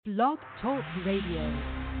Blog Talk Radio.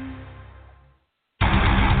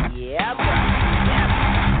 Yep. Yep.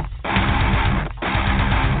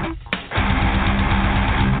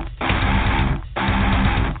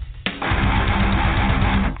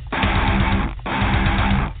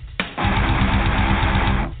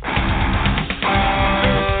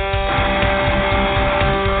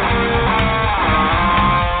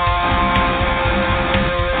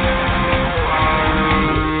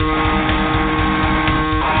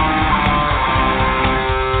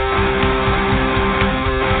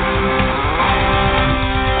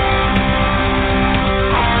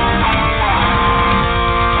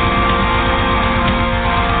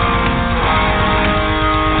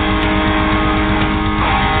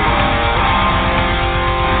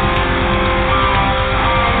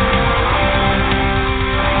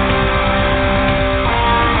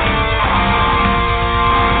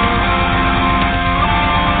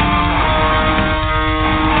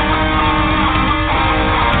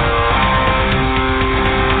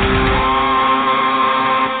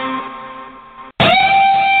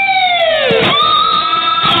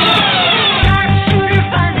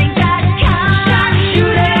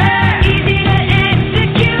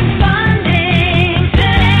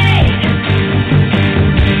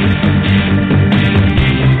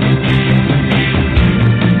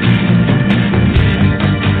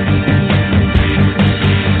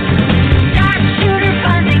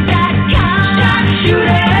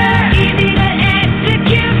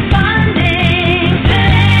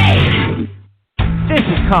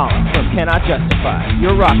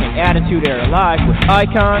 You're rocking Attitude Era Live with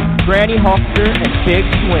Icon, Granny Hawkster, and Big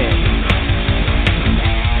Swing.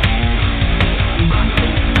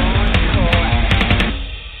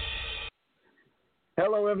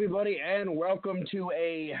 Hello, everybody, and welcome to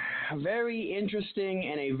a very interesting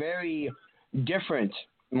and a very different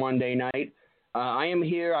Monday night. I am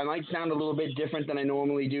here. I might sound a little bit different than I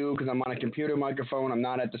normally do because I'm on a computer microphone. I'm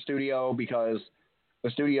not at the studio because the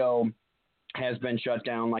studio has been shut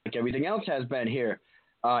down like everything else has been here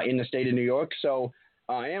in the state of New York. So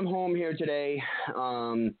I am home here today,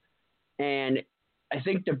 and I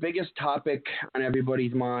think the biggest topic on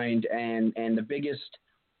everybody's mind and the biggest,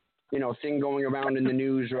 thing going around in the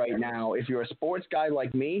news right now, if you're a sports guy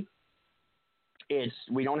like me, it's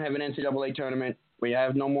we don't have an NCAA tournament. We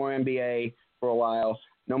have no more NBA for a while,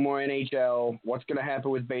 no more NHL. What's going to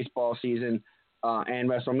happen with baseball season and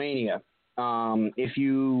WrestleMania? If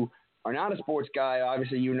you are not a sports guy,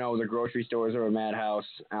 obviously the grocery stores are a madhouse,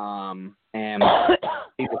 and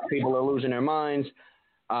people are losing their minds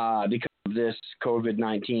because of this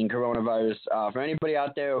COVID-19 coronavirus. For anybody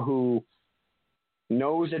out there who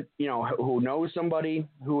knows it, who knows somebody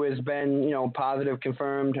who has been, positive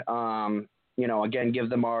confirmed, again, give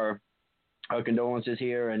them our condolences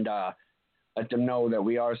here and let them know that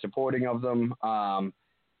we are supporting of them.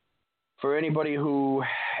 For anybody who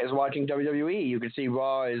is watching WWE, you can see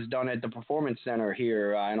Raw is done at the Performance Center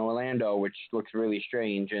here in Orlando, which looks really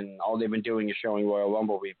strange, and all they've been doing is showing Royal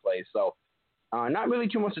Rumble replays. So not really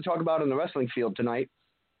too much to talk about in the wrestling field tonight,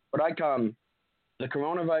 but the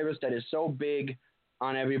coronavirus that is so big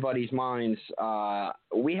on everybody's minds,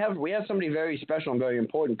 we have somebody very special and very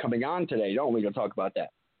important coming on today, don't we, to talk about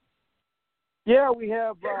that? Yeah, we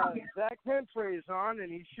have Zach Pentry is on,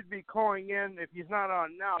 and he should be calling in if he's not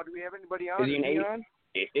on now. Do we have anybody on? Is he on?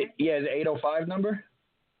 Yeah, the 805 number?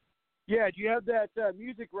 Yeah, do you have that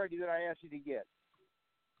music ready that I asked you to get?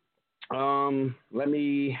 Let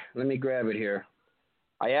me grab it here.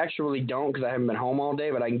 I actually don't because I haven't been home all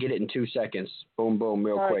day, but I can get it in 2 seconds. Boom, boom,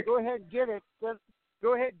 real quick. Go ahead and get it.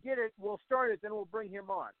 Go ahead and get it. We'll start it, then we'll bring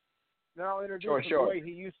him on. Then I'll introduce him the way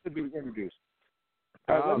he used to be introduced.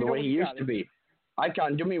 The way he used to be.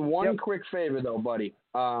 Icon, do me one quick favor, though, buddy.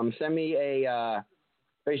 Send me a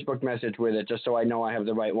Facebook message with it, just so I know I have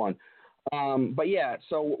the right one. But yeah,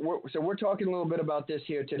 so we're talking a little bit about this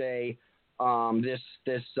here today. This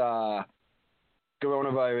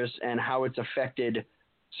coronavirus and how it's affected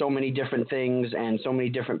so many different things and so many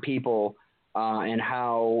different people, and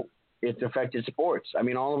how it's affected sports. I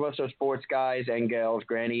mean, all of us are sports guys and gals.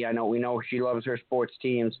 Granny, we know she loves her sports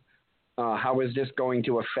teams. How is this going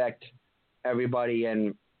to affect everybody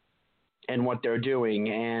and what they're doing?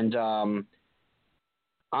 And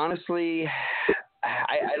honestly,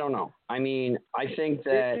 I don't know. I mean, I think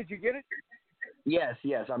that. Did you get it? Yes.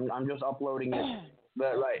 I'm just uploading it.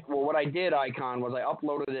 But right. Well, what I did, Icon, was I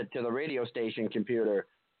uploaded it to the radio station computer.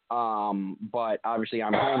 But obviously,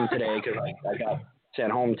 I'm home today because I got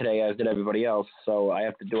sent home today, as did everybody else. So I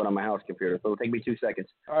have to do it on my house computer. So it'll take me 2 seconds.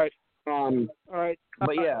 All right. All right.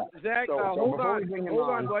 But yeah, Zach, so hold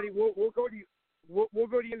on, buddy. We'll go to you. We'll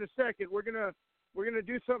go to you in a second. We're gonna we're gonna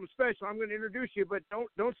do something special. I'm gonna introduce you, but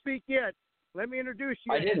don't speak yet. Let me introduce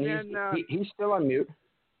you. I didn't. And then, he's still on mute.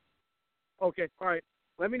 Okay, all right.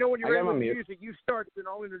 Let me know when you're I ready got him with on the mute. music. You start, then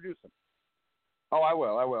I'll introduce him. Oh, I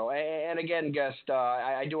will. And again, guest,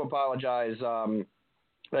 I do apologize.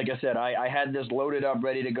 Like I said, I had this loaded up,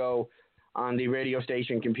 ready to go on the radio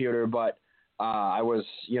station computer, but I was,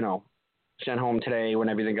 sent home today when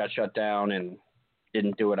everything got shut down and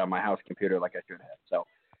didn't do it on my house computer like I should have. So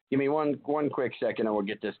give me one quick second and we'll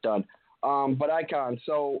get this done. But Icon,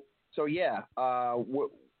 so yeah,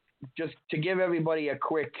 just to give everybody a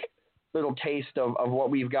quick little taste of what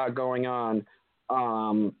we've got going on.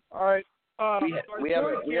 All right. We have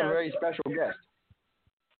a very special guest.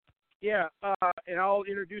 Yeah, and I'll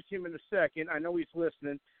introduce him in a second. I know he's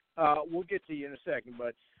listening. We'll get to you in a second,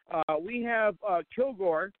 but we have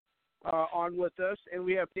Kilgore on with us, and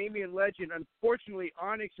we have Damian Legend. Unfortunately,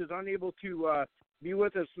 Onyx is unable to be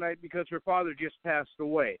with us tonight because her father just passed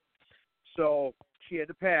away. So she had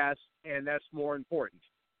to pass, and that's more important.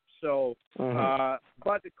 So,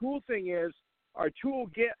 but the cool thing is our two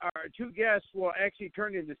guests will actually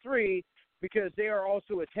turn into three because they are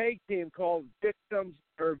also a tag team called Victim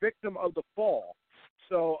of the Fall.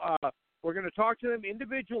 So we're going to talk to them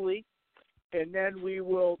individually, and then we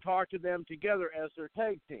will talk to them together as their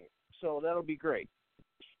tag team. So that'll be great.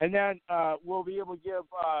 And then we'll be able to give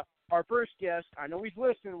our first guest, I know he's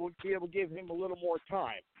listening, we'll be able to give him a little more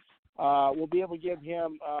time. We'll be able to give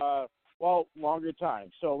him, longer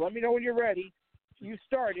time. So let me know when you're ready. You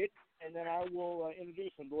start it, and then I will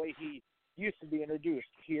introduce him the way he used to be introduced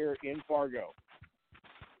here in Fargo.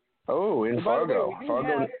 Oh, in Fargo.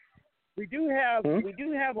 We do have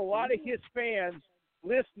a lot of his fans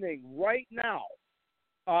listening right now,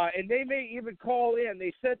 and they may even call in.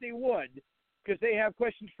 They said they would because they have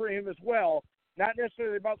questions for him as well, not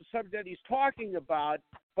necessarily about the subject that he's talking about,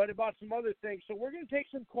 but about some other things. So we're going to take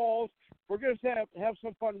some calls. We're going to have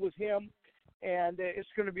some fun with him, and it's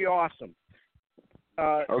going to be awesome.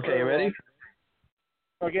 Okay, you ready?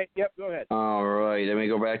 Okay, yep, go ahead. All right, let me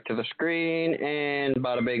go back to the screen, and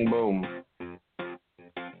bada bing boom.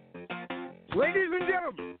 Ladies and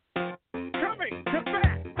gentlemen, coming to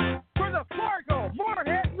bat for the Fargo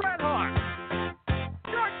Moorhead Redhawks,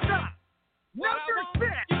 shortstop, number 6,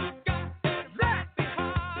 Zach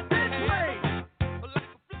Finley.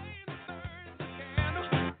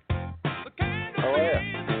 Oh, yeah.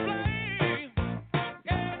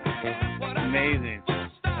 Amazing.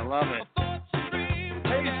 I love it.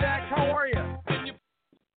 Hey, Zach, how are you?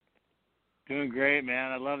 Doing great,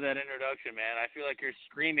 man. I love that introduction, man. I feel like you're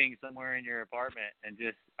screaming somewhere in your apartment, and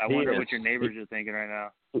I wonder what your neighbors are thinking right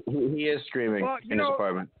now. He is screaming in his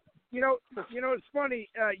apartment. You know, it's funny.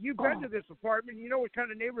 You've been to this apartment. You know what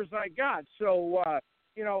kind of neighbors I got. So,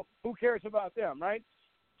 who cares about them, right?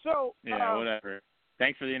 So. Yeah, whatever.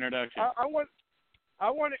 Thanks for the introduction. I want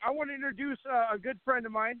to introduce a good friend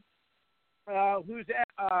of mine,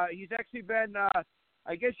 he's actually been,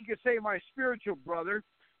 I guess you could say, my spiritual brother.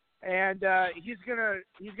 And he's got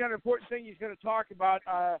an important thing he's going to talk about.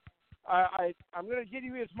 I'm going to give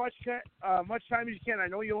you as much time as you can. I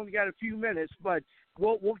know you only got a few minutes, but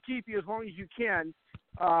we'll keep you as long as you can.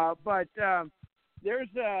 But there's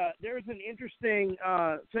an interesting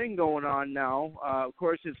thing going on now. Of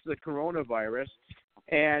course, it's the coronavirus,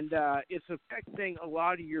 and it's affecting a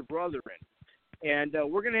lot of your brethren. And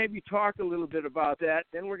we're going to have you talk a little bit about that.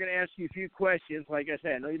 Then we're going to ask you a few questions. Like I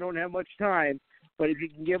said, I know you don't have much time, but if you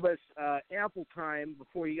can give us ample time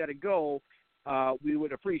before you got to go, we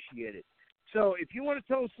would appreciate it. So if you want to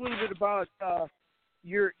tell us a little bit about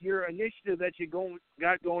your initiative that you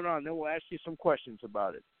got going on, then we'll ask you some questions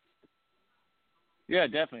about it. Yeah,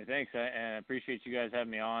 definitely. Thanks. I appreciate you guys having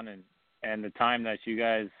me on and the time that you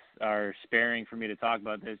guys are sparing for me to talk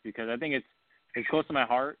about this, because I think it's close to my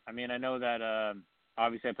heart. I mean, I know that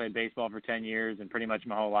obviously I played baseball for 10 years and pretty much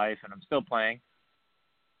my whole life, and I'm still playing.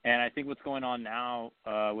 And I think what's going on now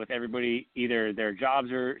with everybody, either their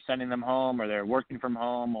jobs are sending them home or they're working from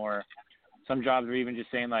home, or some jobs are even just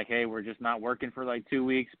saying like, hey, we're just not working for like 2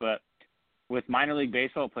 weeks. But with minor league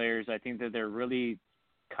baseball players, I think that they're really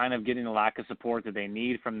kind of getting the lack of support that they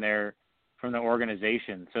need from their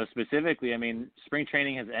organization. So specifically, I mean, spring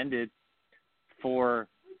training has ended for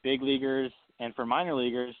big leaguers and for minor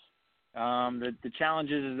leaguers. The challenge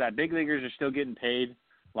is that big leaguers are still getting paid.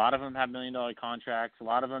 A lot of them have $1 million contracts. A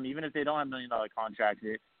lot of them, even if they don't have $1 million contracts,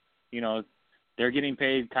 they're getting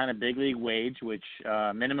paid kind of big league wage, which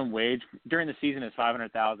minimum wage during the season is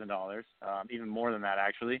 $500,000, even more than that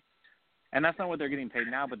actually. And that's not what they're getting paid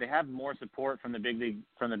now, but they have more support from the big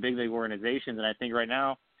league organizations. And I think right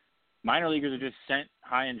now, minor leaguers are just sent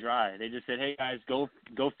high and dry. They just said, hey guys, go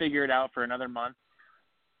figure it out for another month.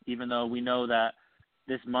 even though we know that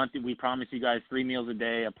this month we promised you guys 3 meals a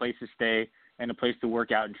day, a place to stay, and a place to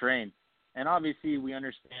work out and train. And obviously we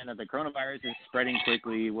understand that the coronavirus is spreading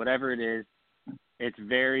quickly. Whatever it is, it's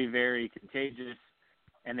very, very contagious,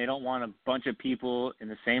 and they don't want a bunch of people in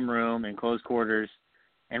the same room in close quarters.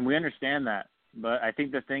 And we understand that. But I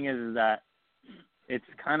think the thing is that it's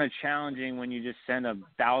kind of challenging when you just send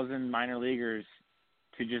 1,000 minor leaguers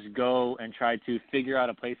to just go and try to figure out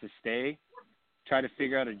a place to stay, try to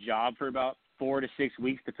figure out a job for about 4 to 6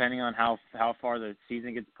 weeks, depending on how far the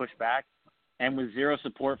season gets pushed back, and with zero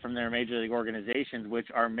support from their major league organizations, which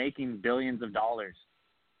are making billions of dollars.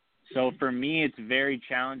 So for me, it's very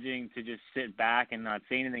challenging to just sit back and not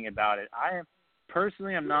say anything about it.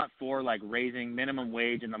 Personally, I'm not for like raising minimum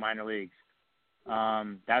wage in the minor leagues.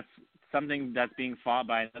 That's something that's being fought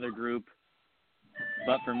by another group.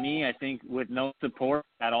 But for me, I think with no support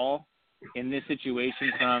at all in this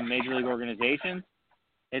situation from major league organizations,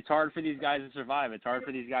 it's hard for these guys to survive. It's hard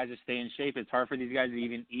for these guys to stay in shape. It's hard for these guys to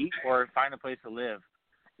even eat or find a place to live.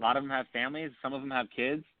 A lot of them have families. Some of them have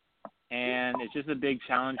kids. And it's just a big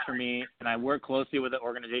challenge for me. And I work closely with an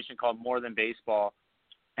organization called More Than Baseball,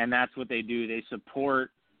 and that's what they do. They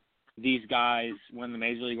support these guys when the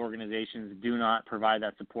major league organizations do not provide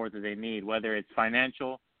that support that they need, whether it's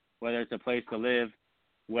financial, whether it's a place to live,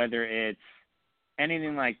 whether it's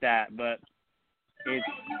anything like that. But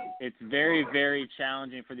it's very, very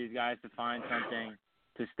challenging for these guys to find something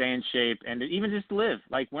to stay in shape and to even just live.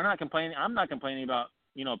 Like, we're not complaining. I'm not complaining about,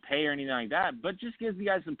 pay or anything like that, but just give the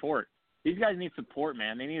guys support. These guys need support,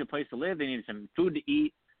 man. They need a place to live. They need some food to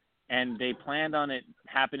eat, and they planned on it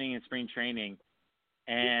happening in spring training.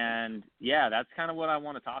 And, yeah, that's kind of what I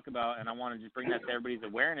want to talk about, and I want to just bring that to everybody's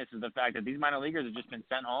awareness, is the fact that these minor leaguers have just been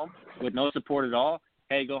sent home with no support at all.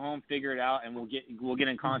 Hey, go home, figure it out, and we'll get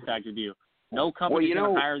in contact with you. No company's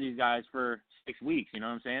going to hire these guys for 6 weeks. You know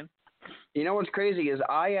what I'm saying? You know what's crazy is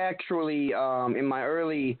I actually, in my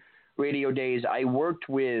early radio days, I worked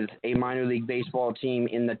with a minor league baseball team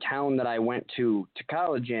in the town that I went to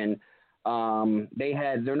college in.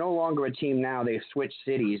 They're no longer a team now. They've switched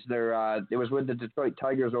cities. It was with the Detroit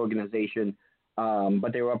Tigers organization,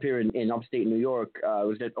 but they were up here in upstate New York. It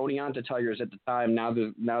was the Oneonta Tigers at the time. Now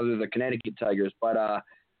they're the Connecticut Tigers. But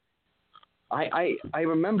I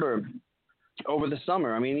remember over the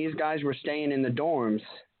summer, I mean, these guys were staying in the dorms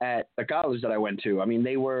at the college that I went to. I mean,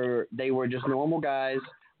 they were just normal guys.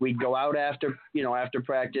 We'd go out after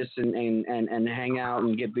practice and hang out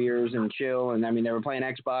and get beers and chill. And I mean, they were playing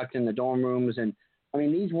Xbox in the dorm rooms. And I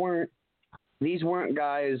mean, these weren't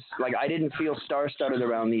guys, like, I didn't feel star-studded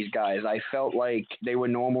around these guys. I felt like they were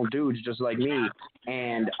normal dudes just like me.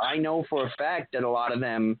 And I know for a fact that a lot of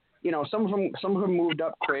them, some of them moved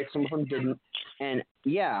up quick, some of them didn't. And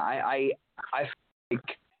yeah, I feel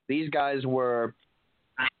like these guys were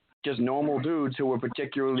just normal dudes who were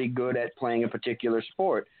particularly good at playing a particular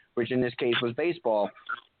sport, which in this case was baseball.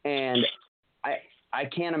 And I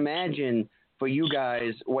can't imagine for you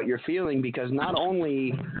guys what you're feeling, because not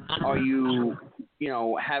only are you,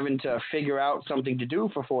 having to figure out something to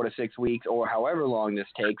do for 4 to 6 weeks or however long this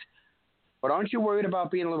takes, but aren't you worried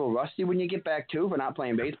about being a little rusty when you get back too for not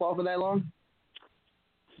playing baseball for that long?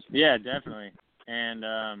 Yeah, definitely. And,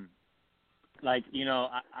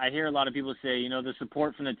 I hear a lot of people say, the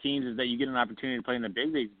support from the teams is that you get an opportunity to play in the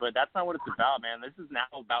big leagues, but that's not what it's about, man. This is now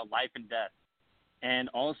about life and death. And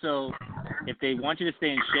also, if they want you to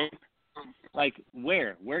stay in shape, like,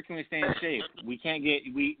 where can we stay in shape? We can't get,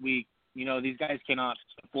 these guys cannot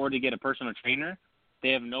afford to get a personal trainer. They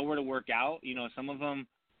have nowhere to work out. Some of them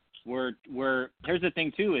here's the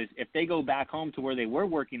thing too, is if they go back home to where they were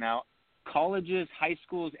working out, colleges, high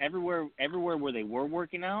schools, everywhere where they were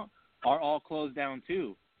working out are all closed down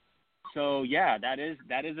too. So yeah, that is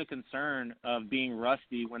a concern of being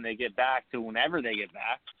rusty when they get back to whenever they get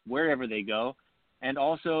back, wherever they go. And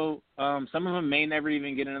also, some of them may never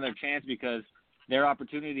even get another chance because their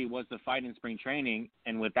opportunity was to fight in spring training,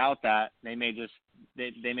 and without that, they may just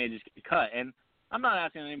get cut. And I'm not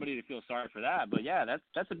asking anybody to feel sorry for that, but yeah,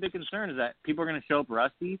 that's a big concern, is that people are going to show up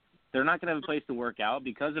rusty. They're not going to have a place to work out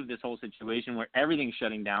because of this whole situation where everything's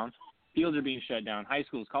shutting down. Fields are being shut down, high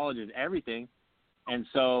schools, colleges, everything. And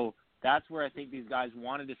so that's where I think these guys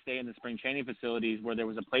wanted to stay in the spring training facilities where there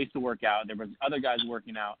was a place to work out. There was other guys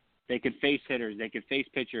working out. They could face hitters. They could face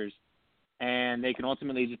pitchers. And they can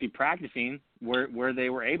ultimately just be practicing where they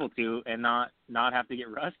were able to and not have to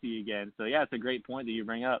get rusty again. So, yeah, it's a great point that you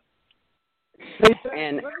bring up. Hey, Zach,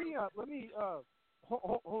 And let me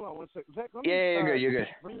hold on one second. Zach, you're good.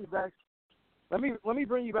 Bring you back. Let me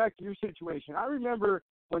bring you back to your situation. I remember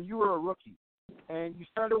when you were a rookie, and you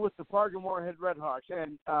started with the Fargo Moorhead Redhawks.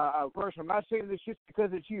 And, of course, I'm not saying this just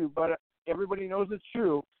because it's you, but everybody knows it's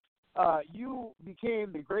true. You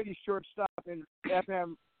became the greatest shortstop in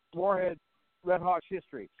FM Moorhead Redhawks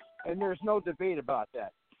history, and there's no debate about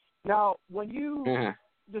that. Now, when you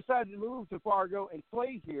decided to move to Fargo and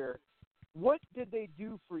play here, what did they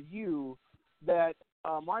do for you that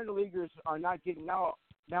minor leaguers are not getting now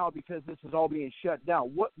because this is all being shut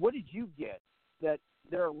down? What did you get that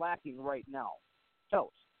they're lacking right now?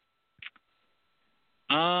 Tell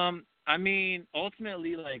us. I mean,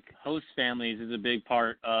 ultimately, like, host families is a big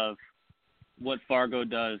part of what Fargo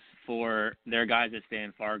does for their guys that stay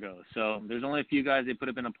in Fargo. So there's only a few guys they put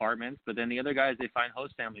up in apartments, but then the other guys they find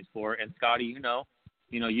host families for. And Scotty, you know,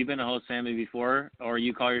 you've been a host family before, or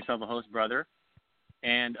you call yourself a host brother.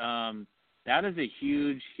 And that is a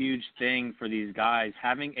huge, huge thing for these guys,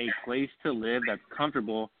 having a place to live that's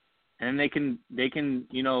comfortable, and they can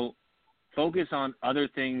focus on other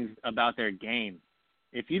things about their game.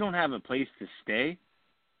 If you don't have a place to stay,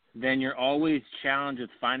 then you're always challenged with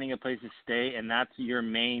finding a place to stay, and that's your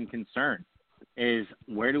main concern is,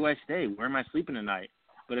 where do I stay? Where am I sleeping tonight?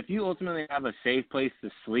 But if you ultimately have a safe place to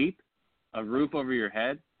sleep, a roof over your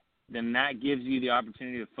head, then that gives you the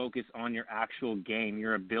opportunity to focus on your actual game,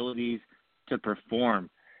 your abilities to perform.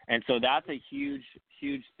 And so that's a huge,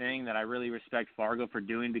 huge thing that I really respect Fargo for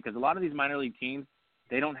doing, because a lot of these minor league teams,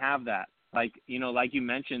 they don't have that. Like you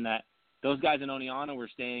mentioned, that those guys in Oneonta were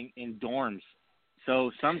staying in dorms.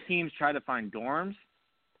 So some teams try to find dorms,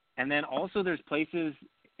 and then also there's places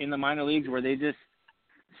in the minor leagues where they just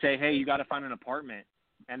say, hey, you got to find an apartment,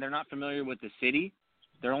 and they're not familiar with the city.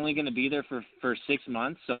 They're only going to be there for 6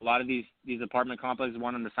 months, so a lot of these apartment complexes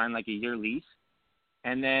want them to sign like a year lease.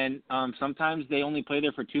 And then sometimes they only play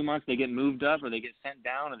there for 2 months. They get moved up, or they get sent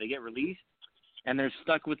down, or they get released, and they're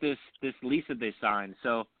stuck with this lease that they signed.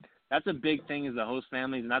 So that's a big thing, is the host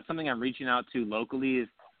families, and that's something I'm reaching out to locally, is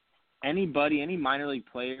anybody, any minor league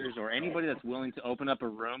players or anybody that's willing to open up a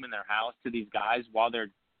room in their house to these guys while they're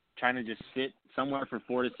trying to just sit somewhere for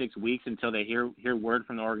 4 to 6 weeks until they hear word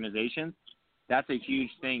from the organization. That's a huge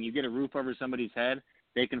thing. You get a roof over somebody's head,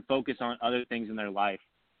 they can focus on other things in their life.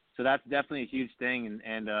 So that's definitely a huge thing,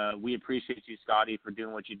 and we appreciate you, Scotty, for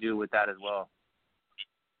doing what you do with that as well.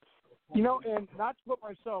 And not to put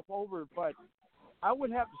myself over, but I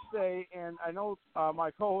would have to say, and I know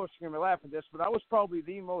my co-hosts are going to laugh at this, but I was probably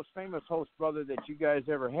the most famous host brother that you guys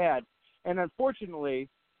ever had. And unfortunately,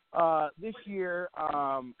 this year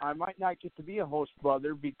I might not get to be a host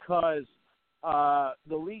brother because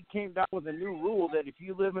the league came down with a new rule that if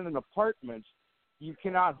you live in an apartment, you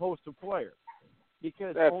cannot host a player,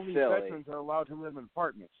 because That's only silly. veterans are allowed to live in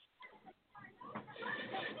apartments.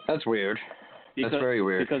 That's weird. That's very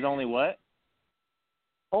weird. Because only what?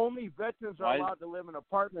 Only veterans are allowed to live in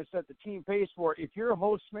apartments that the team pays for. If you're a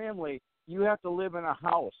host family, you have to live in a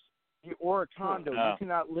house or a condo. You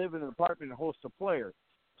cannot live in an apartment and host a player.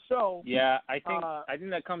 So yeah, I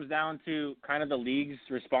think that comes down to kind of the league's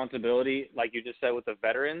responsibility, like you just said with the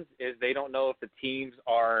veterans, is they don't know if the teams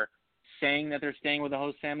are saying that they're staying with a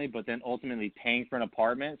host family, but then ultimately paying for an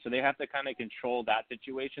apartment. So they have to kind of control that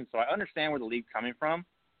situation. So I understand where the league's coming from.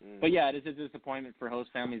 But, yeah, it is a disappointment for host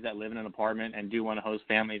families that live in an apartment and do want to host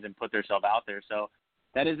families and put themselves out there. So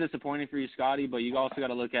that is disappointing for you, Scotty, but you also got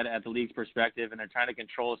to look at it at the league's perspective, and they're trying to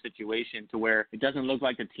control a situation to where it doesn't look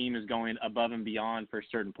like the team is going above and beyond for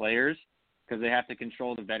certain players, because they have to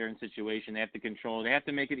control the veteran situation. They have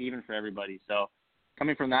to make it even for everybody. So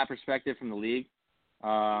coming from that perspective from the league,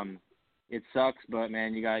 it sucks, but,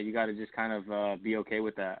 man, you got to just kind of be okay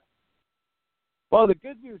with that. Well, the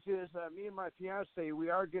good news is me and my fiance, we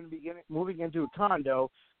are going to be moving into a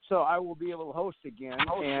condo, so I will be able to host again.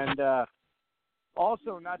 And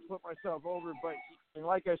also, not to put myself over, but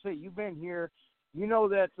like I say, you've been here. You know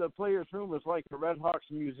that the players' room is like the Red Hawks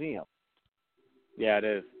Museum. Yeah, it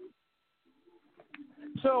is.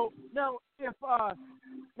 So now,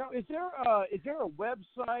 is there a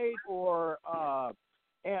website or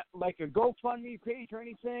like a GoFundMe page or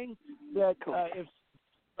anything that if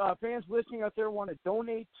fans listening out there want to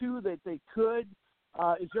donate to, that they could?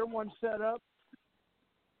 Is there one set up?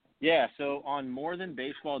 Yeah, so on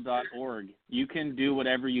morethanbaseball.org, you can do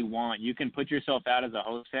whatever you want. You can put yourself out as a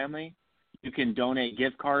host family. You can donate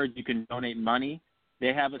gift cards. You can donate money.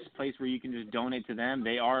 They have a place where you can just donate to them.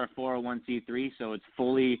 They are a 401c3, so it's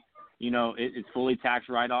fully, it's fully tax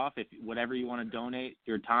write-off. If whatever you want to donate,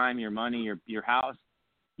 your time, your money, your house,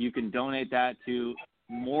 you can donate that to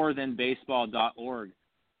morethanbaseball.org.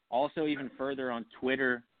 Also, even further on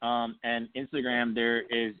Twitter and Instagram, there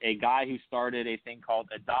is a guy who started a thing called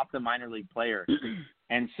Adopt a Minor League Player.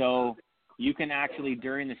 And so, you can actually,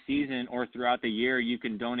 during the season or throughout the year, you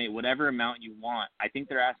can donate whatever amount you want. I think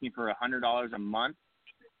they're asking for $100 a month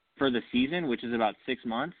for the season, which is about 6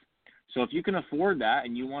 months. So if you can afford that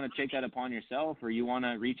and you want to take that upon yourself, or you want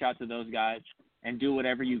to reach out to those guys and do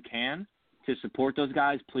whatever you can to support those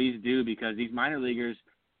guys, please do, because these minor leaguers,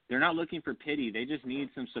 they're not looking for pity. They just need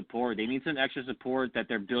some support. They need some extra support that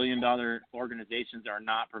their billion-dollar organizations are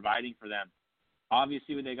not providing for them.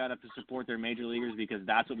 Obviously, they got to support their major leaguers because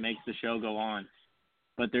that's what makes the show go on.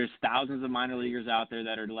 But there's thousands of minor leaguers out there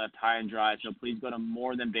that are left high and dry. So please go to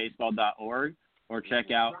morethanbaseball.org or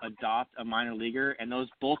check out Adopt a Minor Leaguer. And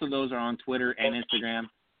both of those are on Twitter and Instagram.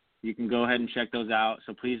 You can go ahead and check those out.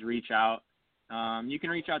 So please reach out. You can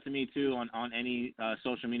reach out to me, too, on any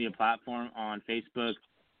social media platform, on Facebook,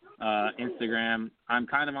 Instagram. I'm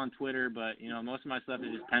kind of on Twitter, but, most of my stuff is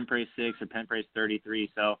just PenPraise6 or PenPraise33.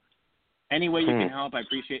 So any way you can help, I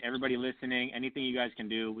appreciate everybody listening. Anything you guys can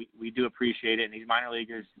do, we do appreciate it. And these minor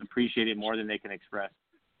leaguers appreciate it more than they can express.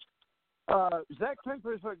 Zach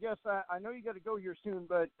Penford, I guess I know you got to go here soon,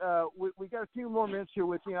 but we got a few more minutes here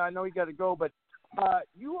with you. I know you got to go, but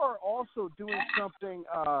you are also doing something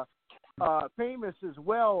famous as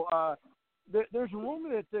well. There's a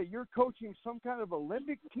rumor that you're coaching some kind of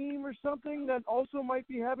Olympic team or something that also might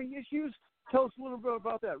be having issues. Tell us a little bit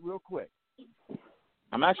about that real quick.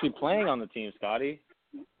 I'm actually playing on the team, Scotty.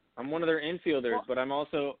 I'm one of their infielders, but I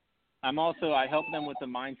help them with the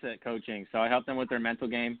mindset coaching. So I help them with their mental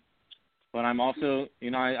game. But I'm also,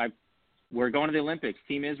 we're going to the Olympics,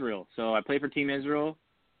 Team Israel. So I play for Team Israel.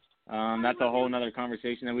 That's a whole other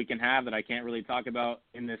conversation that we can have that I can't really talk about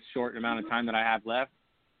in this short amount of time that I have left.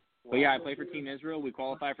 But yeah, I play for Team Israel. We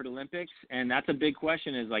qualify for the Olympics. And that's a big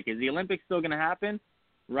question is the Olympics still going to happen?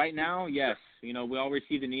 Right now, yes. We all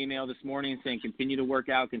received an email this morning saying continue to work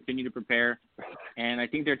out, continue to prepare. And I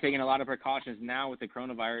think they're taking a lot of precautions now with the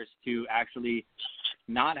coronavirus to actually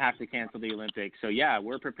not have to cancel the Olympics. So, yeah,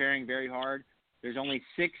 we're preparing very hard. There's only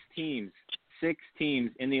 6 teams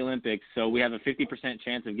in the Olympics, so we have a 50%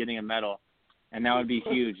 chance of getting a medal, and that would be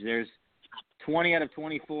huge. There's 20 out of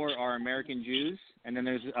 24 are American Jews, and then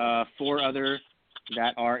there's 4 other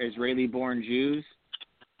that are Israeli-born Jews.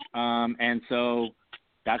 And so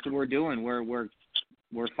that's what we're doing.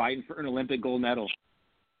 We're fighting for an Olympic gold medal.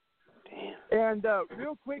 And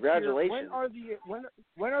real quick, congratulations. Here,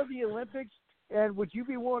 when are the Olympics? And would you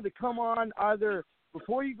be willing to come on either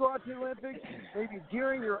before you go out to the Olympics, maybe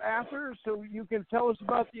during or after, so you can tell us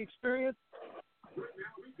about the experience?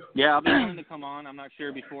 Yeah, I'll be willing to come on. I'm not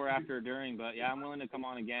sure before, after, or during, but yeah, I'm willing to come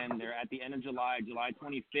on again. They're at the end of July. July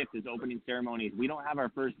 25th is opening ceremonies. We don't have our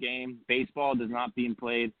first game. Baseball does not being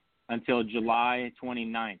played until July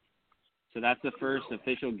 29th. So that's the first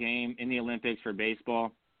official game in the Olympics for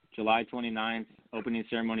baseball. July 29th, opening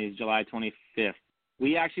ceremony is July 25th.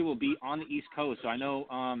 We actually will be on the East Coast. So I know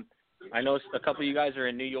a couple of you guys are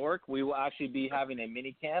in New York. We will actually be having a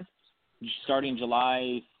mini camp starting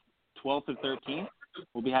July 12th or 13th.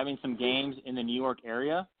 We'll be having some games in the New York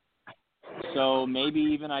area. So maybe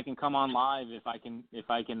even I can come on live if I can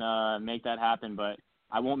make that happen. But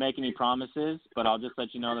I won't make any promises, but I'll just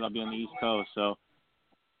let you know that I'll be on the East Coast. So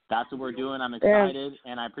that's what we're doing. I'm excited,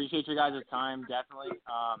 and I appreciate your guys' time, definitely.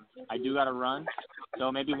 I do got to run.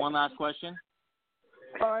 So maybe one last question.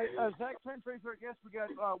 All right, Zach Penfraser, I guess we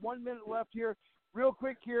got 1 minute left here. Real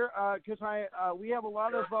quick here, because we have a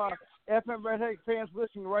lot of FM Redhead fans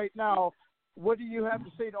listening right now. What do you have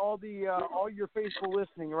to say to all your faithful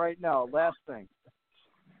listening right now? Last thing.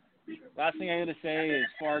 Last thing I got to say is,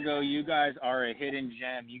 Fargo, you guys are a hidden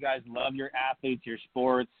gem. You guys love your athletes, your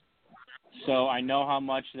sports. So I know how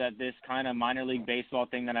much that this kind of minor league baseball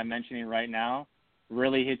thing that I'm mentioning right now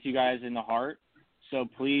really hits you guys in the heart. So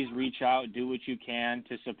please reach out, do what you can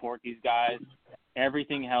to support these guys.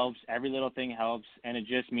 Everything helps. Every little thing helps. And it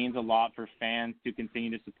just means a lot for fans to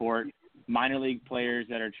continue to support minor league players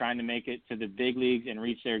that are trying to make it to the big leagues and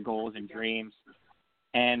reach their goals and dreams.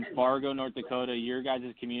 And Fargo, North Dakota, your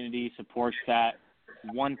guys' community supports that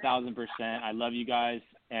 1,000%. I love you guys,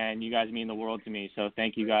 and you guys mean the world to me. So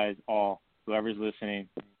thank you guys all, whoever's listening.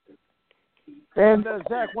 And,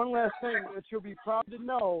 Zach, one last thing that you'll be proud to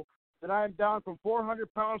know, that I'm down from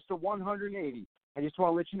 400 pounds to 180. I just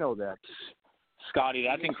want to let you know that. Scotty,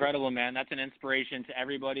 that's incredible, man. That's an inspiration to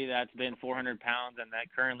everybody that's been 400 pounds and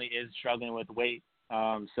that currently is struggling with weight.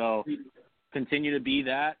 So continue to be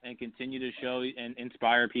that and continue to show and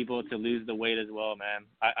inspire people to lose the weight as well, man.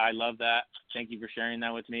 I love that. Thank you for sharing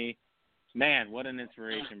that with me. Man, what an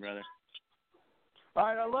inspiration, brother. All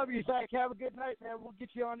right, I love you, Zach. Have a good night, man. We'll get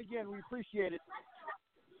you on again. We appreciate it.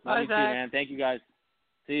 Love you too, man. Thank you, guys.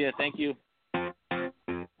 See ya. Thank you.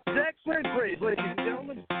 Zach Penfraser, ladies and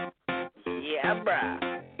gentlemen. Yeah,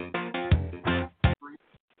 bruh.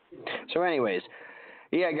 So, anyways,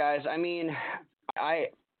 yeah, guys. I mean,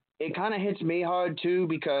 it kind of hits me hard too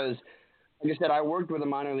because, like I said, I worked with a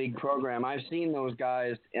minor league program. I've seen those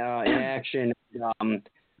guys in action.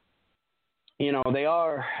 You know, they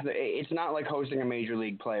are. It's not like hosting a major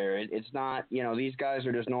league player. It's not. You know, these guys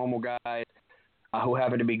are just normal guys who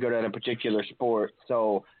happen to be good at a particular sport.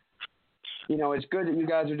 So, you know, it's good that you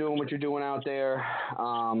guys are doing what you're doing out there.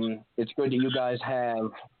 It's good that you guys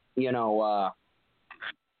have, you know,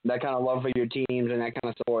 that kind of love for your teams and that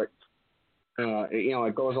kind of support. You know,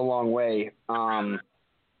 it goes a long way.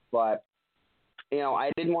 But, you know,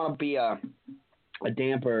 I didn't want to be a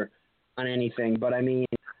damper on anything. But, I mean,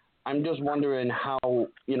 I'm just wondering how,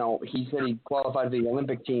 you know, he said he qualified for the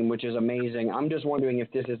Olympic team, which is amazing. I'm just wondering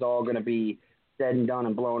if this is all going to be said and done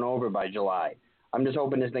and blown over by July. I'm just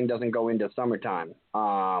hoping this thing doesn't go into summertime,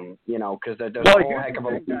 you know, because there's a whole heck of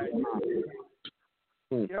a...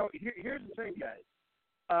 You know, here's the thing,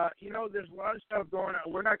 guys. You know, there's a lot of stuff going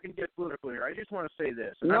on. We're not going to get political here. I just want to say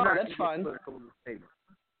this. No, that's fine.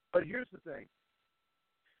 But here's the thing.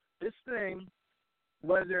 This thing,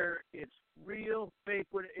 whether it's real, fake,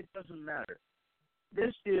 it doesn't matter.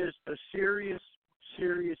 This is a serious,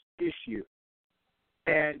 serious issue.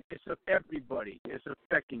 And it's everybody. It's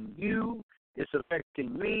affecting you. It's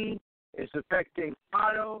affecting me. It's affecting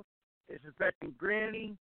Otto. It's affecting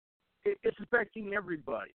Granny. It's affecting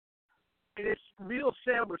everybody. And it's real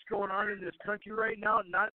sad what's going on in this country right now.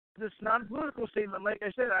 This not a political statement. Like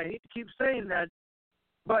I said, I hate to keep saying that,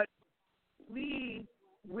 but we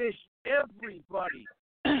wish everybody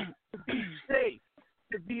to be safe,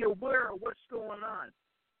 to be aware of what's going on.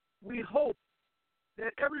 We hope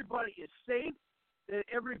that everybody is safe, that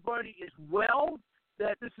everybody is well,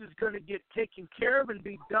 that this is going to get taken care of and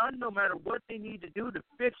be done no matter what they need to do to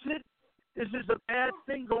fix it. This is a bad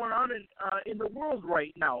thing going on in the world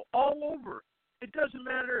right now, all over. It doesn't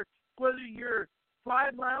matter whether you're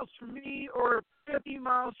 5 miles from me or 50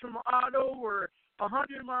 miles from Otto or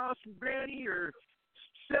 100 miles from Granny or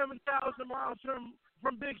 7,000 miles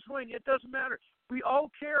from Big Swing. It doesn't matter. We all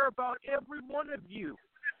care about every one of you.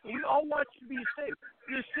 We all want you to be safe.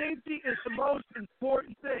 Your safety is the most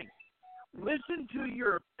important thing. Listen to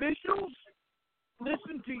your officials.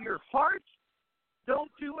 Listen to your heart.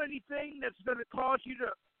 Don't do anything that's going to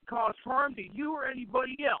cause harm to you or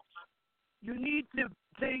anybody else. You need to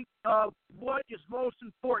think of what is most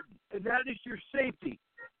important, and that is your safety.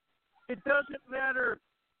 It doesn't matter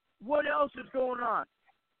what else is going on.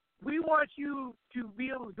 We want you to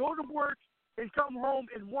be able to go to work and come home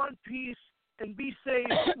in one piece and be safe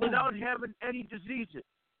without having any diseases.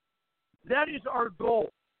 That is our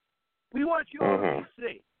goal. We want you all to be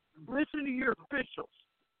safe. Listen to your officials.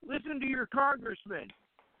 Listen to your congressmen,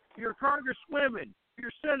 your congresswomen, your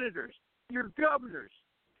senators, your governors.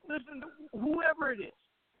 Listen to whoever it is.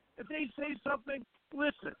 If they say something,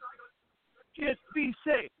 listen. Just be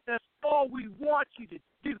safe. That's all we want you to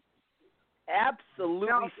do. Absolutely.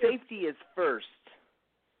 Now, safety is first.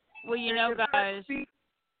 Well, you know, guys.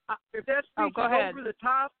 If that speaks over the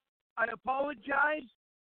top, I apologize.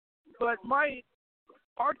 But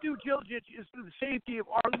our due diligence is for the safety of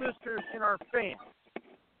our listeners and our fans.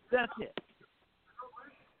 That's it.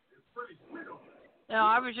 No,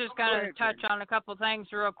 I was just going to touch on a couple things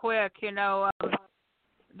real quick. You know,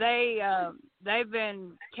 they've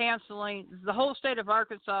been canceling. The whole state of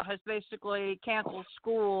Arkansas has basically canceled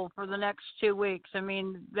school for the next 2 weeks. I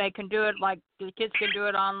mean, they can do it like the kids can do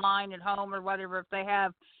it online at home or whatever if they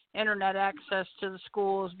have internet access to the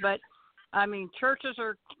schools. But I mean,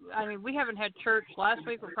 we haven't had church last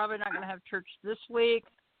week. We're probably not going to have church this week.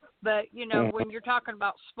 But, you know, when you're talking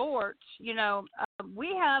about sports, you know,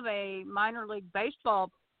 we have a minor league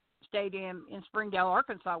baseball stadium in Springdale,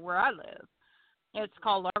 Arkansas, where I live. It's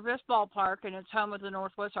called Larvis Ballpark, and it's home of the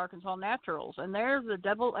Northwest Arkansas Naturals. And they're the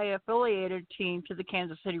AA affiliated team to the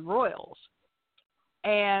Kansas City Royals.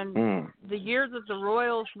 And the year that the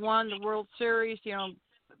Royals won the World Series, you know,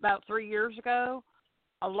 about 3 years ago,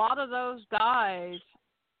 a lot of those guys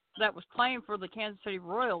that was playing for the Kansas City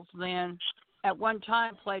Royals then at one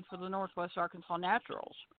time played for the Northwest Arkansas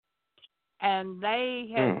Naturals. And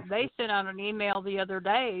they sent out an email the other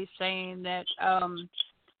day saying that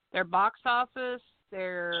their box office,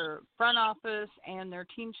 their front office, and their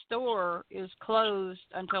team store is closed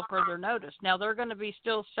until further notice. Now, they're going to be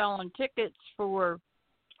still selling tickets for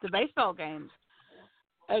the baseball games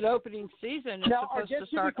at opening season. It's supposed to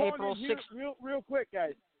start April 6th. Real quick,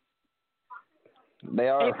 guys. They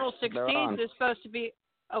are. April 16th is supposed to be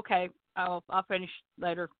 – okay. I'll finish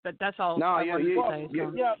later, but that's all. No, I wanted to say.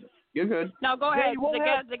 Yeah, You're good. No, go ahead. Grady,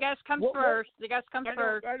 The guest comes first. The guest comes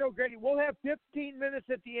first. I know, Grady. We'll have 15 minutes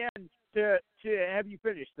at the end to have you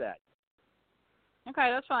finish that. Okay,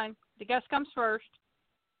 that's fine. The guest comes first.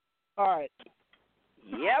 All right.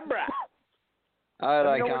 Yeah, bruh. All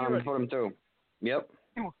right, Icon, put him through. Yep.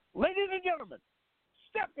 Ladies and gentlemen,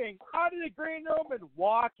 stepping out of the green room and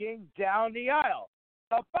walking down the aisle,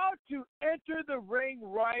 about to enter the ring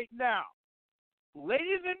right now.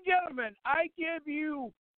 Ladies and gentlemen, I give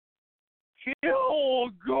you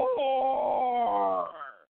Kilgore.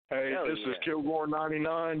 Hey, Hell this yeah. is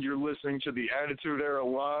Kilgore99. You're listening to the Attitude Era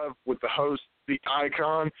Live with the host, the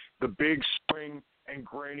Icon, the Big Spring, and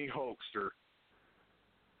Granny Hulkster.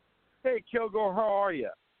 Hey, Kilgore, how are you?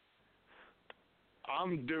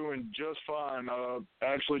 I'm doing just fine.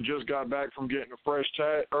 Actually just got back from getting a fresh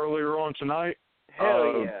tat earlier on tonight.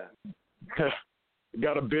 Hell yeah.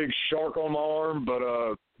 Got a big shark on my arm,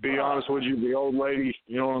 but be honest with you, the old lady,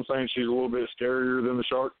 you know what I'm saying, she's a little bit scarier than the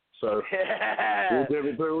shark, so we'll give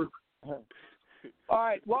it to her. All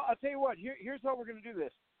right, well, I'll tell you what, here's how we're going to do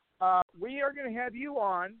this. We are going to have you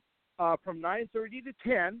on from 9:30 to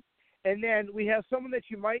 10, and then we have someone that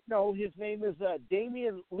you might know. His name is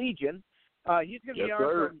Damian Legion. He's going to be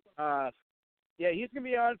on from he's going to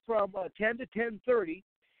be on from 10 to 10:30.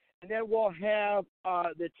 And then we'll have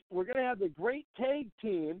we're going to have the Great Tag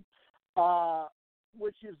Team,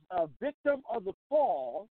 which is a Victim of the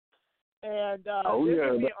Fall, and they're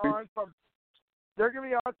going to be on from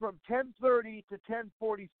 10:30 to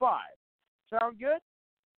 10:45. Sound good?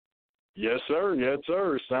 Yes, sir. Yes,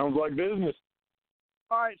 sir. Sounds like business.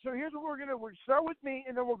 All right. So here's what we'll start with me,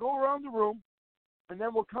 and then we'll go around the room, and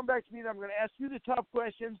then we'll come back to me. And I'm going to ask you the tough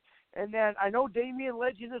questions. And then I know Damian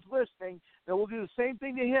Legend is listening, then we'll do the same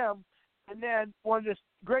thing to him. And then when this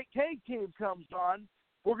Great Tag Team comes on,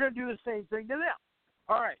 we're going to do the same thing to them.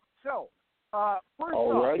 All right. So, first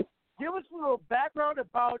off, give us a little background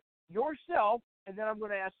about yourself, and then I'm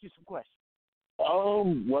going to ask you some questions.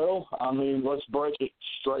 Well, I mean, let's break it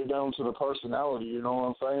straight down to the personality, you know what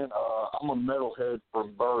I'm saying? I'm a metalhead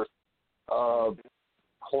from birth.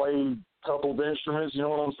 Played couple of instruments, you know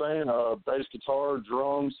what I'm saying? Bass guitar,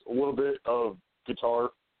 drums, a little bit of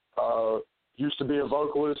guitar. Used to be a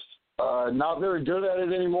vocalist. Not very good at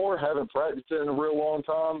it anymore. Haven't practiced it in a real long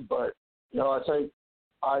time, but you know,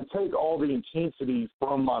 I take all the intensity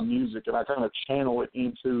from my music and I kind of channel it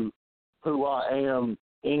into who I am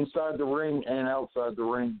inside the ring and outside the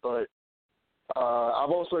ring. But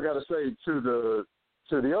I've also got to say to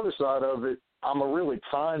the other side of it, I'm a really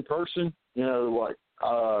kind person. You know, like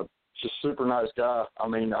just super nice guy. I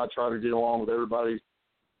mean, I try to get along with everybody,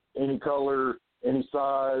 any color, any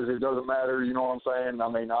size, it doesn't matter, you know what I'm saying? I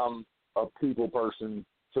mean, I'm a people person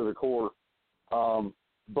to the core,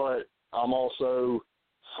 but I'm also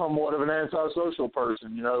somewhat of an antisocial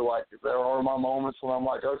person, you know, like there are my moments when I'm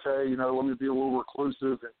like, okay, you know, let me be a little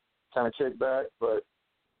reclusive and kind of kick back, but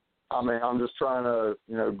I mean, I'm just trying to,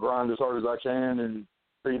 you know, grind as hard as I can and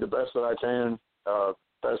be the best that I can,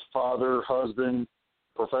 best father, husband,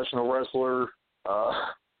 professional wrestler,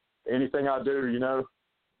 anything I do, you know.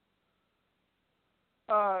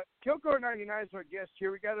 Kilgore99 is our guest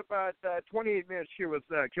here. We got about 28 minutes here with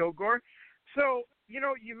Kilgore. So, you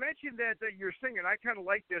know, you mentioned that you're singing. I kind of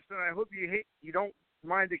like this, and I hope you don't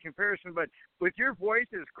mind the comparison, but with your voice,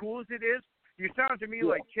 as cool as it is, you sound to me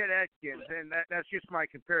like Chet Atkins, and that's just my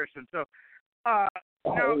comparison. So, now,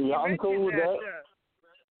 I'm cool with that.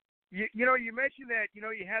 You know, you mentioned that, you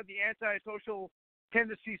know, you have the antisocial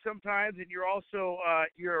tendency sometimes, and you're also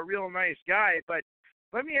you're a real nice guy. But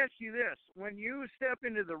let me ask you this: when you step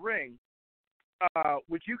into the ring,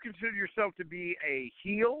 would you consider yourself to be a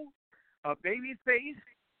heel, a baby face,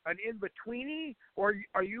 an in-betweenie, or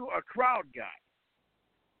are you a crowd guy?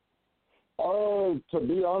 To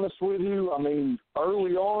be honest with you, I mean,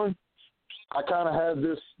 early on, I kind of had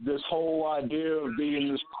this whole idea of being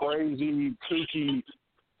this crazy, kooky,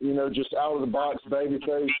 you know, just out-of-the-box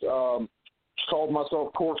babyface. Called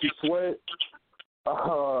myself Corky Sweat.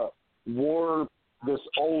 Wore this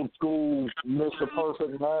old-school Mr.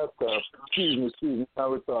 Perfect mask. Excuse me.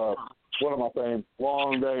 No, it's, what am I saying?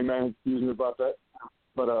 Long day, man. Excuse me about that.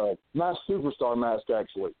 But not Superstar mask,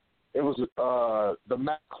 actually. It was the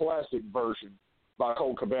Mac Classic version by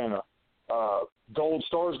Colt Cabana. Gold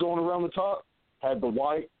stars going around the top. Had the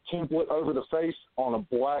white template over the face on a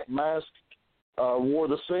black mask. Wore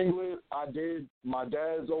the singlet. I did my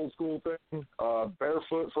dad's old school thing,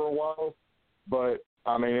 barefoot for a while, but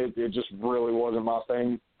I mean, it just really wasn't my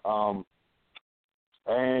thing.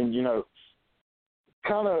 And you know,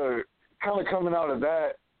 kind of coming out of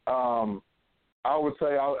that, I would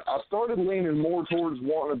say I started leaning more towards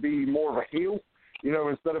wanting to be more of a heel,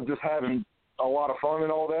 instead of just having a lot of fun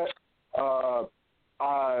and all that,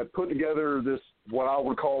 I put together this, what I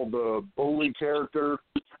would call the bully character,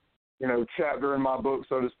 chapter in my book,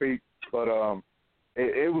 so to speak. But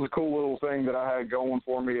it was a cool little thing that I had going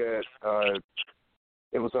for me at,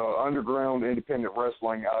 it was underground independent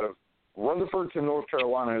wrestling out of Rutherford, North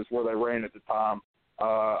Carolina is where they ran at the time.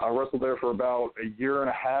 I wrestled there for about a year and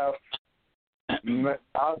a half.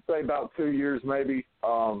 I'd say about 2 years maybe.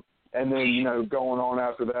 And then, going on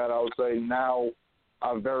after that, I would say now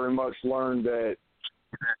I've very much learned that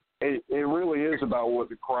it really is about what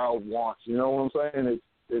the crowd wants. You know what I'm saying?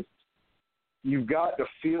 It's you've got to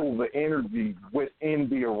feel the energy within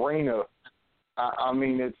the arena. I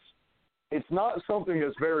mean, it's not something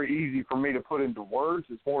that's very easy for me to put into words.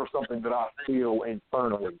 It's more something that I feel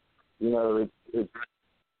internally.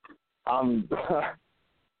 I'm a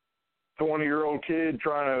 20-year-old kid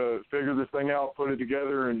trying to figure this thing out, put it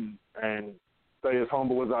together, and stay as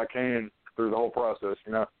humble as I can through the whole process,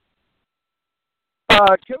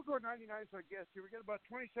 Kilgore 99 is our guest here. We got about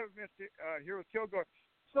 27 minutes here with Kilgore.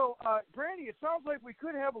 So, Brandy, it sounds like we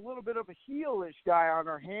could have a little bit of a heelish guy on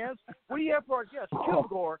our hands. What do you have for our guest,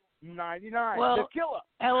 Kilgore 99? Well, the killer.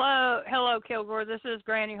 Hello, Kilgore. This is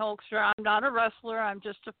Granny Hulkster. I'm not a wrestler. I'm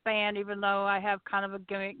just a fan, even though I have kind of a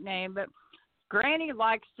gimmick name. But Granny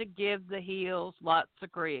likes to give the heels lots of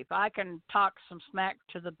grief. I can talk some smack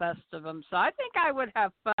to the best of them. So I think I would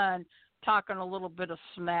have fun talking a little bit of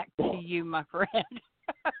smack to you, my friend.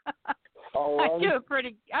 I do a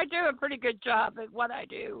pretty good job at what I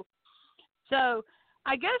do. So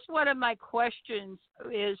I guess one of my questions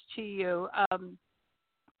is to you,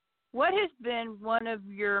 what has been one of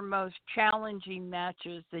your most challenging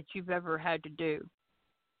matches that you've ever had to do?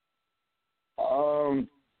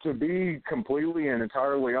 To be completely and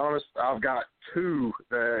entirely honest, I've got two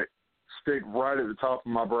that stick right at the top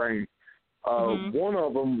of my brain. One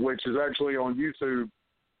of them, which is actually on YouTube,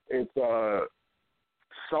 it's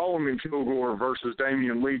Solomon Kilgore versus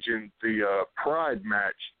Damian Legion, the Pride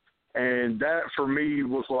match. And that for me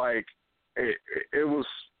was like, it was,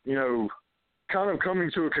 kind of coming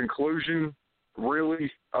to a conclusion really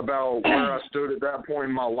about where I stood at that point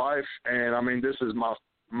in my life. And I mean, this is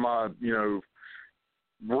my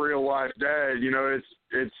real life dad,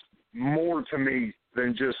 it's more to me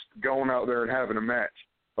than just going out there and having a match.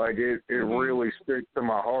 Like it really sticks to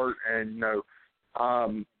my heart, and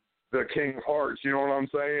the King of Hearts, you know what I'm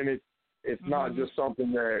saying? It's not just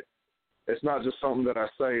something that I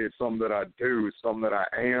say, it's something that I do, it's something that I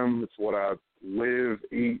am, it's what I live,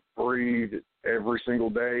 eat, breathe every single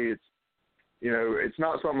day. It's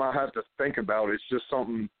not something I have to think about, it's just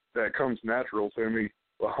something that comes natural to me,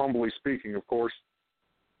 humbly speaking, of course.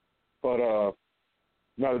 But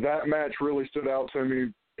no, that match really stood out to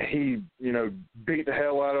me. He, beat the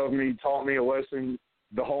hell out of me, taught me a lesson,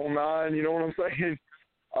 the whole nine, you know what I'm saying?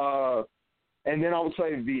 And then I would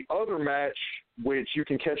say the other match, which you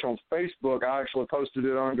can catch on Facebook, I actually posted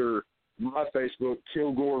it under my Facebook,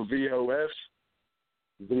 Kilgore VOS.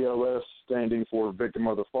 VOS standing for Victim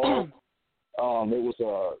of the Fall. It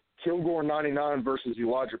was Kilgore 99 versus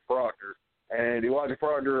Elijah Proctor. And Elijah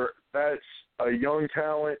Proctor, that's a young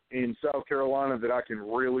talent in South Carolina that I can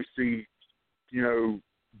really see,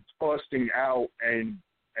 busting out and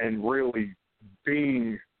really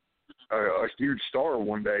being a huge star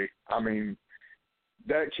one day. I mean,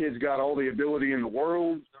 that kid's got all the ability in the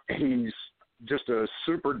world. He's just a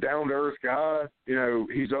super down-to-earth guy.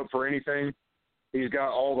 He's up for anything. He's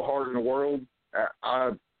got all the heart in the world.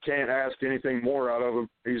 I can't ask anything more out of him.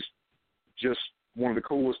 He's just one of the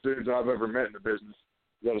coolest dudes I've ever met in the business,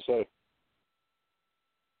 got to say.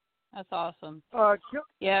 That's awesome.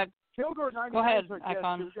 Kilgore 99. Go ahead,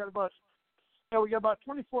 Icon. We got about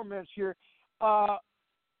 24 minutes here.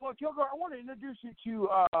 Well, Kilgore, I want to introduce you to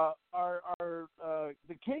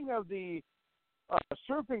the king of the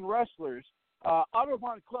surfing wrestlers, Otto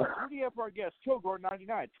Von Clutch. Who do you have for our guest, Kilgore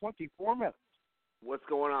 99? 24 minutes. What's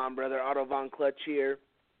going on, brother? Otto Von Clutch here.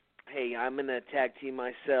 Hey, I'm in the tag team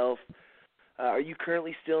myself. Are you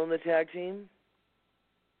currently still in the tag team?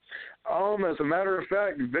 As a matter of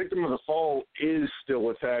fact, Victim of the Fall is still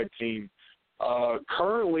a tag team.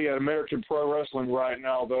 Currently at American Pro Wrestling right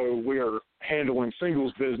now, though, we are handling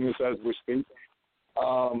singles business as we speak.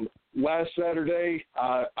 Last Saturday,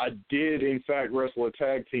 I did, in fact, wrestle a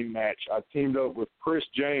tag team match. I teamed up with Chris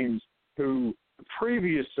James, who the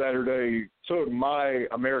previous Saturday took my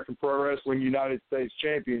American Pro Wrestling United States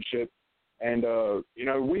Championship. And,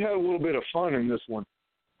 we had a little bit of fun in this one.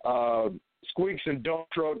 Squeaks and Dump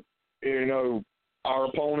Truck, our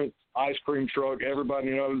opponent, Ice Cream Truck,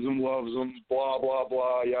 everybody knows them, loves them, blah, blah,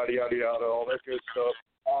 blah, yada, yada, yada, all that good stuff.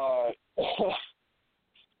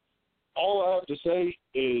 all I have to say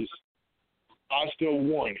is I still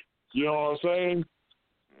won. You know what I'm saying?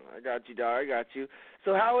 I got you, Dar. I got you.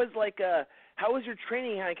 So how was your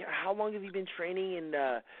training? Like, how long have you been training? And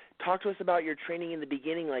talk to us about your training in the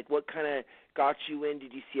beginning. Like, what kind of got you in?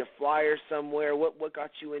 Did you see a flyer somewhere? What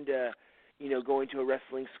got you into, going to a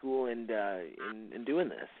wrestling school and doing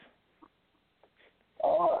this?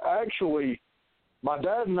 Actually, my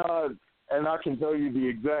dad and I can tell you the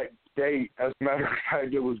exact date. As a matter of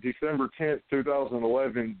fact, it was December 10th,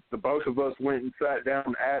 2011. The both of us went and sat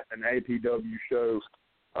down at an APW show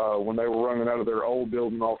when they were running out of their old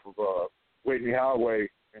building off of Whitney Highway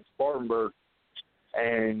in Spartanburg.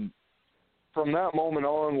 And from that moment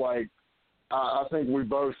on, like, I think we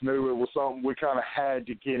both knew it was something we kind of had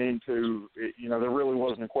to get into. There really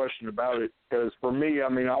wasn't a question about it. Because for me, I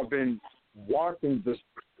mean, I've been watching this,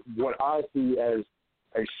 what I see as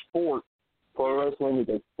a sport. Pro wrestling is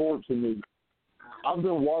a sport to me. I've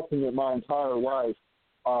been watching it my entire life.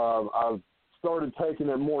 I've started taking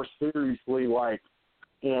it more seriously, like,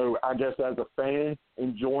 I guess as a fan,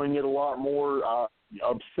 enjoying it a lot more,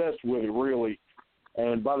 obsessed with it, really.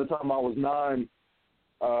 And by the time I was 9,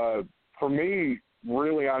 for me,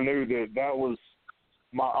 really, I knew that was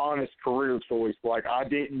my honest career choice. Like, I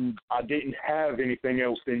didn't have anything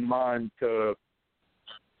else in mind to,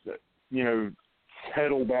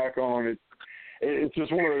 settle back on it. It's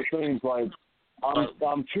just one of those things, like,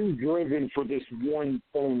 I'm too driven for this one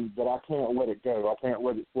thing that I can't let it go. I can't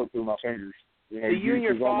let it slip through my fingers. So you and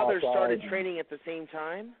your father started training at the same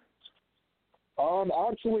time?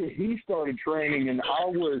 Actually, he started training, and I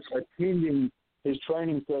was attending his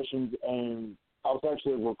training sessions, and I was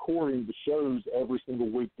actually recording the shows every single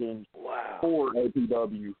weekend for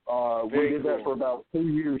APW. We did that for about 2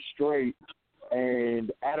 years straight,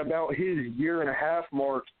 and at about his 1.5 year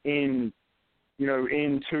mark into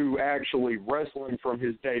actually wrestling from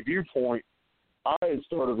his debut point, I had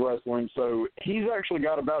started wrestling, so he's actually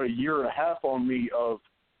got about 1.5 years on me of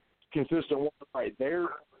consistent work right there.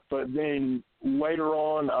 But then later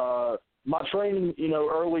on, my training,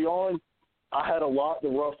 early on, I had a lot to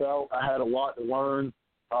rough out. I had a lot to learn.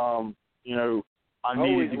 I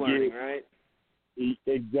needed to learning, right?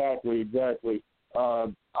 Exactly. I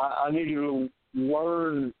needed to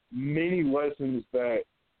learn many lessons that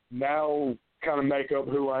now kind of make up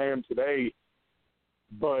who I am today.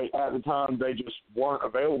 But at the time, they just weren't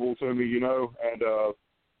available to me, and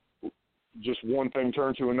just one thing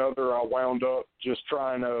turned to another. I wound up just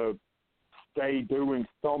trying to stay doing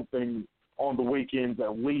something on the weekends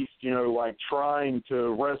at least, like trying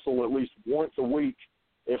to wrestle at least once a week,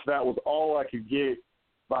 if that was all I could get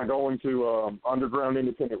by going to underground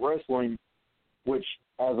independent wrestling, which,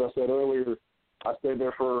 as I said earlier, I stayed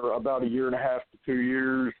there for about 1.5 years to 2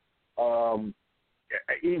 years.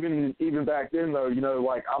 Even back then, though,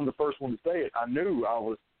 like, I'm the first one to say it. I knew I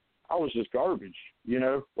was just garbage,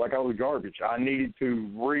 like I was garbage. I needed to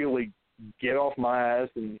really get off my ass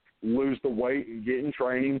and lose the weight and get in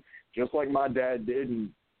training, just like my dad did.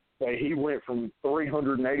 And he went from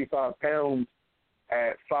 385 pounds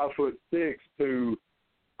at 5'6" to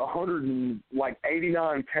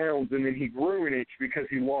 189 pounds, and then he grew an inch because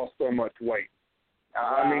he lost so much weight.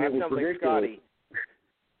 Wow, I mean, it was sounds ridiculous. Like Scotty.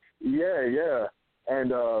 Yeah.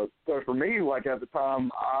 And so for me, like, at the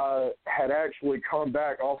time, I had actually come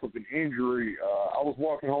back off of an injury. I was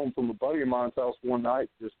walking home from a buddy of mine's house one night,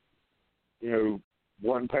 just,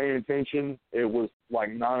 wasn't paying attention. It was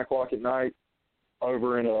like 9 o'clock at night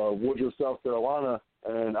over in Woodruff, South Carolina,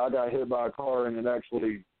 and I got hit by a car, and it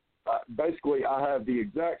actually, basically, I have the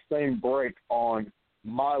exact same break on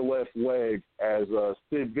my left leg as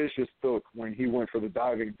Sid Vicious took when he went for the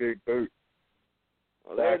diving big boot.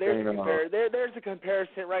 Well, there's a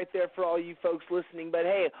comparison right there for all you folks listening. But,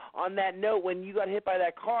 hey, on that note, when you got hit by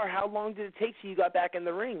that car, how long did it take till you got back in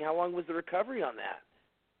the ring? How long was the recovery on that?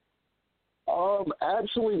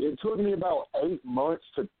 Actually, it took me about 8 months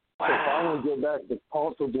to finally get back to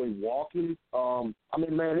comfortably walking. I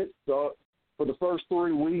mean, man, it sucked. For the first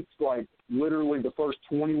 3 weeks, like, literally the first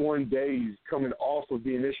 21 days coming off of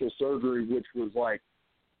the initial surgery, which was like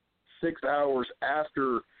 6 hours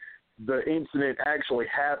after the incident actually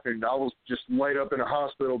happened, I was just laid up in a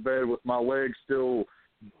hospital bed with my legs still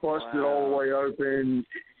busted all the way open.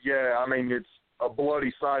 Yeah, I mean, it's a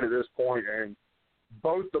bloody sight at this point, and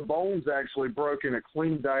both the bones actually broke in a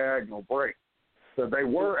clean diagonal break. So they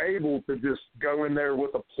were able to just go in there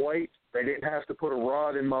with a plate. They didn't have to put a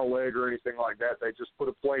rod in my leg or anything like that. They just put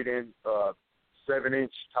a plate in,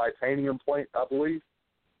 7-inch titanium plate, I believe,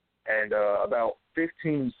 and about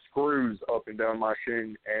 15 screws up and down my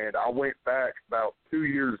shin. And I went back about 2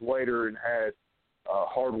 years later and had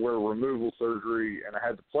hardware removal surgery, and I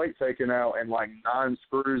had the plate taken out and like 9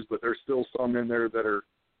 screws, but there's still some in there that are,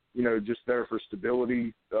 just there for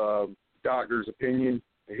stability. Doctor's opinion,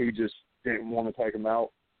 he just didn't want to take them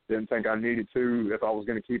out. Didn't think I needed to if I was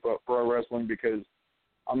going to keep up pro wrestling because,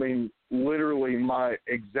 literally my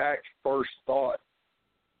exact first thought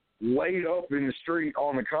laid up in the street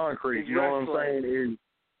on the concrete, you know what I'm saying, is,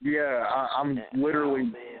 I'm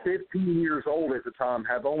literally 15 years old at the time,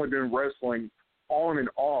 have only been wrestling on and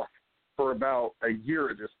off for about a year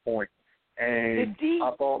at this point. And 50?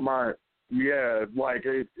 I thought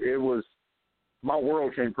it was, my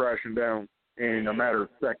world came crashing down in a matter of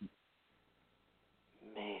seconds.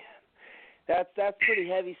 Man, that's pretty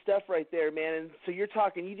heavy stuff right there, man. And so you're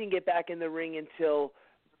talking, you didn't get back in the ring until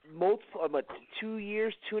 2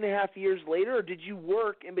 years, 2.5 years later, or did you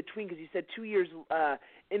work in between? Because you said 2 years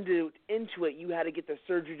into it, you had to get the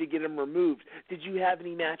surgery to get them removed. Did you have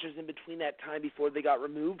any matches in between that time before they got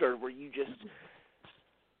removed, or were you just?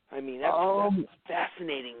 That's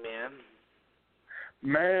fascinating, man.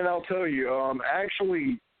 Man, I'll tell you,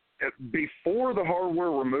 actually, before the hardware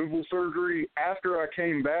removal surgery, after I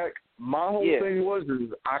came back, my whole thing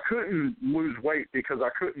is I couldn't lose weight because I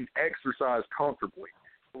couldn't exercise comfortably.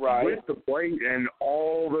 Right. With the plate and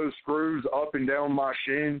all those screws up and down my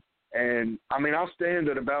shin. And, I stand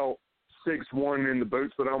at about 6'1" in the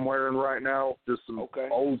boots that I'm wearing right now, just some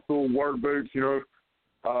old school work boots, It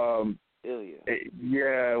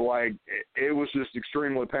was just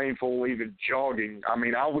extremely painful even jogging.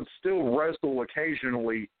 I would still wrestle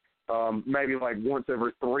occasionally, maybe like once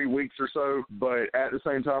every 3 weeks or so, but at the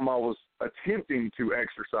same time I was attempting to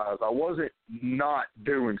exercise. I wasn't not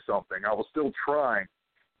doing something. I was still trying.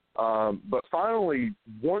 But finally,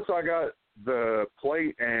 once I got the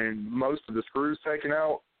plate and most of the screws taken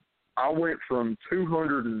out, I went from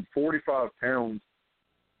 245 pounds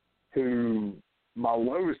to my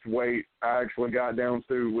lowest weight I actually got down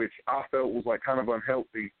to, which I felt was like kind of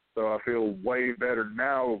unhealthy. So I feel way better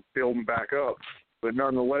now building back up, but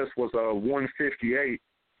nonetheless was a 158.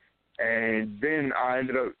 And then I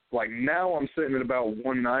ended up, now I'm sitting at about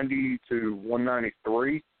 190 to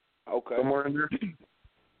 193. Okay. Somewhere in there.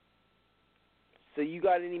 So you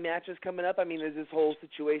got any matches coming up? There's this whole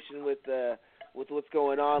situation with what's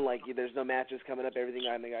going on. There's no matches coming up. Everything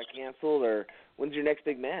got canceled. Or when's your next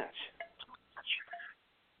big match?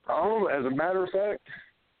 As a matter of fact,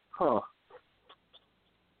 I'll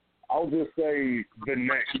just say the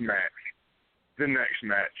next match.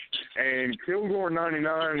 And Kilgore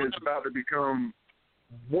 99 is about to become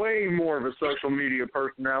way more of a social media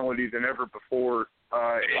personality than ever before.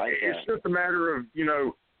 It's just a matter of,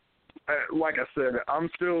 like I said, I'm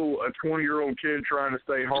still a 20-year-old kid trying to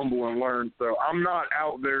stay humble and learn, so I'm not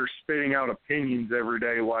out there spitting out opinions every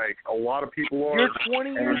day like a lot of people are. You're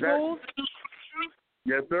 20 years old?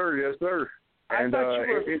 Yes, sir. I thought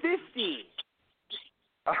you were 50.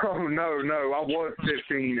 Oh, no, I was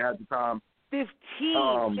 15 at the time. 15.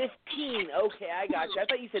 Okay, I got you. I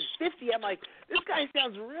thought you said 50. I'm like, this guy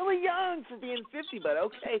sounds really young for being 50, but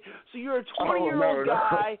okay. So you're a 20-year-old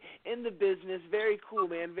guy in the business. Very cool,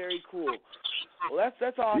 man. Very cool. Well,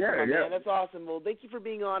 that's awesome, man. That's awesome. Well, thank you for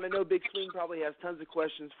being on. I know Big Swing probably has tons of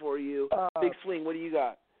questions for you. Big Swing, what do you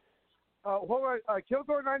got? Hold on.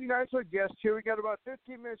 Kilgore 99 is our guest here. We got about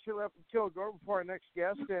 15 minutes here left with Kilgore before our next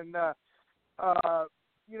guest. And,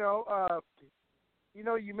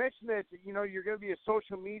 you mentioned that, you're going to be a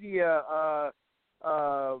social media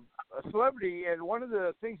a celebrity, and one of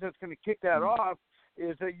the things that's going to kick that off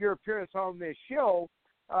is that your appearance on this show.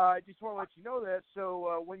 I just want to let you know that,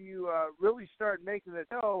 so when you really start making it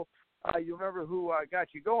know, you remember who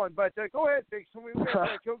got you going. But go ahead, Big. So we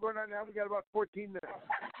got Kilgore right now. We got about 14 minutes.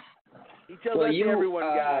 He tells everyone,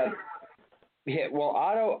 guys. Yeah, well,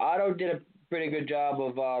 Otto did a pretty good job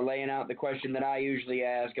of laying out the question that I usually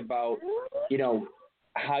ask about,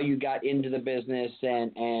 how you got into the business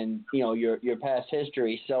and your past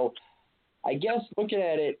history. So I guess looking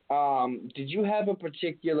at it, did you have a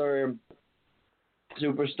particular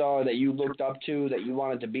superstar that you looked up to that you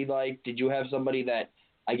wanted to be like? Did you have somebody that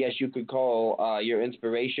I guess you could call your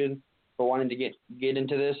inspiration for wanting to get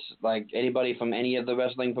into this? Like anybody from any of the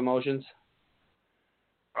wrestling promotions?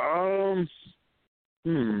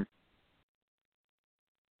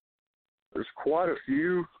 There's quite a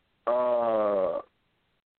few. I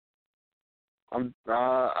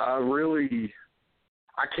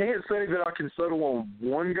can't say that I can settle on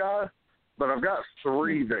one guy, but I've got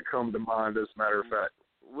 3 that come to mind, as a matter of fact.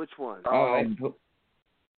 Which one?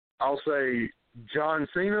 I'll say John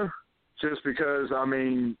Cena, just because,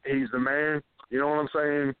 he's the man. You know what I'm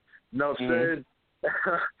saying? Enough said.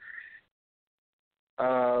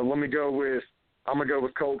 Let me go with I'm going to go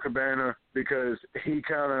with Colt Cabana because he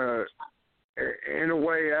kind of, in a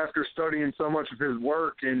way, after studying so much of his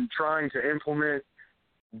work and trying to implement,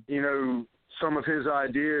 you know, some of his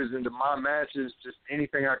ideas into my matches, just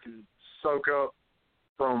anything I can soak up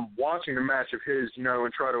from watching a match of his, you know,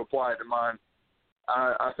 and try to apply it to mine.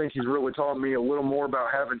 I think he's really taught me a little more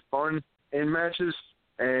about having fun in matches,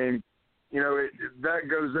 and, you know, that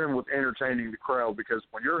goes in with entertaining the crowd, because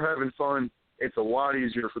when you're having fun, it's a lot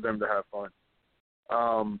easier for them to have fun.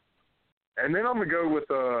 And then I'm going to go with,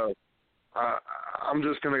 I'm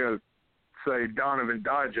just going to say Donovan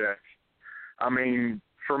Dijak. I mean,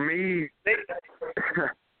 for me,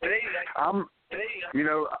 I'm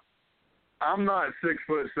not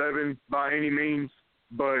 6'7" by any means,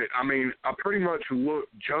 but I mean, I pretty much look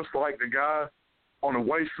just like the guy on a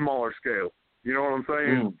way smaller scale. You know what I'm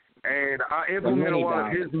saying? And I implement a lot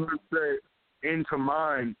of his moveset into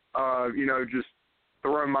mine, you know, just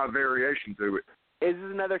throwing my variation to it. Is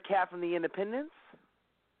this another cat from the Independents?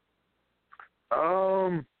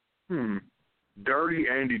 Dirty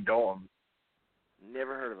Andy Dalton.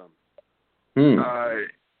 Never heard of him.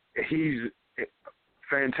 He's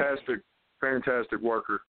fantastic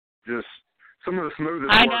worker. Just some of the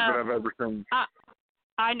smoothest work that I've ever seen.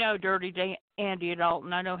 I know Dirty Andy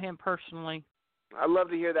Dalton. I know him personally. I love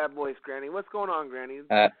to hear that voice, Granny. What's going on, Granny?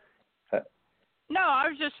 No, I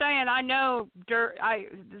was just saying I know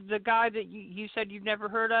the guy that you said you've never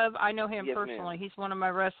heard of. I know him personally. Ma'am. He's one of my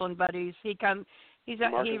wrestling buddies. He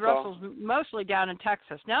wrestles mostly down in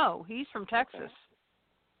Texas. No, he's from Texas,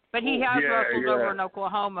 but he has wrestled over in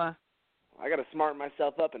Oklahoma. I got to smarten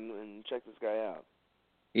myself up and check this guy out.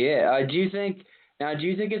 Yeah. Do you think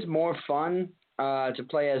it's more fun to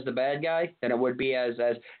play as the bad guy than it would be as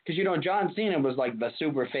because you know John Cena was like the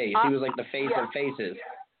super face. He was like the face of faces.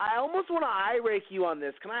 I almost want to eye-rake you on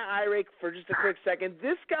this. Can I eye-rake for just a quick second?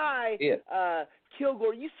 This guy,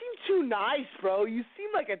 Kilgore, you seem too nice, bro. You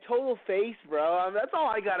seem like a total face, bro. That's all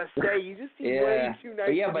I got to say. You just seem way too nice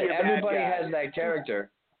to be a bad guy. Everybody has that character.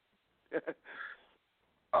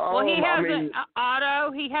 Well, he hasn't,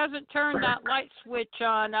 Otto, he hasn't turned that light switch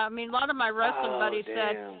on. I mean, a lot of my wrestling buddies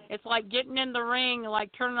said it's like getting in the ring,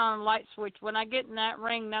 like turning on a light switch. When I get in that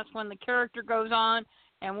ring, that's when the character goes on.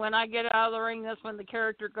 And when I get out of the ring, that's when the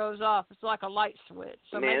character goes off. It's like a light switch.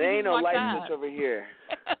 So man, there ain't no light switch over here.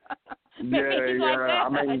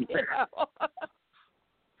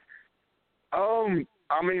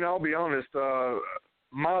 I mean, I'll be honest.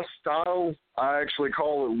 My style, I actually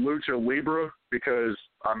call it Lucha Libre because,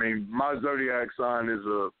 I mean, my zodiac sign is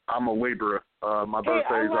I'm a Libra. My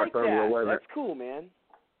birthday is October 11th. That's cool, man.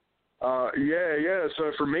 Yeah.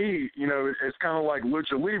 So for me, you know, it's kind of like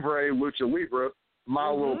Lucha Libre,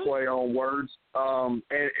 my little play on words. And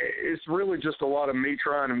it's really just a lot of me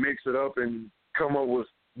trying to mix it up and come up with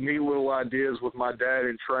neat little ideas with my dad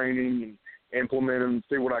in training and implement them and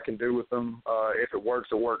see what I can do with them. If it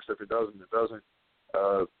works, it works. If it doesn't, it doesn't.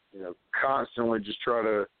 You know, constantly just try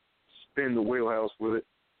to spin the wheelhouse with it.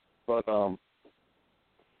 But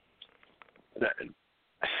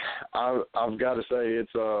I've got to say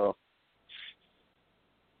it's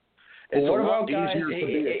what about guys?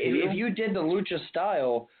 If you did the lucha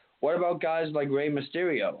style, what about guys like Rey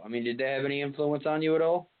Mysterio? I mean, did they have any influence on you at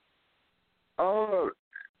all?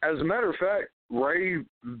 As a matter of fact, Ray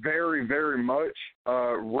very, very much.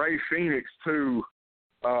 Ray Phoenix too.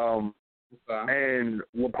 And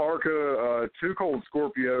La Parka, Too Cold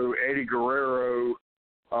Scorpio, Eddie Guerrero.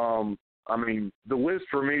 I mean, the list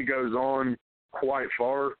for me goes on quite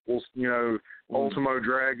far. Well, you know, Ultimo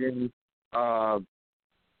Dragon.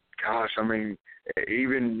 Gosh, I mean,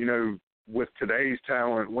 even, you know, with today's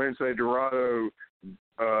talent, Lince Dorado,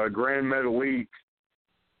 Grand Metalik,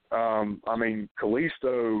 I mean,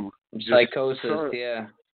 Kalisto. Psychosis, yeah.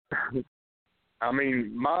 I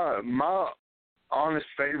mean, my honest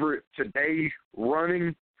favorite today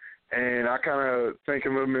running, and I kind of think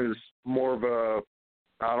of him as more of a,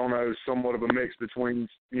 I don't know, somewhat of a mix between,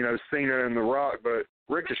 you know, Cena and The Rock, but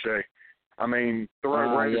Ricochet. I mean,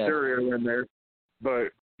 throw Rey Mysterio in there.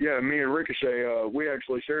 But, yeah, me and Ricochet, we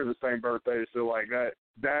actually share the same birthday, so, like,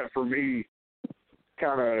 that for me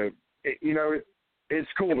kind of, you know, it's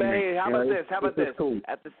cool to me. Hey, how about this? How about this? Cool.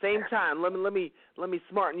 At the same time, let me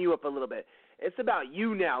smarten you up a little bit. It's about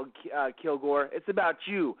you now, Kilgore. It's about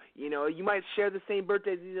you. You know, you might share the same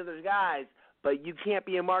birthday as these other guys, but you can't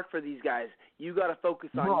be a mark for these guys. You got to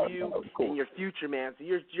focus on you and your future, man. So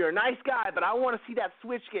you're a nice guy, but I want to see that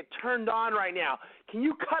switch get turned on right now. Can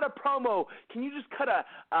you cut a promo? Can you just cut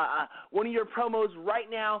one of your promos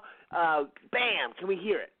right now? Bam! Can we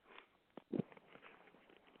hear it?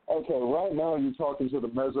 Okay, right now you're talking to the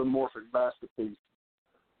Mesomorphic Masterpiece.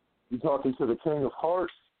 You're talking to the King of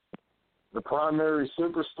Hearts, the primary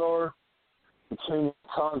superstar, the King of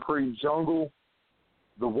Concrete Jungle,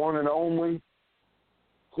 the one and only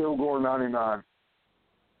Kilgore 99.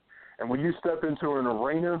 And when you step into an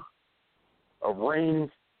arena, a ring,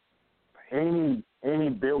 any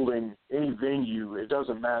building, any venue, it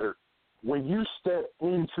doesn't matter. When you step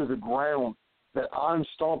into the ground that I'm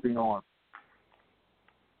stomping on,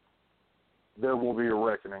 there will be a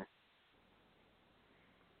reckoning.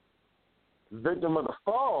 Victim of the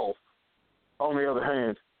fall, on the other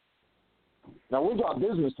hand, now we got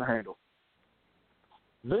business to handle.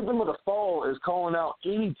 Victim of the fall is calling out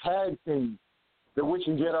any tag team that we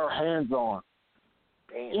can get our hands on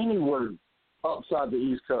anywhere outside the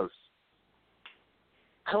East Coast.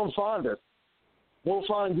 Come find us. We'll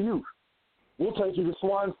find you. We'll take you to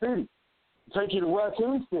Swine City. Take you to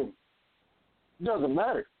Raccoon City. It doesn't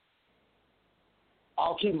matter.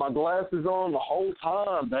 I'll keep my glasses on the whole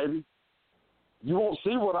time, baby. You won't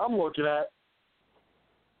see what I'm looking at.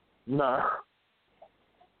 No.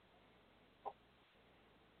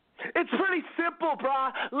 It's pretty simple,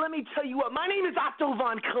 brah. Let me tell you what. My name is Otto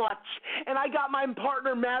Von Clutch, and I got my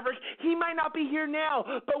partner Maverick. He might not be here now,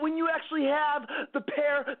 but when you actually have the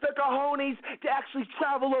cojones to actually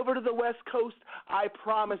travel over to the West Coast, I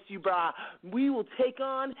promise you, brah, we will take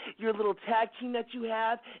on your little tag team that you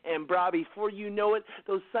have, and brah, before you know it,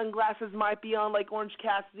 those sunglasses might be on like Orange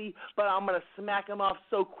Cassidy, but I'm going to smack them off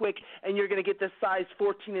so quick, and you're going to get this size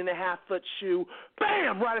 14.5-foot shoe,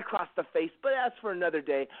 bam, right across the face. But that's for another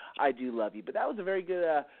day. I do love you, but that was a very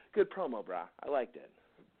good promo, brah. I liked it.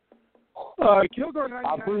 Kilgore 99.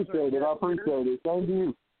 I appreciate it. Thank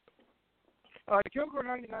you. Kilgore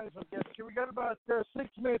 99 is our guest here. We got about 6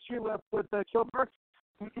 minutes here left with Kilgore.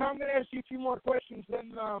 Now I'm going to ask you a few more questions,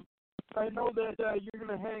 and I know that you're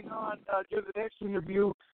going to hang on to the next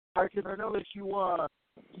interview because I know that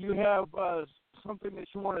you have something that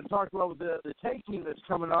you want to talk about with the tag team that's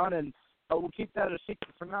coming on, and we'll keep that a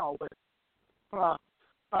secret for now. But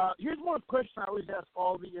here's one question I always ask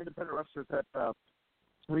all the independent wrestlers that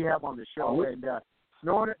we have on the show, and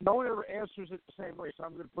no one ever answers it the same way, so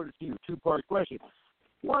I'm going to put it to you, two-part question.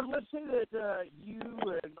 One, let's say that you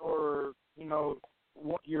or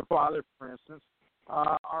your father, for instance,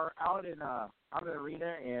 are out in an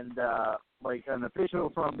arena, and like an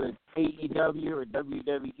official from the AEW or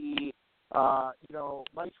WWE,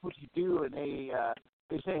 likes what you do, and they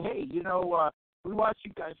say, hey, we watch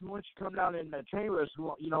you guys. We want you to come down and train with us.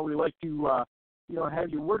 We like to, have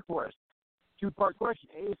you work for us. Two-part question.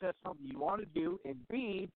 A, is that something you want to do? And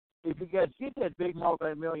B, if you guys get that big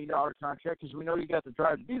multi-million-dollar contract, because we know you got the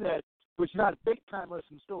drive to do that, but you're not big time,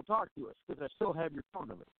 listen, still talk to us, because I still have your phone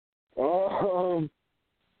number.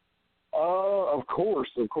 Of course.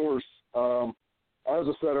 As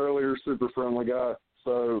I said earlier, super friendly guy.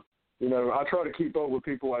 So, I try to keep up with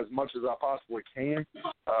people as much as I possibly can.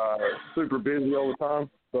 Super busy all the time,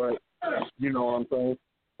 but you know what I'm saying.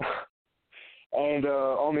 And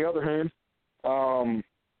on the other hand,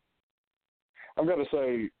 I've got to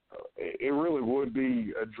say, it really would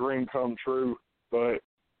be a dream come true, but,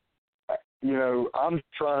 I'm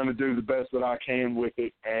trying to do the best that I can with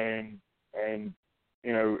it, and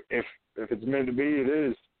if it's meant to be, it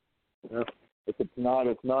is. If it's not,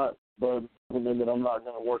 it's not. But it doesn't mean that I'm not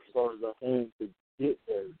going to work as hard as I can to get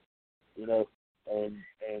there, and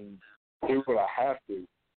do what I have to.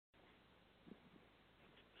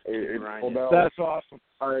 It's all about that's awesome.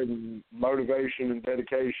 Motivation and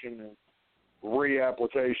dedication and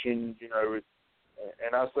reapplication.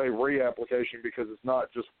 And I say reapplication because it's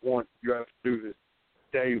not just once. You have to do this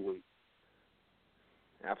daily.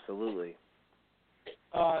 Absolutely.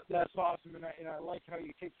 That's awesome, and I like how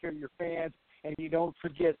you take care of your fans, and you don't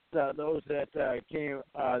forget those that came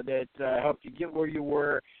that helped you get where you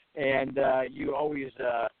were, and you always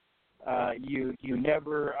you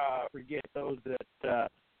never forget those that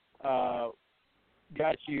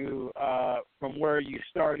got you from where you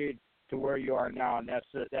started to where you are now, and that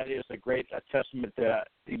is a great testament to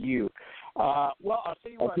you. Well, I'll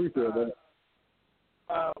tell you what. I appreciate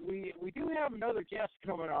that. We do have another guest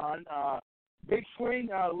coming on. Big Swing,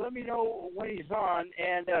 let me know when he's on.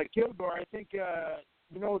 And Kilgore, I think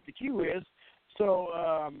you know what the cue is. So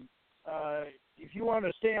if you want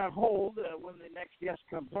to stay on hold when the next guest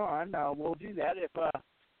comes on, we'll do that. If the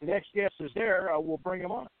next guest is there, we'll bring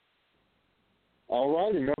him on. All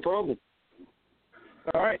righty, no problem.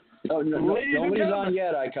 All right. Nobody's on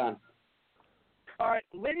yet, Icon. All right,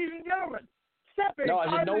 ladies and gentlemen. No,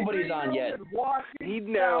 I said nobody's on yet. He's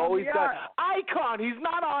got Icon. He's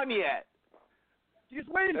not on yet. Just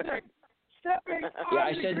wait a second. stepping out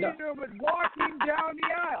of the green room and walking down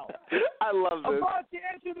the aisle. I love this. About to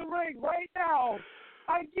enter the ring right now,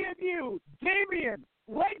 I give you Damian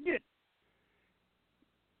Legend.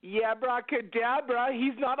 Yeah, bracadabra.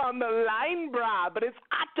 He's not on the line, brah, but it's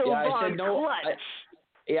Otto Von Clutch.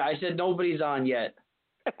 I said nobody's on yet.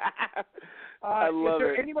 I love is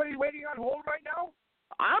there it. Anybody waiting on hold right now?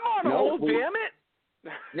 I'm on hold, damn it.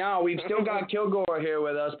 No, we've still got Kilgore here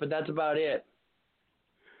with us, but that's about it.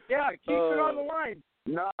 Yeah, keep it on the line.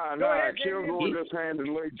 Nah, Kilgore just handed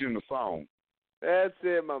Legion the phone. That's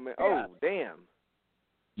it, my man. Yeah. Oh, damn.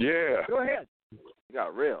 Yeah. Go ahead. You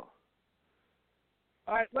got real.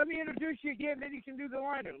 All right, let me introduce you again, then you can do the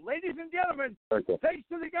liner. Ladies and gentlemen, thanks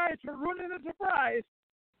to the guys for ruining the surprise.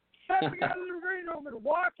 Stepping out of the ring room and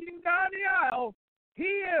walking down the aisle, he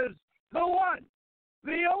is the one,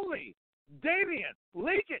 the only, Damian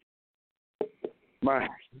Legend. Man,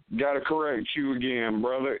 got to correct you again,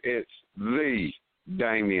 brother. It's the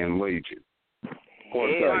Damian Legion.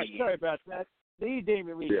 Sorry about that. The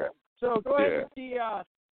Damian Legion. Yeah. So go ahead with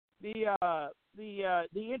the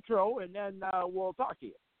intro, and then we'll talk to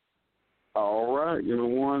you. All right, give me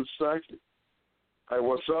 1 second. Hey,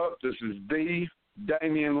 what's up? This is the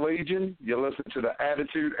Damian Legion. You listen to the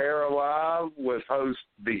Attitude Era Live with host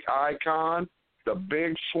The Icon, The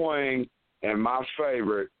Big Swing, and my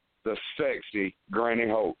favorite, the sexy Granny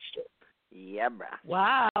Holster. Yeah, bruh.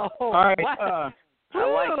 Wow. All right. I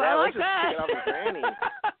like that. I like Let's just that. kick it off with Granny.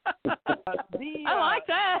 I like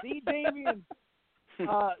that. The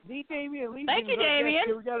Damian Legion. Thank you,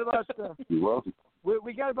 Damian. We got about You're welcome.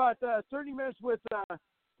 we got about 30 minutes with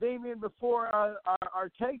Damian before our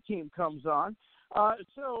tag team comes on.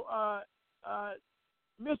 So,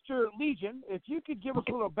 Mr. Legion, if you could give us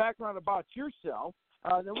a little background about yourself,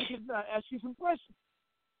 then we can ask you some questions.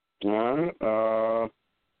 All right.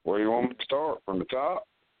 Where do you want me to start? From the top?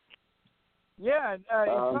 Yeah, and it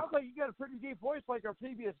sounds like you got a pretty deep voice like our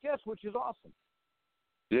previous guest, which is awesome.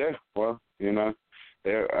 Yeah, well, I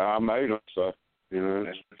made them, so, yeah,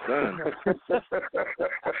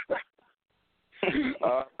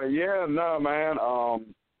 no, man.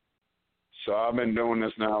 So I've been doing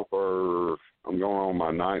this now I'm going on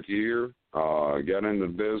my 9th year. Got into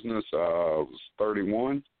the business. I was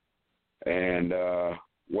 31 and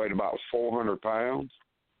weighed about 400 pounds.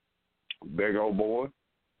 Big old boy.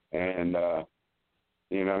 And,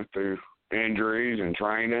 through injuries and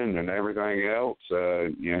training and everything else,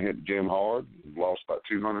 hit the gym hard, lost about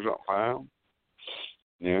 200-something pounds.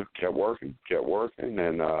 Kept working.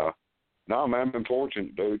 And, no, man, I've been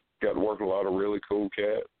fortunate, dude. Got to work with a lot of really cool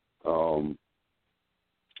cats.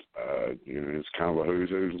 It's kind of a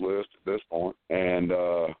who's list at this point. And,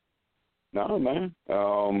 no, man,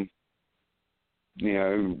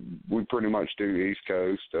 we pretty much do East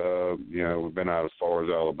Coast. We've been out as far as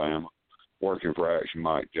Alabama, working for Action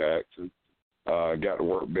Mike Jackson. Got to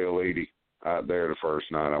work Bill Eadie out there the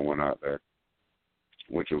first night I went out there,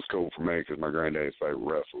 which was cool for me because my granddad's favorite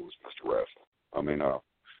wrestler was Mr. Wrestler. I mean,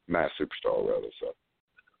 Mass Superstar, rather. So,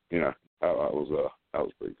 that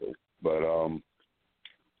was pretty cool. But,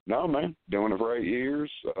 no, man, doing it for 8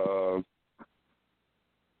 years,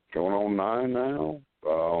 going on 9 now.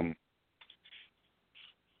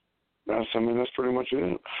 That's pretty much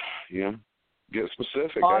it. Get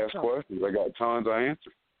specific, awesome. Ask questions. I got tons of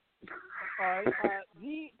answers. All right.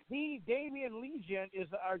 The Damian Legion is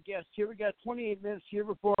our guest here. We got 28 minutes here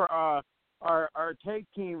before our tag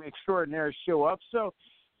team extraordinaires show up. So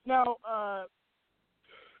now,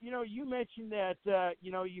 you mentioned that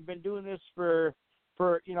you've been doing this for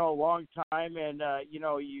a long time, and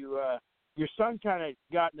your son kind of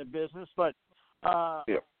got in the business, but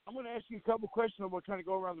Yep. I'm going to ask you a couple questions, and we'll kind of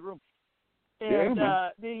go around the room. And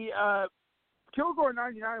the Kilgore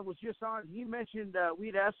 99 was just on. He mentioned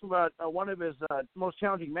we'd asked him about one of his most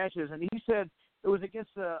challenging matches, and he said it was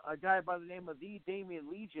against a guy by the name of the Damian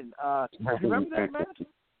Legion. Do you remember that match?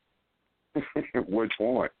 Which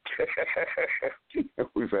one?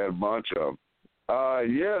 We've had a bunch of them.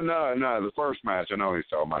 The first match, I know he's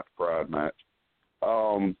talking about the Pride match.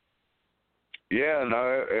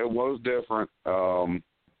 It was different.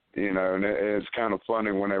 And it's kind of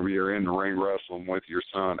funny whenever you're in the ring wrestling with your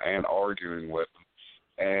son and arguing with him,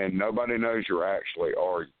 and nobody knows you're actually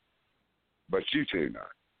arguing, but you two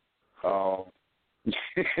know.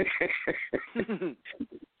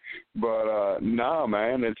 But no,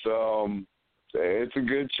 man, it's a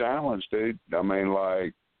good challenge, dude. I mean,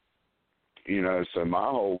 so my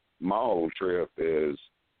whole trip is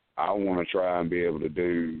I want to try and be able to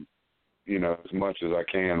do, as much as I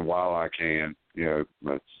can while I can,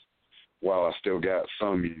 while I still got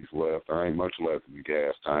some youth left. There ain't much left in the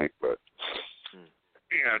gas tank, but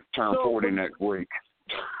Yeah, turn 40 next week.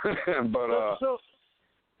 But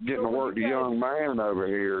getting to work the young man over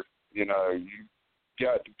here, you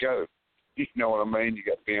got to go. You know what I mean? You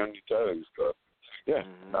got to be on your toes. But yeah,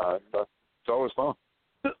 it's always fun.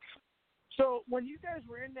 So when you guys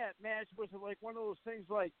were in that match, was it like one of those things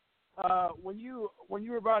like when you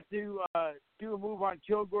were about to do a move on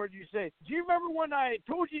Kilgore, you say, "Do you remember when I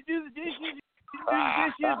told you to do the dishes? You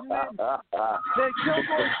didn't do the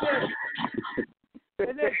dishes?"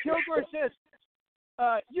 And then Kilgore says,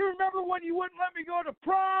 "You remember when you wouldn't let me go to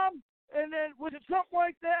prom?" And then was it something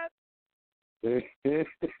like that?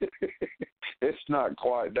 It's not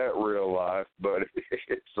quite that real life, but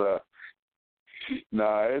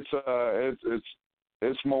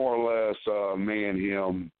it's more or less me and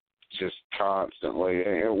him just constantly,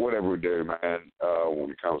 and whatever we do, man,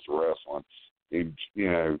 when it comes to wrestling,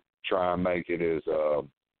 try and make it as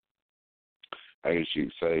I guess you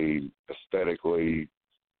could say aesthetically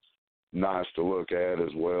nice to look at,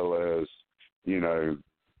 as well as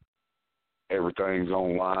everything's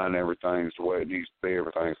online, everything's the way it needs to be,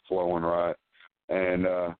 everything's flowing right. And,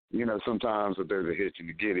 sometimes if there's a hitch in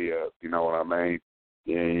the giddy up, you know what I mean?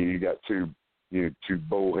 Yeah, you got two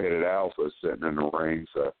bullheaded alphas sitting in the ring.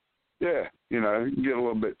 So, yeah, you can get a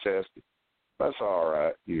little bit testy. That's all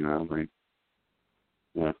right, I mean.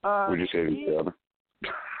 Yeah, we just hit each other.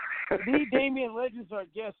 The Damian Legend's our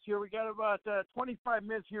guest here. We got about 25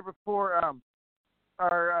 minutes here before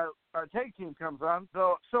our tag team comes on.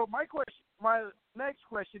 So my next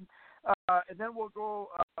question, and then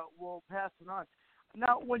we'll pass it on.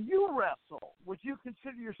 Now, when you wrestle, would you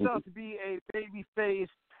consider yourself to be a baby face,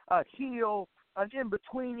 a heel, an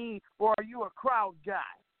in-betweenie, or are you a crowd guy?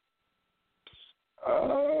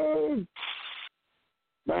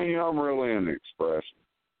 Man, I'm really into expression.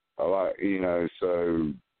 I like,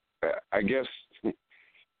 so I guess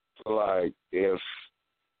like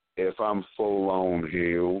if I'm full on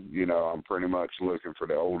heel, I'm pretty much looking for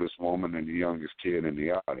the oldest woman and the youngest kid in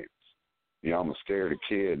the audience. I'm a scared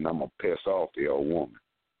kid, and I'm gonna piss off the old woman.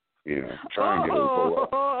 Try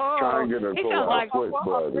and get her to pull out quick,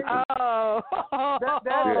 brother.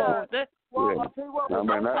 Well, I'll tell you what.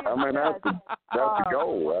 That's the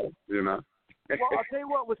goal, right? Well, I'll tell you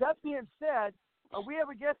what. With that being said, we have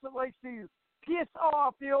a guest that likes to piss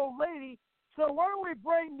off the old lady. So why don't we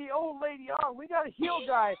bring the old lady on? We got a heel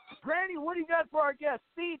guy. Granny, what do you got for our guest?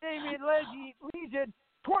 The Damian Legion,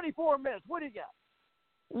 24 minutes. What do you got?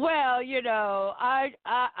 Well, I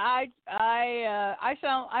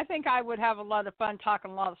think I would have a lot of fun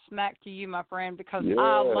talking a lot of smack to you, my friend, because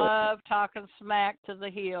I love talking smack to the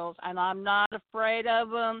heels, and I'm not afraid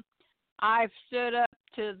of them. I've stood up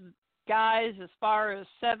to guys as far as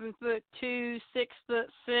 7'2",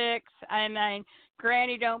 6'6". I mean,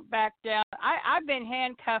 Granny don't back down. I've been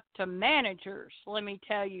handcuffed to managers. Let me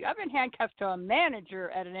tell you, I've been handcuffed to a manager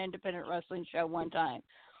at an independent wrestling show one time.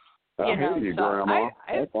 I hear you, Grandma.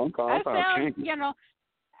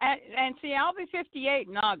 And see, I'll be 58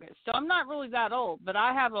 in August, so I'm not really that old, but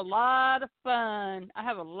I have a lot of fun.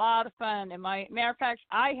 And matter of fact,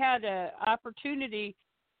 I had an opportunity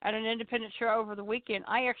at an independent show over the weekend.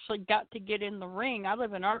 I actually got to get in the ring. I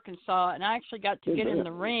live in Arkansas, and I actually got to get in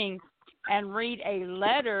the ring and read a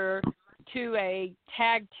letter to a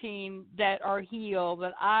tag team that are heel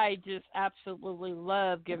that I just absolutely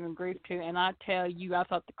love giving grief to. And I tell you, I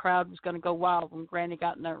thought the crowd was going to go wild when Granny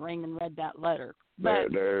got in that ring and read that letter.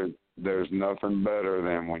 But there's nothing better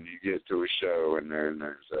than when you get to a show and there's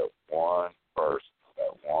that one person,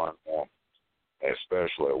 that one woman,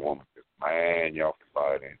 especially a woman, because, man, y'all can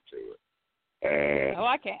bite into it. And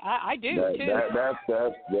I can't. I do too. I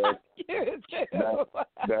do too.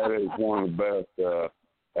 That is one of the best.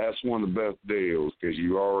 That's one of the best deals, because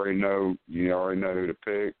you already know who to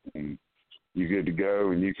pick, and you're good to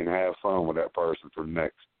go, and you can have fun with that person for the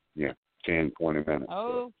next 10, 20 minutes.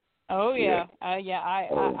 Yeah.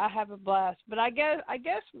 I have a blast. But I guess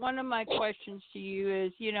one of my questions to you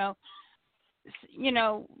is,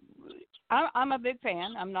 I'm a big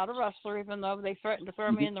fan. I'm not a wrestler, even though they threatened to throw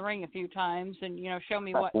me in the ring a few times and show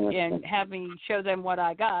me what and have me show them what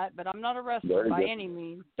I got. But I'm not a wrestler by any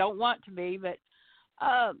means. Don't want to be. But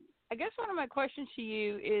I guess one of my questions to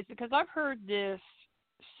you is, because I've heard this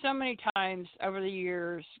so many times over the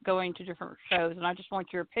years going to different shows, and I just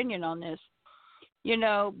want your opinion on this.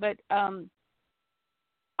 But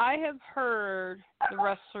I have heard the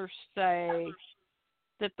wrestlers say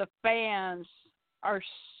that the fans are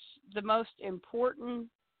the most important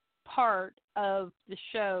part of the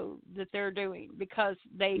show that they're doing, because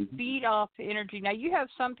they feed off the energy. Now, you have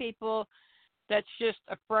some people that's just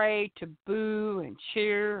afraid to boo and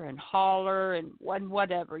cheer and holler and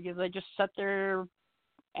whatever. They just sit there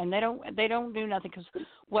and they don't do nothing. Because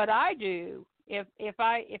what I do, if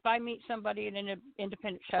I meet somebody in an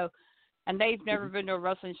independent show, and they've never been to a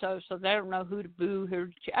wrestling show, so they don't know who to boo, who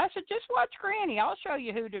to cheer. I said, just watch Granny. I'll show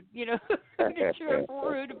you who to cheer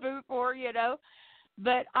for, who to boo for,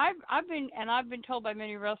 But I've been told by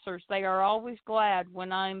many wrestlers they are always glad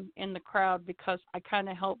when I'm in the crowd because I kind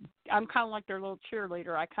of help. I'm kind of like their little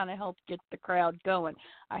cheerleader. I kind of help get the crowd going.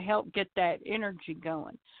 I help get that energy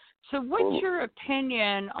going. So what's your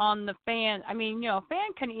opinion on the fan? I mean, a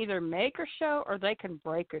fan can either make a show or they can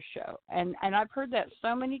break a show. And I've heard that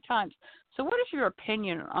so many times. So what is your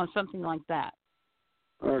opinion on something like that?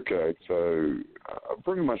 Okay, so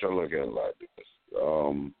pretty much I look at it like this.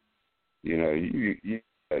 You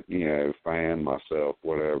fan, myself,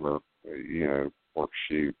 whatever, work a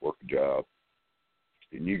shoot, work a job.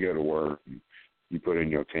 And you go to work, you put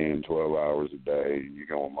in your 10, 12 hours a day, you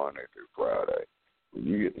go on Monday through Friday. When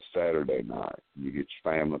you get to Saturday night, you get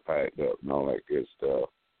your family packed up and all that good stuff.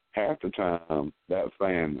 Half the time, that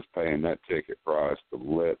fan is paying that ticket price to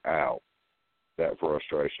let out that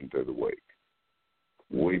frustration through the week.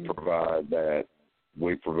 We provide that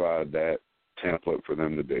template for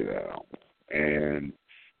them to do that on. And,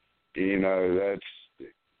 that's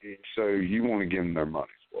so you want to give them their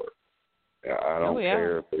money's worth. I don't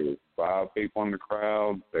care if there's 5 people in the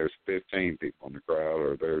crowd, there's 15 people in the crowd,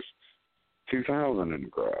 or there's 2,000 in the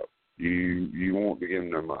crowd. You want to give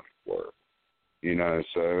them their money's worth.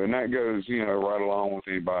 So, and that goes, right along with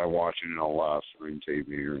anybody watching it on live stream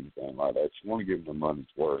TV or anything like that. You want to give them their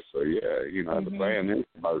money's worth. So, the fan is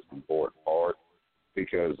the most important part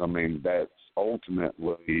because, that's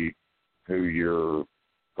ultimately who you're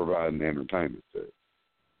providing the entertainment to,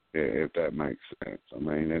 if that makes sense.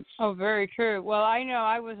 It's... Oh, very true. Well, I know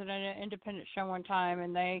I was at an independent show one time,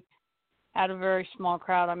 and they had a very small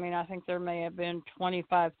crowd. I think there may have been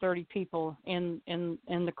 25, 30 people in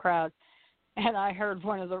the crowd. And I heard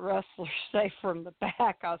one of the wrestlers say from the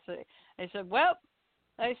back,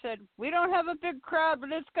 they said, we don't have a big crowd,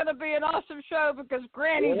 but it's going to be an awesome show because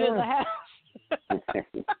Granny's in the house.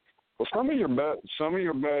 Well, some of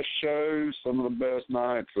your best shows, some of the best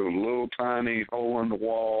nights are little tiny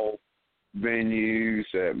hole-in-the-wall venues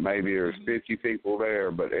that maybe there's 50 people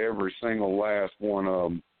there, but every single last one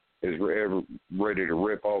of them is ready to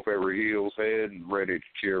rip off every heel's head and ready to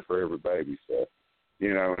cheer for every baby. So,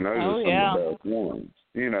 and those are some of the best ones.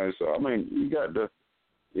 So, you got to,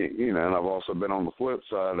 and I've also been on the flip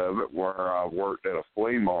side of it where I've worked at a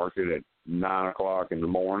flea market at 9 o'clock in the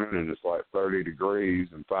morning and it's like 30 degrees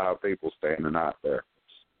and 5 people standing out there.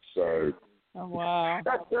 So, oh, wow.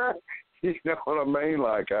 You know what I mean?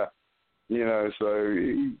 Like, so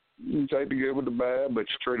you take the good with the bad, but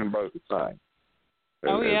you treat them both the same.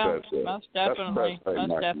 Oh, yeah, most definitely.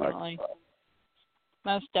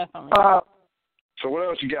 Most definitely. So what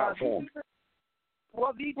else you got for me?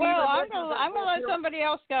 Well, I'm gonna let somebody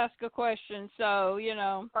else ask a question. So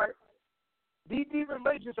All right. DD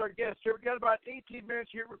Relations, our guest here. We got about 18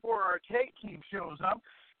 minutes here before our tag team shows up.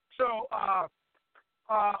 So I'm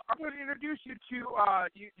going to introduce you to.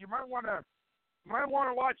 You might want to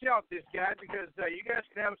watch out this guy because you guys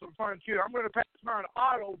can have some fun too. I'm going to pass around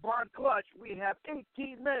Otto Von Clutch. We have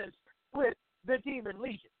 18 minutes with the Demon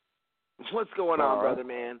Legion. What's going on, brother,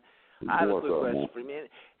 man? I have a quick question for you, man.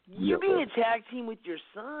 You're being a tag team with your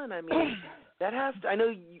son. That has to. I know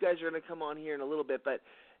you guys are going to come on here in a little bit, but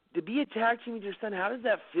to be a tag team with your son, how does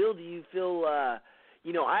that feel? Do you feel?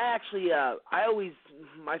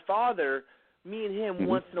 My father, me and him,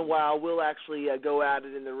 once in a while, will actually go at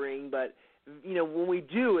it in the ring, but when we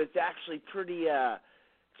do, it's actually pretty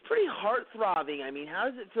heart-throbbing. How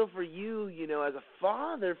does it feel for you, as a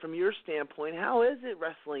father, from your standpoint? How is it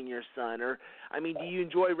wrestling your son? Or, do you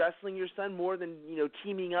enjoy wrestling your son more than,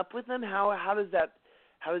 teaming up with him? How does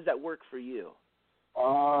that work for you?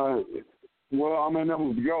 Well, that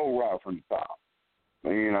was the goal right from the top.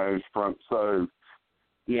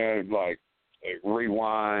 Like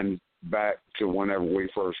rewind back to whenever we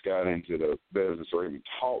first got into the business or even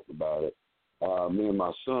talked about it. Me and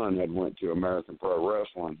my son had went to American Pro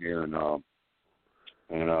Wrestling here in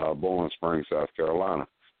Bowling Springs, South Carolina.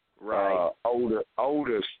 Right.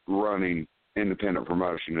 Oldest running independent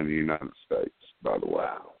promotion in the United States, by the way.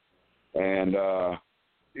 Wow. And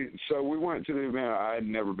so we went to the event. I had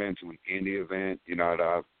never been to an indie event.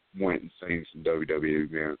 I went and seen some WWE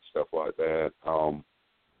events, stuff like that.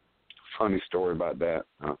 Funny story about that.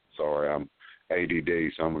 Sorry, I'm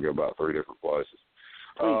ADD, so I'm going to go about 3 different places.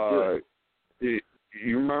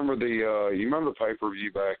 You remember the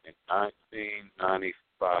pay-per-view back in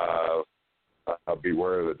 1995,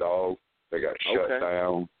 Beware of the Dog? They got shut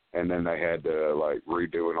down, and then they had to,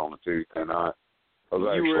 redo it on a Tuesday night. I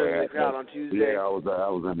was You were in the at crowd on Tuesday? Yeah, I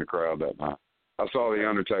was in the crowd that night. I saw the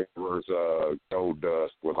Undertaker's Gold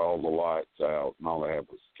Dust with all the lights out, and all they had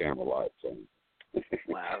was camera lights on.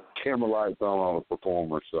 Wow. Camera lights on all the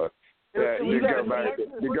performers. So yeah, you go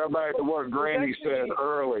back to what Granny said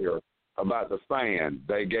earlier about the fans.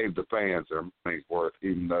 They gave the fans their money's worth,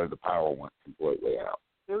 even though the power went completely out.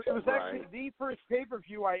 It was actually the first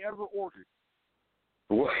pay-per-view I ever ordered.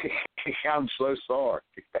 I'm so sorry.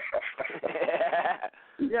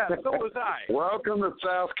 Yeah, so was I. Welcome to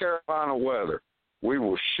South Carolina weather. We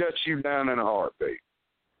will shut you down in a heartbeat.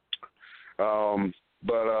 That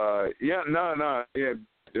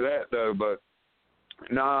though. But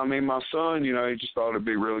no, I mean, my son, he just thought it'd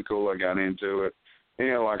be really cool. I got into it.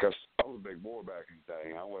 Like I was a big boy back in the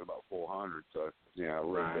day. I weighed about 400, so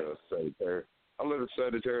I lived a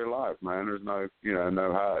sedentary life, man. There's no,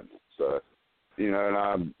 no hiding. So, and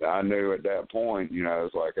I knew at that point, it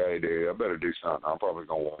was like, hey, dude, I better do something. I'm probably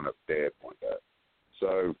gonna wind up dead one day.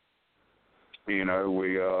 So,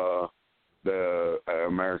 the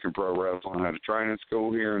American Pro Wrestling had a training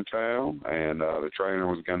school here in town, and the trainer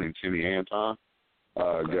was a guy named Timmy Anton.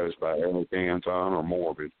 Goes by Eric Anton or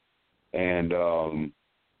Morbid. And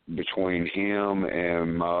between him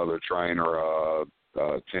and my other trainer,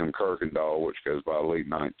 Tim Kirkendall, which goes by Elite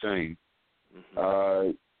 19,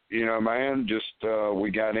 man,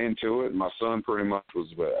 we got into it. My son pretty much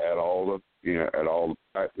was at all the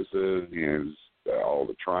practices, all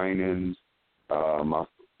the trainings.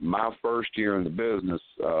 My first year in the business,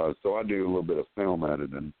 so I do a little bit of film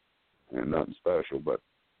editing, and nothing special, but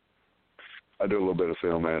I do a little bit of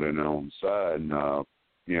film editing on the side, and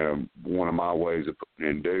one of my ways of putting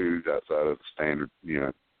in dudes outside of the standard,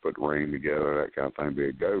 put the ring together, that kind of thing, be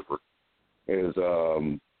a gopher, is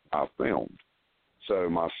I filmed. So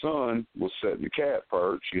my son was sitting the cat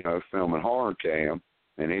perch, filming hard cam,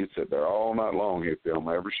 and he'd sit there all night long. He'd film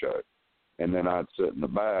every show, and then I'd sit in the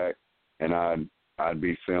back, and I'd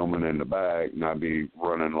be filming in the back, and I'd be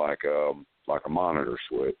running like a monitor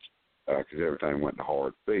switch because everything went to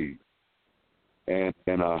hard feed. And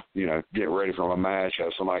get ready for my match,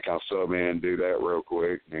 have somebody kind of sub in, do that real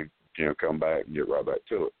quick, and then, come back and get right back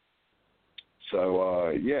to it.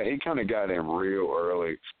 So, he kind of got in real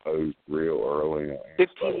early, exposed real early.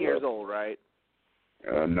 15 years old, right?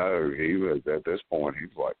 No, he was, at this point, he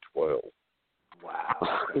was like 12. Wow.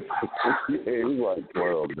 He was like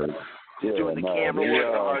 12, dude. Just doing the camera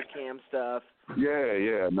work, the hard cam stuff.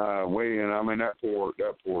 Yeah, no,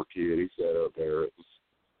 that poor kid, he sat up there. It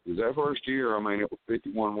was that first year, it was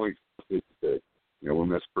 51 weeks, 56. We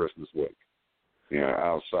missed Christmas week.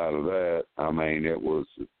 Outside of that, it was,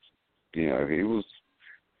 he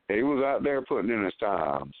was out there putting in his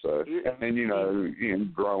time. So,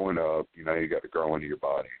 and growing up, you got to grow into your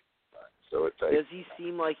body. So it takes. Does he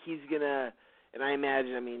seem like he's gonna? And I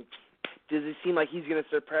imagine, does it seem like he's gonna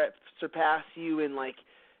surpass you in like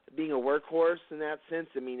being a workhorse in that sense?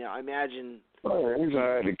 I imagine. Well,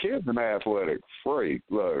 the kid's an athletic freak.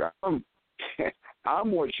 Look, I'm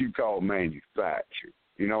what you call manufactured.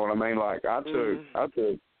 You know what I mean? Like I took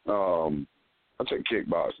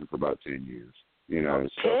kickboxing for about 10 years.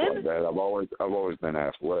 Stuff like that. I've always been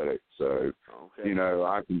athletic, so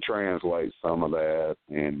I can translate some of that,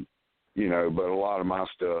 and but a lot of my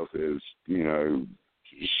stuff is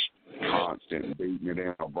constant beating it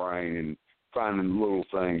in my brain and finding little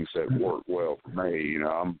things that work well for me.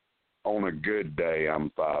 I'm on a good day,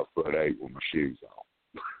 I'm 5'8" with my shoes on.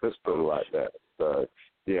 Let's put it like that. So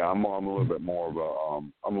I'm a little bit more of a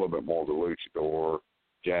luchador,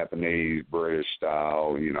 Japanese, British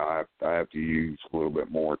style. I have to use a little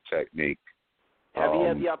bit more technique. Have you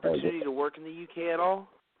had the opportunity to work in the UK at all?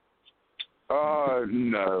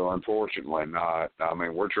 No, unfortunately not.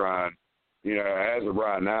 We're trying, as of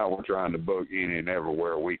right now, we're trying to book in and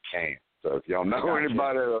everywhere we can. So if y'all know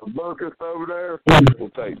anybody that'll book us over there, we'll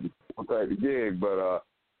take the gig. But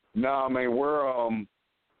no, we're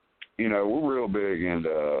real big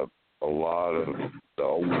into a lot of the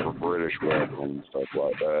older British wrestling and stuff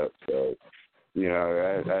like that. So,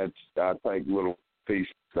 I take little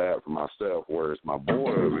pieces of that for myself, whereas my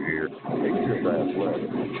boy over here, he's just athletic.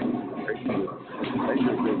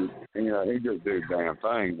 He just do the damn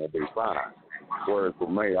thing and he'll be fine. Whereas for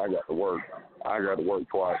me, I got to work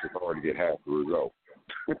twice as hard to get half the result.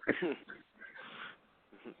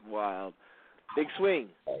 Wild. Big Swing.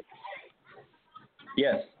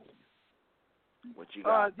 Yes. What you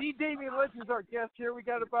got? The Damian Legends, our guest here. We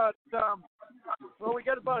got about 12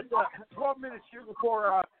 minutes here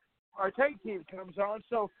before our tag team comes on.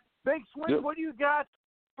 So, Big Swing, What do you got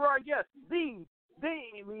for our guest, the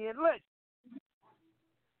Damian Legends?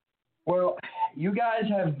 Well, you guys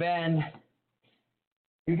have been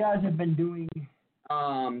you guys have been doing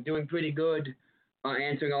pretty good,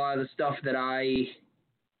 answering a lot of the stuff that I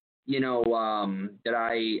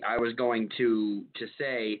was going to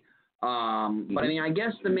say. But I mean, I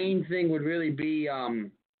guess the main thing would really be,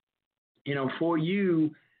 for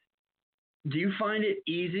you, do you find it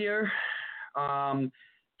easier? A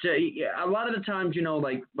lot of the times,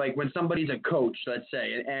 like when somebody's a coach, let's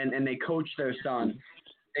say, and they coach their son,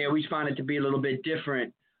 they always find it to be a little bit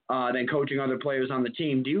different than coaching other players on the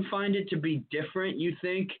team. Do you find it to be different, you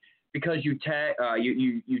think, because you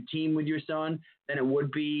team with your son than it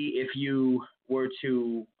would be if you were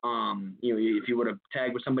to, if you were to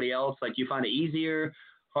tag with somebody else? Like, you find it easier,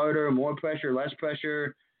 harder, more pressure, less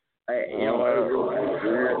pressure? Well,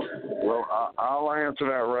 I'll answer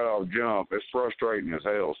that right off jump. It's frustrating as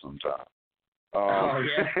hell sometimes.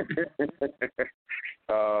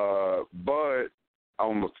 But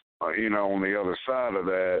on the other side of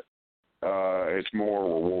that, it's more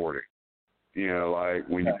rewarding. Like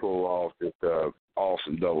when you pull off this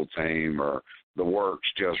awesome double team, or the work's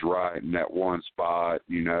just right in that one spot,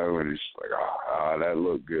 and it's like, that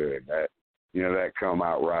looked good. That come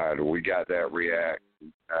out right, or we got that react,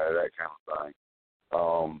 that kind of thing.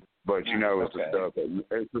 But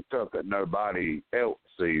it's the stuff that nobody else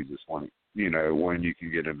sees. Is when when you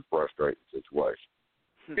can get in a frustrating situation.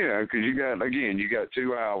 Because you got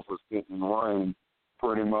two alphas sitting in the ring,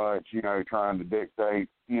 pretty much, trying to dictate,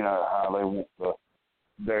 how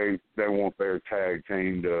they want their tag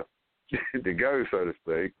team to go, so to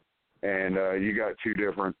speak. And you got two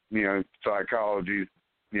different, psychologies,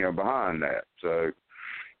 behind that. So,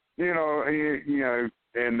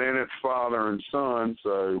 and then it's father and son,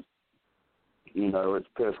 so, it's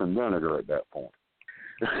piss and vinegar at that point.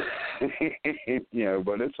 But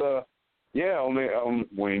it's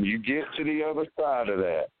when you get to the other side of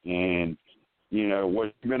that, and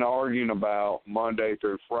what you've been arguing about Monday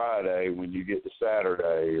through Friday, when you get to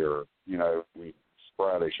Saturday, or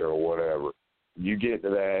Friday show or whatever, you get to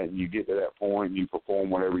that point, and you perform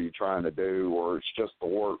whatever you're trying to do, or it's just the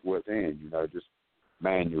work within, just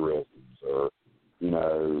mannerisms, or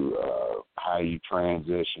how you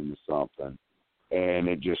transition to something, and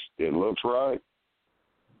it looks right.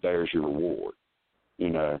 There's your reward,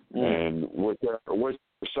 and which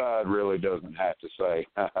side really doesn't have to say,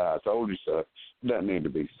 I told you so. It doesn't need to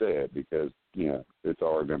be said, because, it's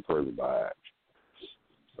already been proven by action.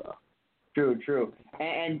 So. True.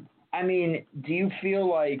 And I mean, do you feel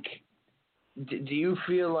like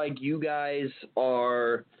you guys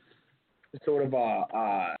are sort of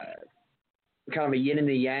kind of a yin and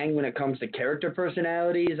the yang when it comes to character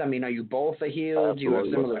personalities? I mean, are you both a heel? Absolutely. Do you have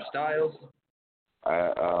similar styles?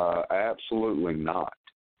 Absolutely not.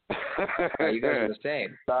 You guys are the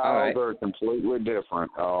same. Styles are completely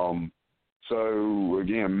different. So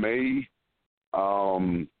again, me,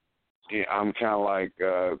 I'm kind of like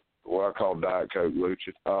what I call Diet Coke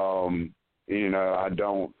Lucha. I'm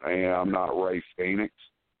not Ray Phoenix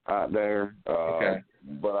out there.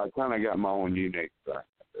 But I kind of got my own unique thing.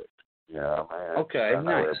 Man. Okay,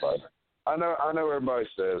 nice. I know everybody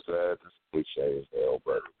says that. It's cliche as hell,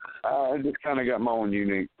 but I just kind of got my own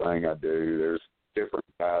unique thing I do. There's different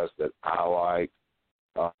guys that I like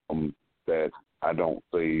that I don't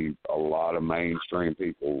see a lot of mainstream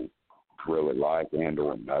people really like and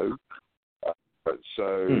or know.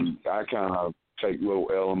 So I kind of take little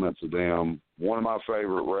elements of them. One of my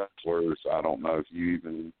favorite wrestlers, I don't know if you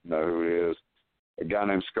even know who it is, a guy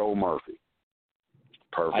named Skull Murphy.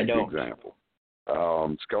 Perfect example.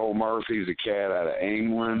 Skull Murphy's a cat out of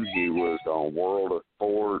England. He was on World of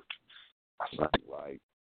Sport, I think like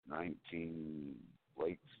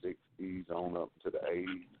late 60s on up to the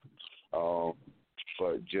 80s.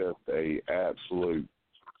 But just a absolute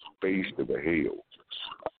beast of a heel.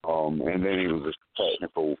 And then he was a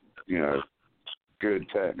technical, good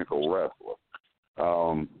technical wrestler.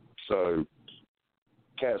 So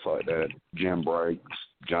cats like that, Jim Breaks,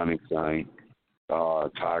 Johnny Saint,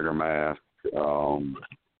 Tiger Mask.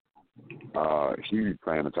 Huge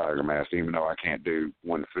fan of Tiger Mask, even though I can't do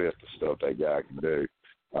 1/5 of stuff that guy can do.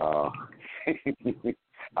 I'll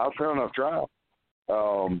fair enough try.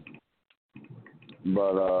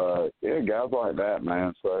 But guys like that,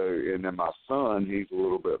 man. So, and then my son, he's a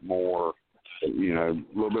little bit more, a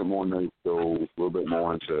little bit more new school, a little bit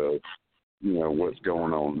more into, what's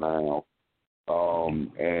going on now.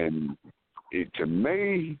 And to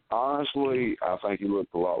me, honestly, I think he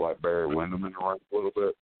looks a lot like Barry Windham in the ring a little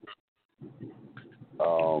bit.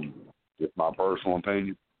 Just my personal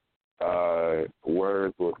opinion.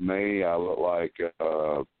 Whereas with me, I look like,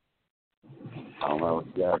 I don't know,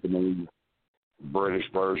 Japanese, British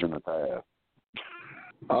version of Taz.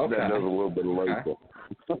 Okay. That does a little bit of laser.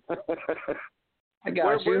 I got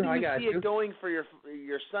Where you. do I you got see you. it going for your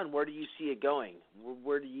son? Where do you see it going?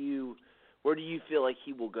 Where do you feel like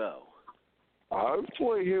he will go?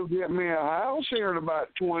 Hopefully he'll get me a house here in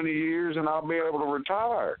about 20 years, and I'll be able to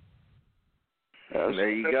retire. There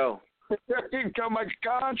you go. He can come make a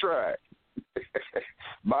contract.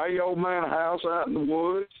 Buy your old man a house out in the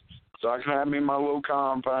woods so I can have me my little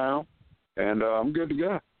compound, and I'm good to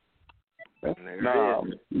go.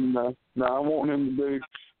 No, I want him to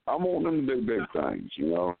do big things, you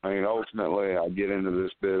know. I mean, ultimately, I get into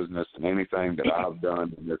this business, and anything that I've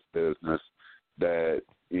done in this business that,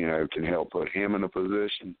 you know, can help put him in a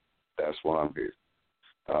position, that's what I'm here.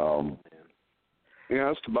 You know,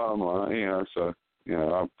 that's the bottom line, you know, so, you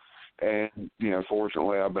know,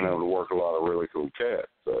 fortunately, I've been able to work a lot of really cool cats,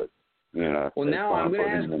 but, you know. Well, now I'm going to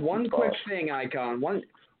ask one quick thing, Icon.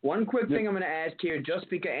 One quick thing I'm going to ask here, just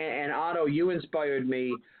because, and Otto, you inspired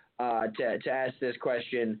me to ask this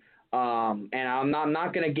question, and I'm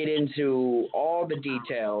not going to get into all the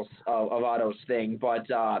details of Otto's thing, but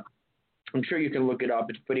I'm sure you can look it up.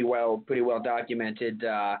 It's pretty well documented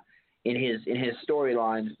in his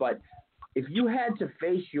storylines. But if you had to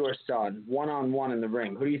face your son one-on-one in the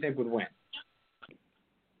ring, who do you think would win?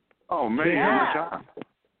 Oh, me, every time.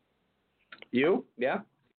 You? Yeah?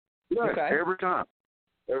 Yeah, okay. Every time.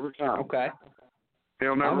 Okay.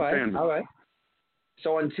 He'll never pin me. All right.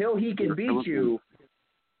 So until he can beat you,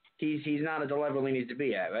 he's not at the level he needs to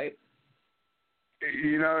be at, right?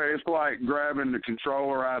 You know, it's like grabbing the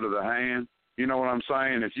controller out of the hand. You know what I'm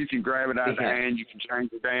saying? If you can grab it out of the hand, you can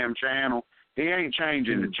change the damn channel. He ain't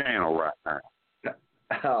changing the channel right now.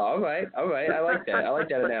 Oh, all right. I like that. I like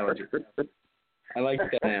that analogy.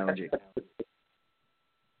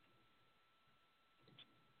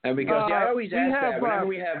 And because I always ask that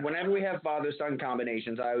whenever we have father-son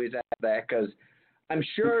combinations, I always ask that because I'm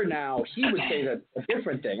sure now he would say a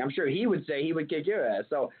different thing. I'm sure he would say he would kick your ass.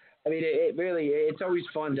 So I mean, it's always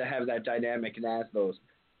fun to have that dynamic and ask those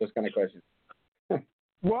kind of questions.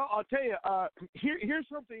 Well, I'll tell you, here's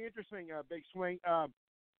something interesting, Big Swing.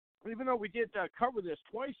 Even though we did cover this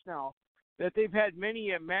twice now, that they've had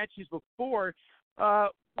many matches before.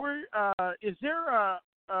 Is there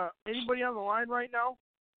anybody on the line right now?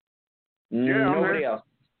 Yeah, nobody else.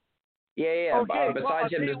 Yeah. Okay,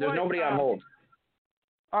 besides him, there's nobody on hold.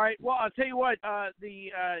 All right. Well, I'll tell you what.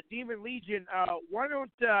 The Demon Legion. Why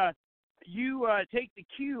don't you take the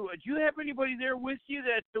cue? Do you have anybody there with you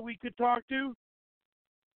that we could talk to?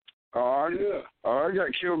 Yeah. I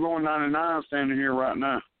got Kilgore 99 standing here right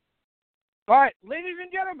now. All right, ladies and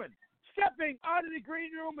gentlemen, stepping out of the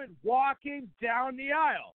green room and walking down the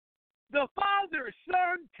aisle, the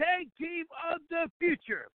father-son tag team of the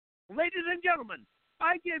future. Ladies and gentlemen,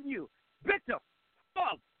 I give you Victim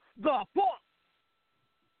of the Fall.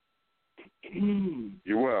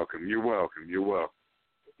 You're welcome.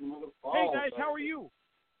 Hey guys, how are you?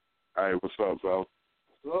 Hey, what's up, fella?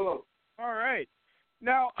 All right.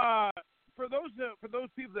 Now, for those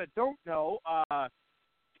people that don't know,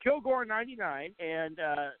 Kilgore 99 and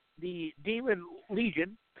the Demon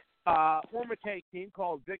Legion form a tag team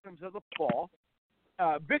called Victim of the Fall.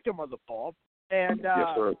 And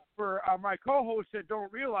yes, sir. For my co-hosts that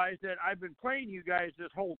don't realize that I've been playing you guys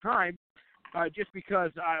this whole time, just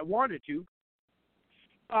because I wanted to.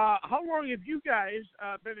 How long have you guys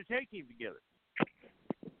been a tag team together?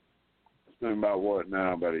 It's been about what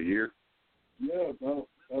now? About a year? Yeah, about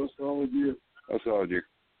a solid year. A solid year.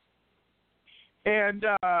 And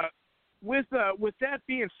with that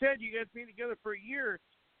being said, you guys been together for a year.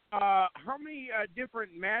 How many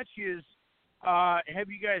different matches have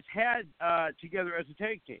you guys had together as a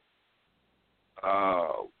tag team?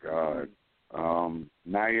 Oh God!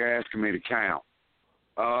 Now you're asking me to count.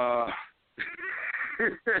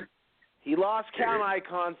 He lost count,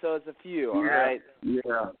 Icon, so it's a few. All right.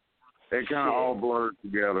 Yeah. They kind of all blurred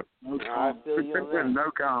together. I feel you on that.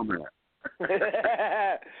 No comment.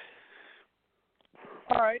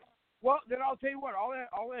 All right. Well, then I'll tell you what.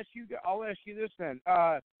 I'll ask you this then.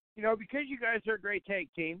 Because you guys are a great tag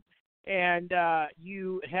team, and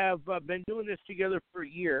you have been doing this together for a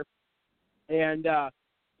year, and the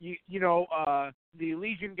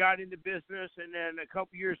Legion got into business, and then a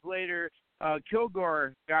couple years later,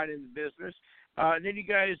 Kilgore got into business, and then you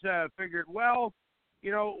guys figured, well,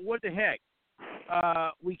 what the heck?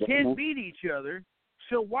 We can't beat each other,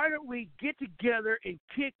 so why don't we get together and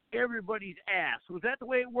kick everybody's ass? Was that the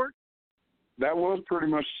way it worked? That was pretty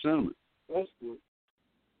much the sentiment. That's good.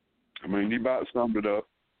 I mean, you about summed it up.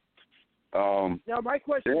 Now, my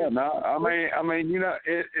question is... I mean,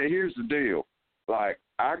 here's the deal. Like,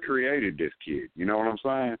 I created this kid. You know what I'm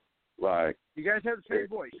saying? Like... You guys have the same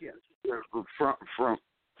voice, yes.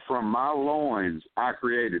 from my loins, I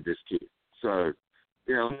created this kid. So,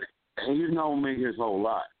 he's known me his whole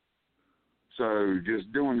life. So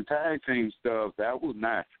just doing the tag team stuff, that was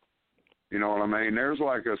natural. You know what I mean? There's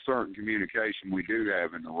like a certain communication we do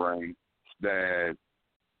have in the ring that,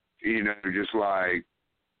 just like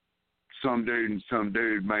some dude and some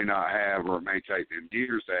dude may not have or it may take them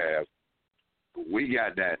years to have. We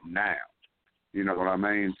got that now. You know what I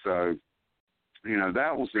mean? So,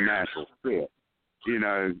 that was the natural fit.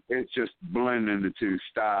 It's just blending the two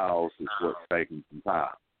styles is what's taking some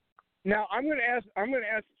time. Now I'm going to ask a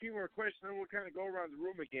few more questions, and we'll kind of go around the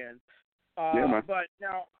room again. But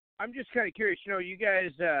now I'm just kind of curious. You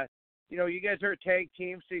guys are a tag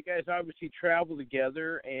team, so you guys obviously travel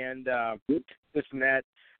together and this and that.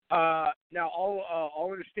 Now I'll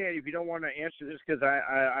understand if you don't want to answer this because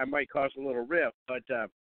I might cause a little rift. But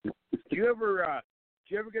do you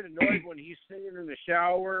ever get annoyed when he's singing in the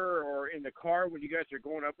shower or in the car when you guys are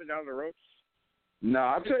going up and down the road? No,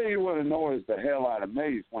 I'll tell you what annoys the hell out of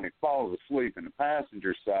me is when he falls asleep in the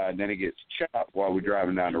passenger side and then he gets chopped while we're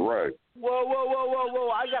driving down the road.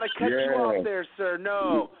 Whoa. I got to cut you off there, sir.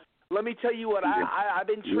 No. Let me tell you what, I've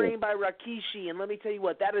been trained by Rikishi, and let me tell you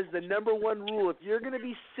what, that is the number one rule. If you're going to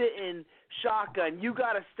be sitting shotgun, you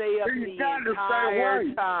got to stay up the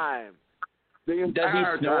entire time. Does he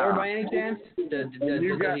snore by any chance? Does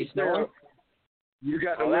he snore? You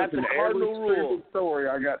got to listen to every stupid story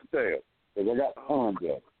I got to tell. Because I got tons of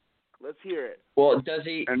it. Let's hear it. Well, does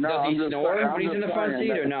he snore when he's in the front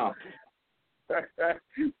seat or no?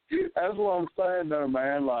 That's what I'm saying, though,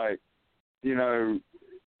 man. Like,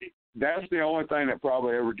 that's the only thing that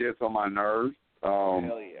probably ever gets on my nerves. Hell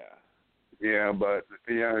yeah. Yeah, but,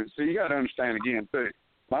 so you got to understand again, too.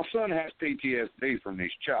 My son has PTSD from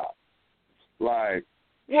these chops. Like,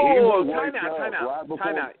 whoa, time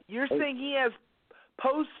out. You're saying he has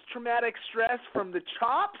post-traumatic stress from the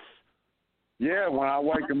chops? Yeah, when I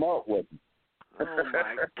wake him up with them. Oh,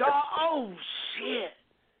 my God. Oh, shit.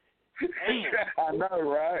 Damn. I know,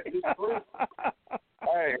 right?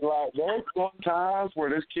 Hey, like, there's some times where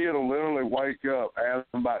this kid will literally wake up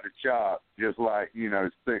asking about the chop, just like,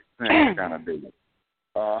 6 cents kind of deal.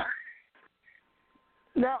 But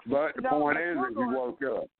the point is that you woke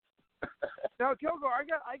up. Now, Kilgore,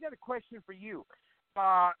 I got a question for you.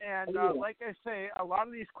 Like I say, a lot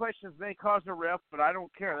of these questions may cause a rift, but I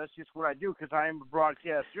don't care. That's just what I do because I am a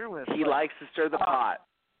broadcast journalist. He likes to stir the pot.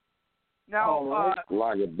 Now,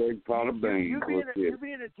 like a big pot of beans. You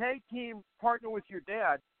being a tag team partner with your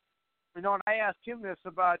dad, and I asked him this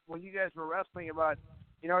about when you guys were wrestling about,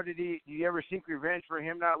 did you ever seek revenge for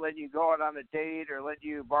him not letting you go out on a date or letting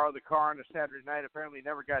you borrow the car on a Saturday night? Apparently,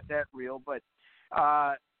 never got that real. But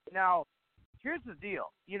now, here's the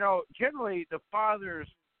deal. Generally, the father's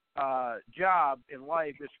job in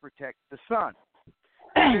life is to protect the son.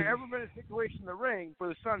 Has there ever been a situation in the ring where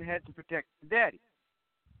the son had to protect the daddy?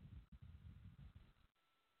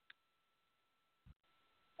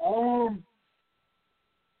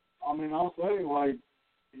 I'll say, like,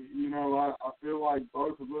 I feel like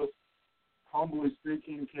both of us, humbly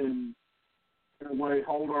speaking, can, in a way,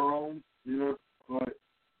 hold our own, but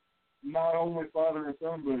not only father and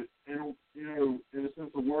son, but, in a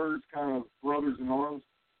sense of words, kind of brothers in arms.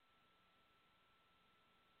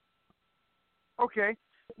 Okay.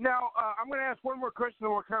 Now, I'm going to ask one more question,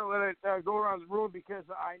 and we'll kind of let it go around the room because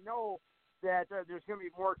I know that there's going to be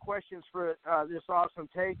more questions for this awesome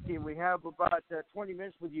tag team. We have about 20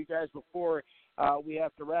 minutes with you guys before we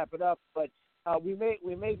have to wrap it up, but we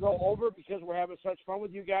may go over because we're having such fun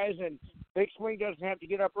with you guys, and Big Swing doesn't have to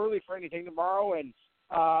get up early for anything tomorrow, and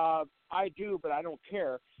I do, but I don't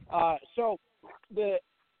care. So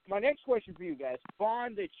my next question for you guys,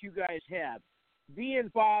 bond that you guys have, being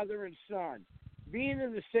father and son, being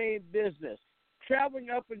in the same business, traveling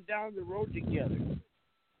up and down the road together.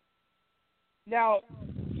 Now,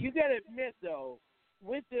 you got to admit, though,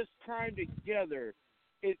 with this time together,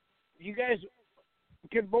 you guys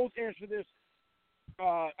can both answer this.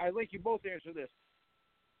 I'd like you both to answer this.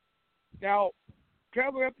 Now,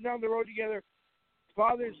 traveling up and down the road together,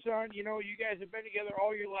 father and son, you guys have been together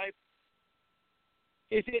all your life.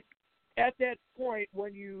 Is it at that point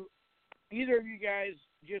when either of you guys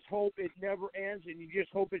just hope it never ends and you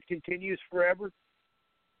just hope it continues forever?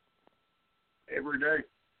 Every day.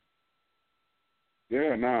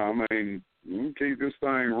 Yeah, no, we keep this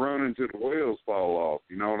thing running till the wheels fall off.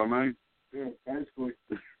 You know what I mean? Yeah, basically.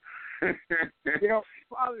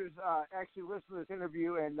 Father's actually listened to this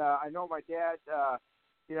interview, and I know my dad,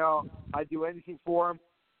 I do anything for him.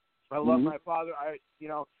 I love my father.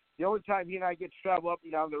 The only time he and I get to travel up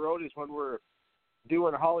and down the road is when we're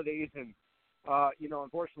doing holidays and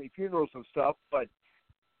unfortunately funerals and stuff. But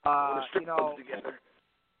together.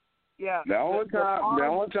 Yeah. The only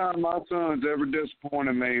time my son's ever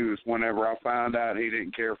disappointed me was whenever I found out he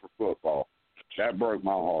didn't care for football. That broke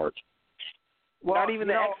my heart. Well, not even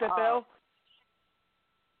the XFL?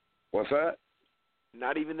 What's that?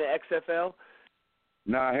 Not even the XFL?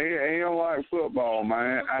 No, he don't like football,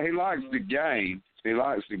 man. He likes the game. He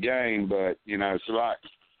likes the game, but, so like,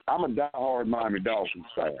 I'm a diehard Miami Dolphins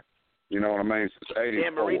fan. You know what I mean? Since '84.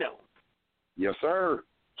 Dan Marino. Yes, sir.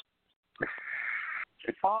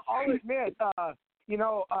 I'll admit,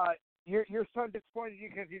 your son disappointed you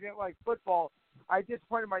because he didn't like football. I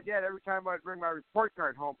disappointed my dad every time I'd bring my report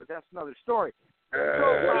card home, but that's another story.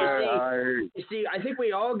 You see, I think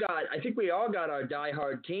we all got our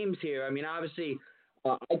diehard teams here. I mean, obviously,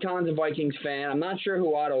 Icon's a Vikings fan. I'm not sure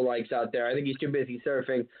who Otto likes out there. I think he's too busy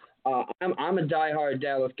surfing. I'm a diehard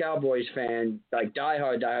Dallas Cowboys fan, like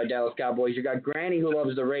diehard Dallas Cowboys. You got Granny who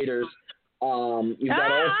loves the Raiders. You've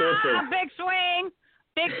got all sorts of Big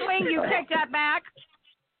swing. You picked that back.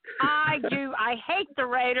 I do. I hate the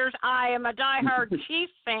Raiders. I am a diehard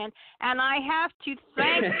Chiefs fan, and I have to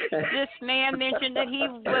thank this man mentioned that he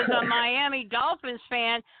was a Miami Dolphins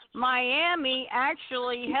fan. Miami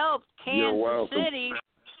actually helped Kansas City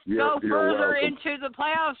go further into the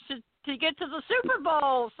playoffs to get to the Super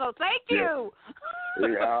Bowl. So thank you.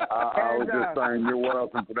 Yeah, I was just saying you're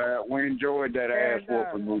welcome for that. We enjoyed that ass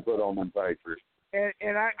whooping we put on them Patriots.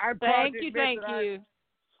 And I'm proud to admit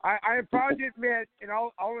I am proud to admit, and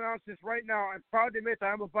I'll announce this right now, I'm proud to admit that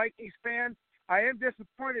I'm a Vikings fan. I am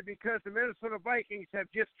disappointed because the Minnesota Vikings have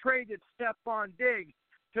just traded Stephon Diggs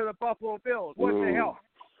to the Buffalo Bills. What the hell?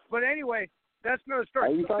 But anyway, that's another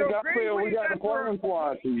story. Hey, you think we got the playing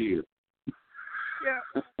squad for you?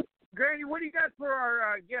 Yeah. Granny, what do you got for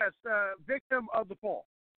our guest, victim of the fall?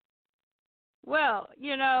 Well,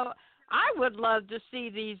 I would love to see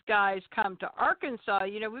these guys come to Arkansas.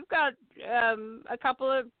 We've got a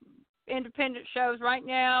couple of independent shows right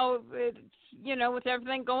now. With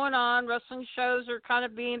everything going on, wrestling shows are kind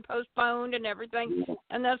of being postponed and everything,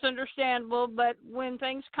 and that's understandable. But when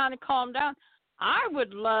things kind of calm down, I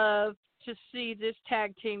would love to see this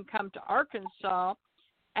tag team come to Arkansas,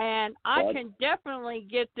 and I can definitely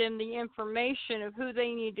get them the information of who they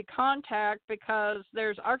need to contact because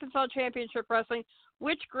there's Arkansas Championship Wrestling,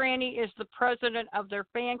 which Granny is the president of their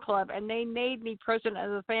fan club, and they made me president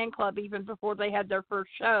of the fan club even before they had their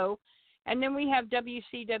first show. And then we have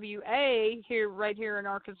WCWA right here in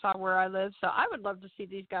Arkansas where I live, so I would love to see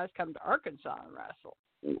these guys come to Arkansas and wrestle.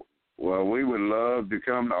 Well, we would love to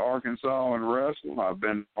come to Arkansas and wrestle. I've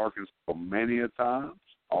been to Arkansas many a time.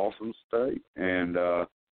 Awesome state. And,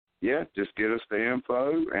 just get us the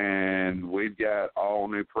info, and we've got all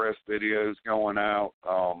new press videos going out.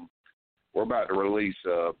 We're about to release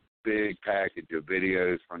a big package of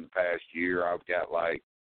videos from the past year. I've got like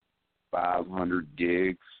 500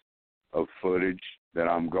 gigs of footage that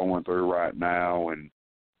I'm going through right now and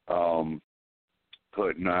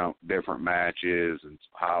putting out different matches and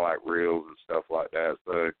highlight reels and stuff like that.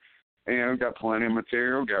 So, we've got plenty of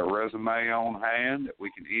material, got a resume on hand that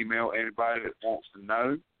we can email anybody that wants to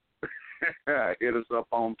know. Hit us up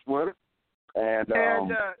on Twitter. And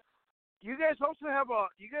you guys also have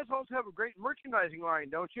a great merchandising line,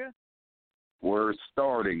 don't you? We're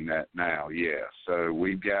starting that now, yeah. So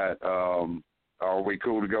we've got. Are we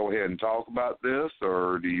cool to go ahead and talk about this,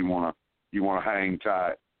 or do you want to hang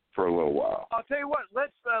tight for a little while? I'll tell you what.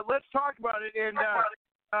 Let's talk about it. And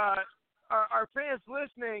our fans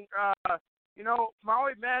listening,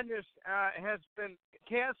 Maui Madness has been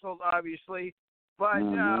canceled, obviously, but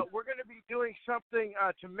we're going to be doing something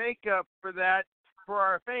to make up for that for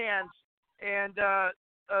our fans. And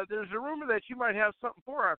there's a rumor that you might have something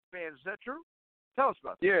for our fans. Is that true? Tell us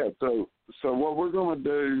about that. Yeah. So what we're going to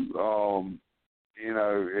do,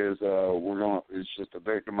 is it's just a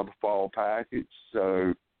victim of the fall package.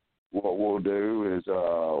 So what we'll do is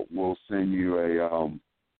we'll send you a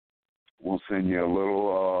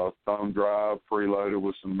little thumb drive preloaded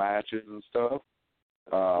with some matches and stuff.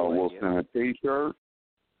 We'll send a T-shirt.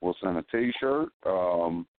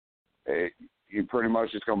 You pretty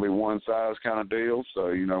much it's going to be one size kind of deal.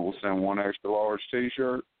 So, we'll send one extra large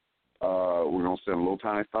T-shirt. We're going to send a little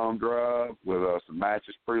tiny thumb drive with some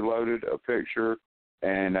matches preloaded, a picture,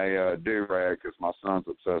 and a do-rag because my son's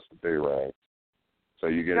obsessed with do-rags. So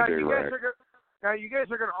you get a do-rag. Now, you guys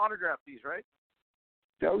are going to autograph these, right?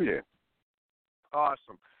 Oh, yeah.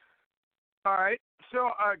 Awesome. All right. So,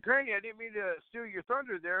 Granny, I didn't mean to steal your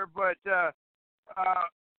thunder there, but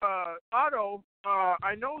Otto,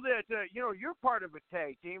 I know that, you're part of a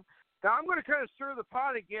tag team. Now I'm going to kind of stir the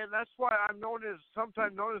pot again. That's why I'm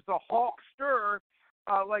sometimes known as the Hulkster,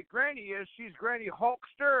 like Granny is. She's Granny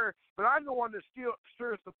Hulkster, but I'm the one that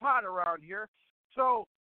stirs the pot around here. So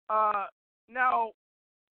now,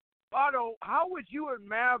 Otto, how would you and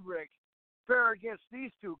Maverick fare against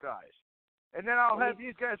these two guys? And then I'll have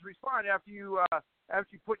these guys respond after you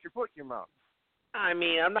put your foot in your mouth. I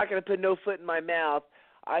mean, I'm not going to put no foot in my mouth.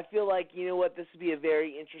 I feel like, you know what, this would be a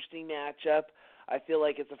very interesting matchup. I feel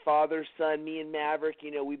like it's a father-son, me and Maverick.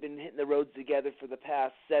 You know, we've been hitting the roads together for the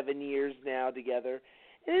past 7 years now together.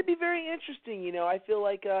 And it'd be very interesting, you know. I feel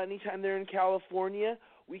like anytime they're in California,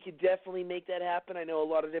 we could definitely make that happen. I know a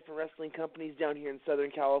lot of different wrestling companies down here in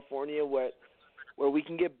Southern California where we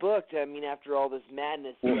can get booked. I mean, after all this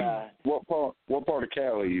madness. What part of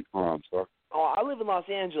Cali are you from, sir? Oh, I live in Los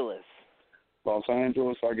Angeles. Los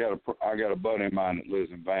Angeles. I got a buddy of mine that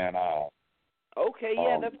lives in Van Nuys. Okay,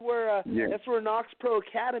 yeah, that's where Knox Pro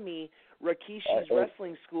Academy, Rakishi's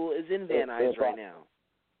wrestling school, is in Van Nuys right now.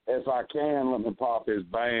 If I can, let me pop his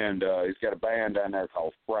band. He's got a band down there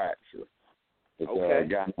called Fracture. It's a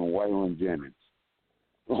guy named Waylon Jennings.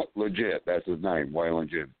 Legit, that's his name, Waylon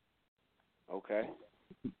Jennings. Okay.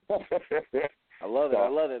 I love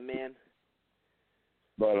it, man.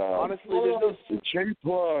 But honestly, there's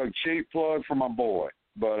no cheap plug for my boy.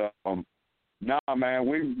 But nah, man,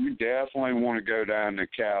 we definitely want to go down to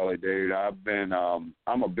Cali, dude.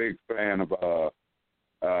 I'm a big fan of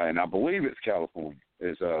and I believe it's California.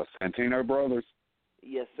 It's Santino Brothers.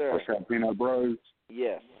 Yes, sir. Or Santino Bros.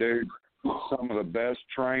 Yes. Dude, some of the best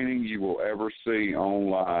training you will ever see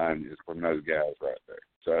online is from those guys right there.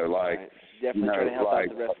 So, like, right. Definitely trying to help out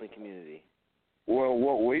the wrestling community. Well,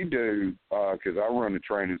 what we do, because I run a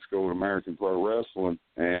training school at American Pro Wrestling,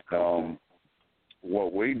 and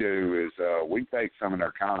what we do is we take some of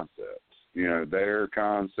their concepts, you know, their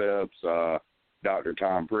concepts, Dr.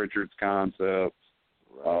 Tom Pritchard's concepts,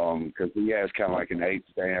 because he has kind of like an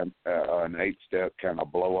eight-step kind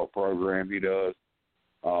of blow-up program he does.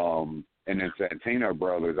 And then Santino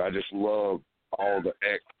Brothers, I just love all the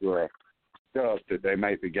extra stuff that they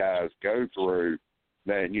make the guys go through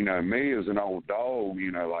that, you know, me as an old dog,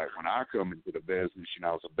 you know, like when I come into the business, you know,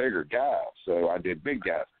 I was a bigger guy, so I did big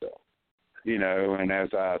guy stuff, you know, and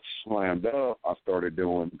as I slammed up, I started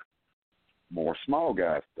doing more small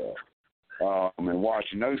guy stuff. And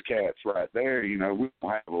watching those cats right there, you know, we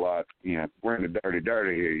don't have a lot, you know, we're in the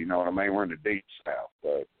dirty here, you know what I mean? We're in the deep south,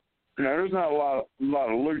 but, you know, there's not a lot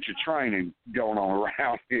of lucha training going on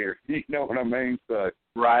around here, you know what I mean? So,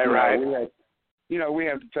 right. We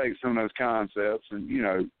have to take some of those concepts and, you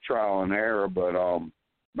know, trial and error, but,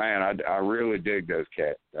 man, I really dig those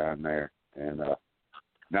cats down there. And,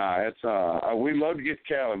 we'd love to get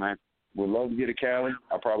to Cali, man. We'd love to get to Cali.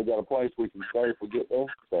 I probably got a place we can stay if we get there.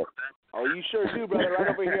 So. Oh, you sure do, brother. Right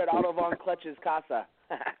over here at Otto Von Clutch's Casa.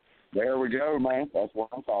 There we go, man. That's what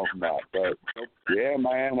I'm talking about. But, yeah,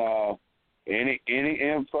 man, any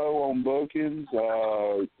info on bookings,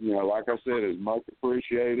 you know, like I said, is much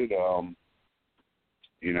appreciated.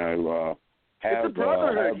 You know, it's a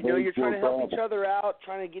brotherhood. You know, you're trying to help each other out,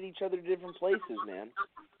 trying to get each other to different places, man.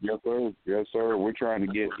 Yes, sir. Yes, sir. We're trying to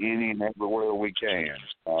get any and everywhere we can.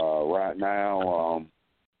 Right now,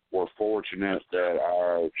 we're fortunate that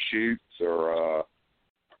our shoots are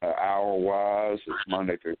hour-wise. It's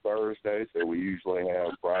Monday through Thursday, so we usually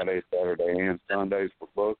have Friday, Saturday, and Sundays for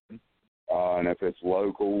booking. And if it's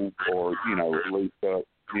local or, you know, at least up,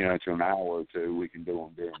 you know, to an hour or two, we can do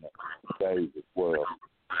them during the days as well.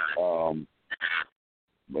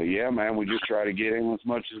 But yeah, man, we just try to get in as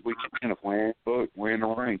much as we can. If we ain't booked, we're in the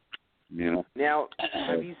ring, you know. Now,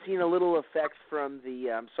 have you seen a little effect from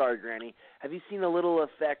the, I'm sorry, Granny, have you seen a little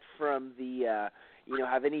effect from the, you know,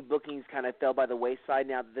 have any bookings kind of fell by the wayside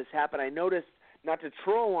now that this happened? I noticed, not to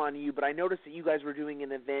troll on you, but I noticed that you guys were doing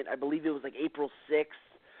an event, I believe it was like April 6th,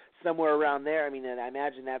 somewhere around there. I mean, I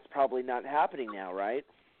imagine that's probably not happening now, right?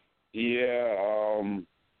 Yeah,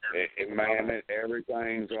 man,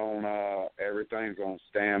 everything's on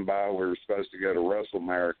standby. We were supposed to go to Wrestle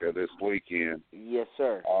America this weekend. Yes,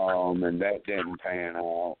 sir. And that didn't pan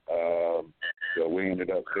out. So we ended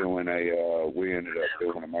up doing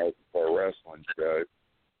American Pro Wrestling show.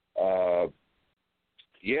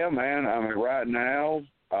 Yeah, man. I mean, right now,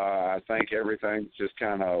 I think everything's just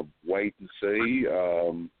kind of wait and see.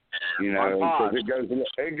 You know, because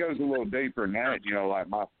it goes a little deeper than that. You know, like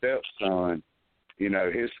my stepson, you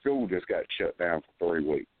know, his school just got shut down for 3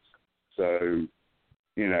 weeks. So,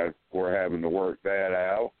 you know, we're having to work that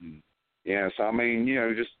out. And, yeah, so, I mean, you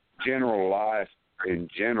know, just general life in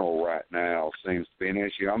general right now seems to be an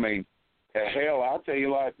issue. I mean, hell, I'll tell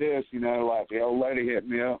you like this, like the old lady hit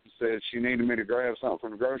me up and said she needed me to grab something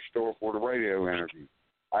from the grocery store for the radio interview.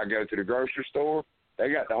 I go to the grocery store, they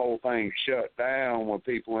got the whole thing shut down with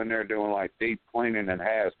people in there doing like deep cleaning and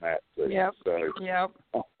hazmat. Yep. So, yep.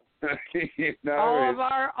 all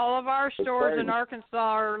of our stores in Arkansas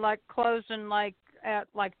are like closing like at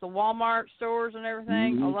like the Walmart stores and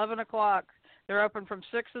everything. 11 o'clock. They're open from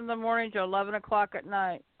 6 in the morning to 11 o'clock at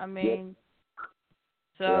night. I mean,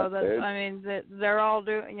 so they're all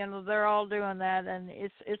doing that, and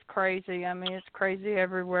it's crazy. I mean, it's crazy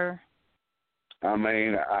everywhere. I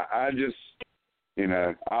mean, I just,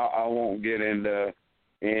 I won't get into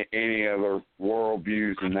any other world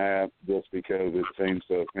views than that just because it seems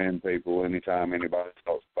to offend people anytime anybody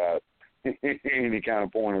talks about any kind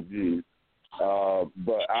of point of view.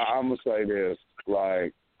 But I'm going to say this,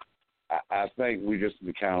 like, I think we just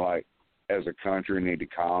kind of like, as a country, need to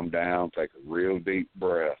calm down, take a real deep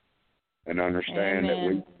breath, and understand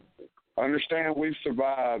that we've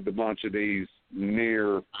survived a bunch of these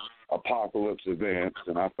near apocalypse events,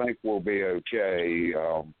 and I think we'll be okay.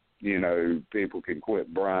 People can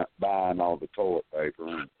quit buying all the toilet paper,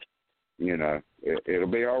 and it'll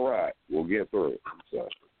be all right. We'll get through it. So,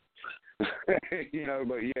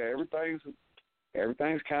 but yeah,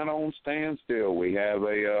 everything's kind of on standstill. We have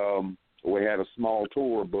we had a small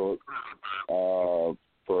tour booked for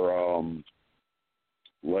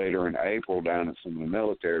later in April down at some of the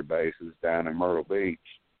military bases down in Myrtle Beach.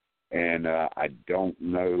 And I don't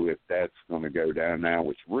know if that's going to go down now,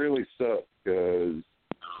 which really sucks because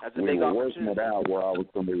we were working it out where I was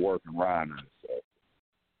going to be working rhinos. So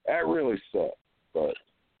that really sucks. But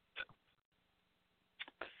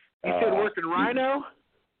you said working rhino?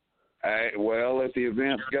 Well, if the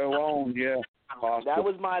events go on, yeah.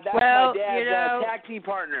 Possibly. That's my dad's tag team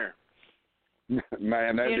partner.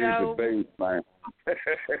 Man, that dude's a beast, man.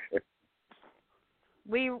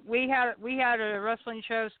 We had a wrestling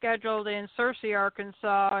show scheduled in Searcy,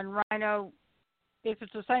 Arkansas, and Rhino. If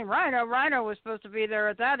it's the same Rhino was supposed to be there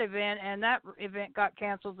at that event, and that event got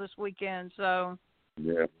canceled this weekend. So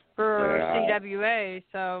for CWA,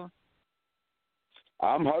 so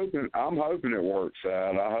I'm hoping it works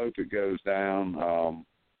out. I hope it goes down.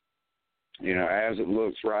 As it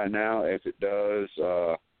looks right now, if it does,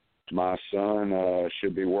 my son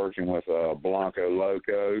should be working with Blanco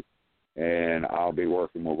Loco, and I'll be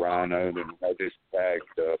working with Rhino. And I just tag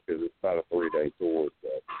stuff because it's about a 3-day tour.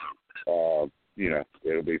 So,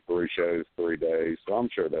 it'll be 3 shows, 3 days. So I'm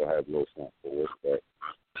sure they'll have a little something for us. But,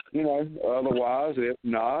 otherwise, if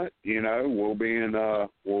not,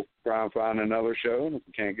 we'll try and find another show. And if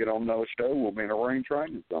we can't get on another show, we'll be in a ring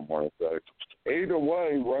training somewhere. So either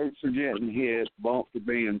way, ropes are getting hit, bumps are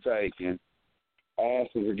being taken,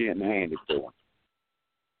 asses are getting handed to them.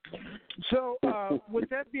 So with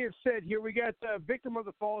that being said, here we got Victim of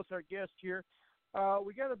the Fall as our guest here.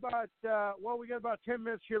 We got about 10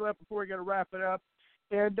 minutes here left before we got to wrap it up.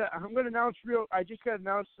 And I'm going to announce I just got to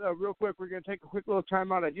announce real quick. We're going to take a quick little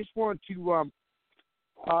time out. I just want to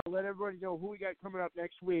let everybody know who we got coming up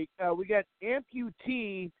next week. We got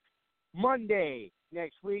Amputee Monday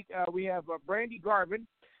next week. We have Brandy Garvin.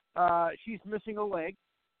 She's missing a leg.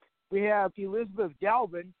 We have Elizabeth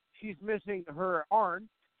Galvin. She's missing her arm.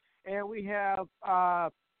 And we have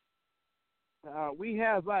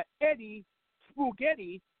Eddie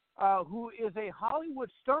Spaghetti, who is a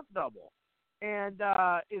Hollywood stunt double. And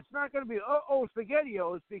it's not going to be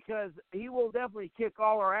SpaghettiOs because he will definitely kick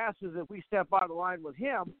all our asses if we step out of line with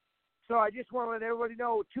him. So I just want to let everybody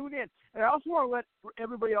know, tune in. And I also want to let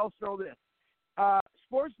everybody else know this.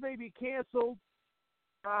 Sports may be canceled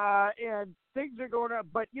and things are going up.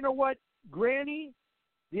 But you know what? Granny,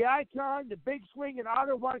 the Icon, the Big Swing, and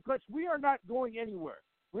Otto Von Clutch, we are not going anywhere.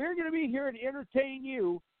 We're going to be here to entertain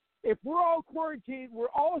you. If we're all quarantined,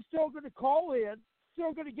 we're all still going to call in,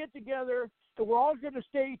 still going to get together, and we're all going to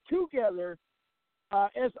stay together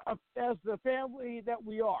as the family that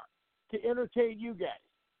we are to entertain you guys.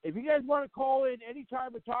 If you guys want to call in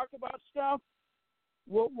anytime and talk about stuff,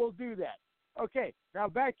 we'll do that. Okay, now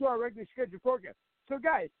back to our regular scheduled program. So,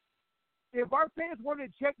 guys, if our fans want to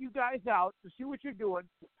check you guys out to see what you're doing,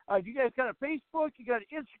 you guys got a Facebook, you got an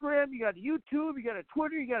Instagram, you got a YouTube, you got a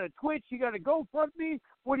Twitter, you got a Twitch, you got a GoFundMe.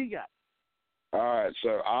 What do you got? All right,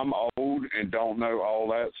 so I'm old and don't know all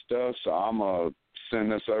that stuff, so I'm going to send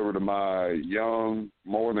this over to my young,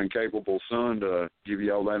 more than capable son to give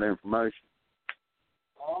you all that information.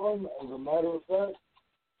 As a matter of fact,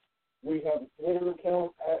 we have a Twitter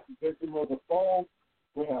account at Victim of the Fall.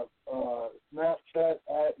 We have Snapchat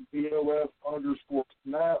at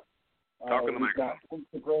VOF_snap. We've got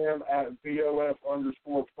Instagram at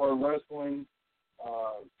VOF_pro wrestling.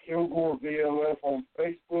 Kilgore VLF on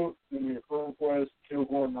Facebook. Send me a friend request,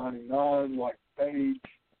 Kilgore99, like the page.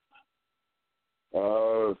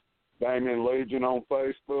 Damien Legion on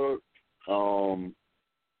Facebook.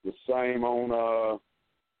 The same on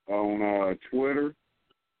Twitter.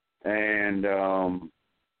 And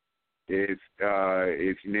if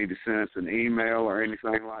you need to send us an email or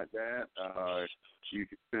anything like that, you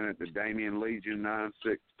can send it to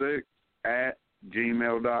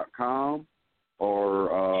DamienLegion966@gmail.com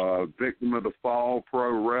or Victim of the Fall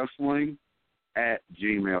Pro Wrestling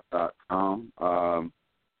 @gmail.com.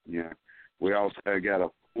 Yeah, we also got a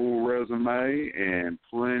full resume and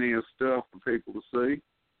plenty of stuff for people to see.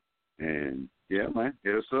 And yeah, man,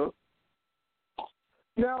 hit us up.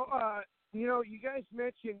 Now, you guys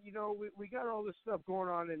mentioned, we got all this stuff going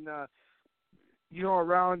on in,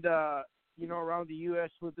 around the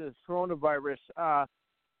U.S. with this coronavirus.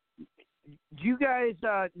 Do you guys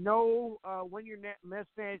know when your match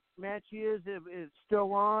is? If it's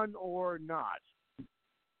still on or not?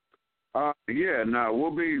 Yeah, no,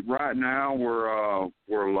 we'll be right now.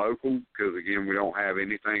 We're local because again we don't have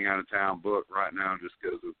anything out of town booked right now just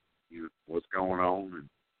because of what's going on and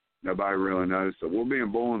nobody really knows. So we'll be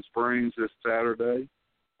in Bowling Springs this Saturday.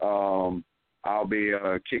 I'll be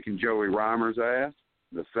kicking Joey Reimer's ass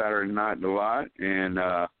the Saturday Night Delight, and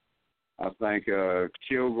I think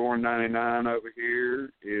Kilgore 99 over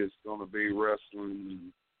here is going to be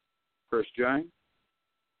wrestling Chris James,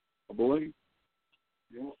 I believe.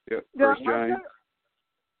 Yep, Chris James.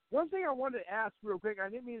 One thing I wanted to ask real quick, I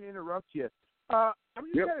didn't mean to interrupt you. I'm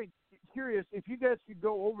just kind of curious if you guys could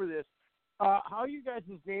go over this, how you guys'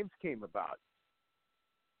 names came about.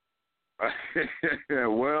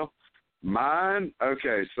 Well, mine,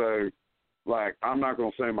 okay, so, I'm not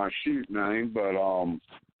going to say my shoot name, but,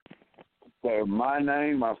 so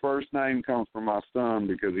my first name comes from my son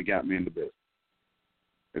because he got me into business.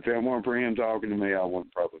 If it weren't for him talking to me, I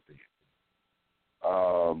wouldn't probably be here.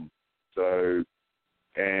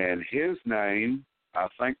 And his name, I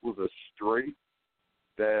think, was a street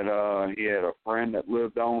that he had a friend that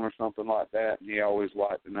lived on or something like that, and he always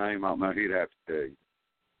liked the name. I don't know, he'd have to tell you.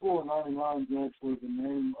 499 is actually the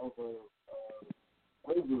name of a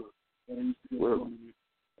river that I used to go to.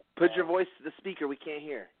 Put your voice to the speaker. We can't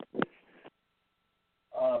hear.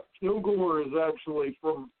 Kilgore is actually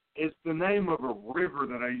it's the name of a river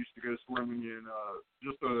that I used to go swimming in.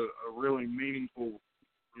 Just a really meaningful,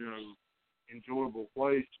 enjoyable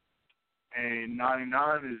place. And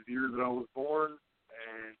 99 is the year that I was born,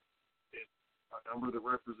 and it's a number that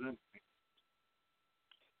represents me.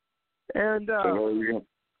 And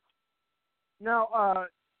now,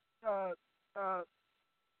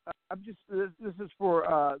 I'm just this is for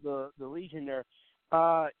the Legion there.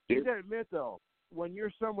 You got to admit though, when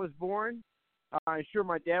your son was born, I'm sure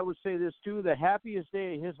my dad would say this too. The happiest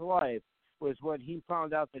day of his life was when he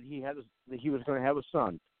found out that he was going to have a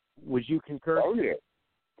son. Would you concur?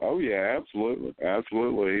 Oh yeah, absolutely.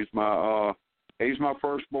 He's my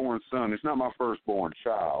firstborn son. He's not my firstborn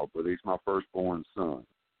child, but he's my firstborn son.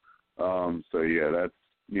 So yeah,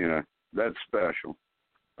 that's special.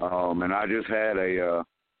 And I just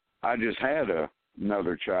had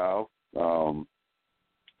another child.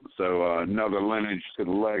 So another lineage to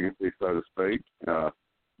the legacy, so to speak.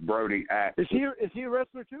 Brody Axe. Is he a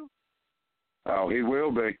wrestler too? Oh, he will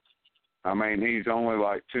be. I mean, he's only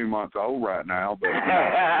 2 months old right now, but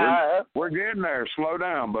we're getting there. Slow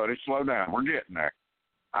down, buddy. Slow down. We're getting there.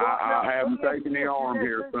 I haven't taken the arm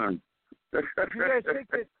here soon. Do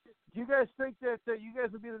you guys think that you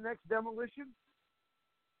guys will be the next Demolition?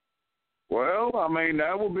 Well, I mean,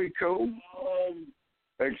 that would be cool.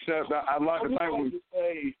 Except I'd like to think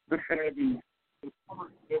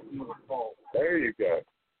there you go.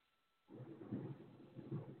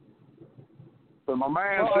 So my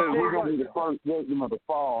man says we're going to be the first victim of the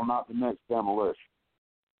fall, not the next Demolition.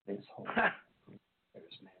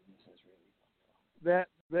 That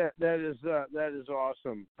is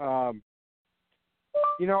awesome. I'll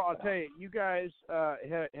tell you, you guys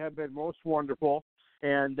have been most wonderful,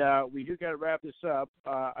 and we do got to wrap this up.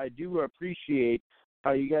 I do appreciate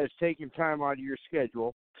you guys taking time out of your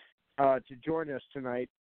schedule to join us tonight,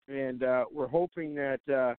 and we're hoping that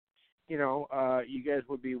you guys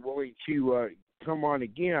would be willing to come on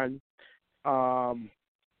again.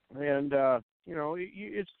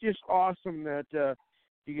 It's just awesome that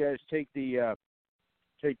you guys take the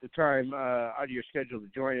time out of your schedule to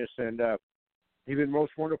join us, and you've been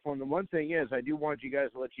most wonderful. And the one thing is, I do want you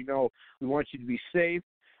guys to let you know, we want you to be safe.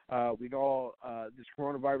 We know this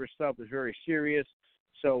coronavirus stuff is very serious,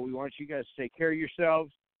 so we want you guys to take care of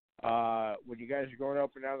yourselves. When you guys are going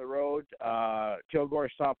up and down the road, Kilgore,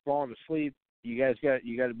 stop falling asleep. You guys got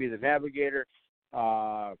to be the navigator,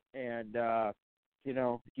 and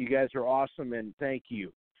you guys are awesome, and thank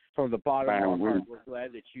you from the bottom of our heart. We're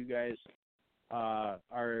glad that you guys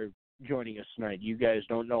are joining us tonight. You guys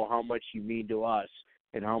don't know how much you mean to us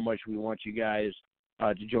and how much we want you guys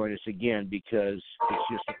to join us again, because it's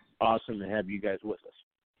just awesome to have you guys with us.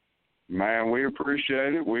 Man, we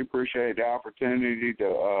appreciate it. We appreciate the opportunity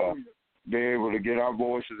to be able to get our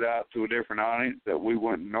voices out to a different audience that we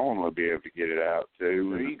wouldn't normally be able to get it out to.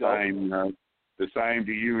 There you go. The same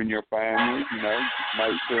to you and your family.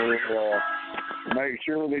 Make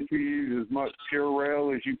sure that you use as much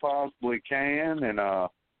Purell as you possibly can, and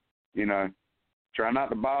try not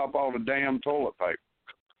to buy up all the damn toilet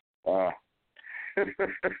paper.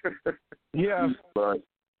 Yeah.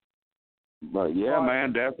 But yeah,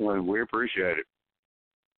 man, definitely, we appreciate it.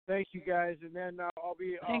 Thank you guys, and then I'll let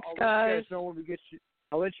you guys guys know when we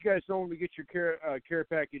get your care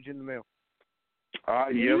package in the mail.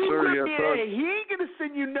 Yes, sir. Yes, sir. He ain't gonna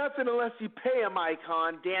send you nothing unless you pay him,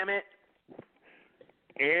 Icon. Damn it.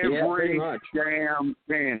 Every damn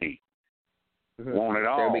penny. Want it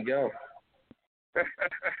all. There we go.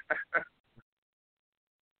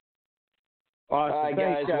 Awesome. All right,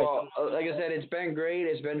 guys. Well, like I said, it's been great.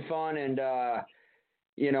 It's been fun, and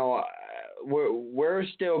we're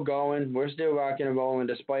still going. We're still rocking and rolling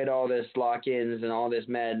despite all this lock-ins and all this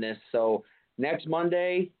madness. So next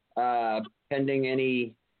Monday, pending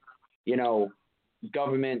any,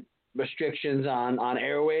 government restrictions on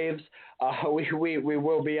airwaves, we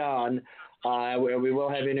will be on. We will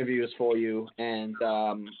have interviews for you, and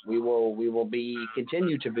we will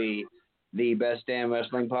continue to be the best damn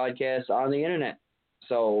wrestling podcast on the internet.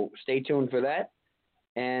 So stay tuned for that.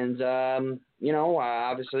 And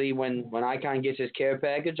obviously when Icon gets his care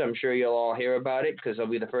package, I'm sure you'll all hear about it, because he'll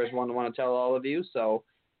be the first one to want to tell all of you. So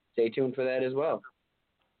stay tuned for that as well.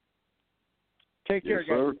 Take care,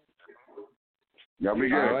 guys. Y'all be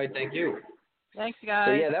good. All right, thank you. Thanks, guys.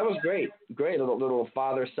 So yeah, that was great. Great little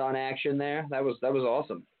father-son action there. That was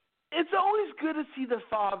awesome. It's always good to see the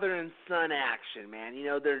father and son action, man.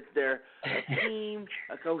 They're a team,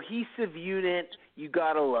 a cohesive unit. You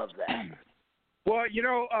gotta love that. Well,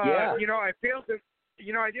 I failed to.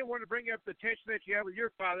 I didn't want to bring up the tension that you have with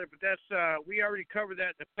your father, but that's we already covered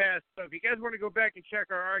that in the past. So if you guys want to go back and check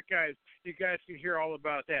our archives, you guys can hear all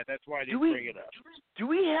about that. That's why I didn't bring it up. Do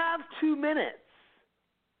we have 2 minutes?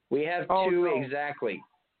 We have two exactly.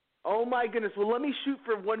 Oh my goodness! Well, let me shoot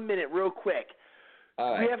for 1 minute, real quick.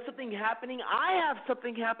 Right. We have something happening. I have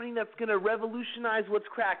something happening that's going to revolutionize what's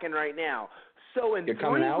cracking right now. So in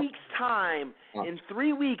 3 weeks' time, in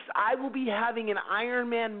 3 weeks, I will be having an Iron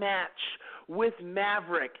Man match with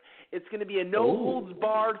Maverick. It's going to be a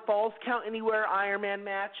no-holds-barred, Falls Count Anywhere Iron Man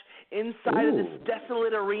match inside of this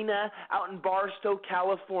desolate arena out in Barstow,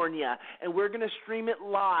 California. And we're going to stream it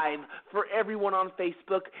live for everyone on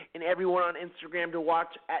Facebook and everyone on Instagram to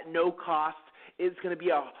watch at no cost. It's going to be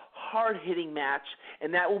a hard-hitting match,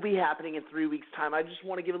 and that will be happening in 3 weeks' time. I just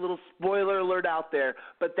want to give a little spoiler alert out there,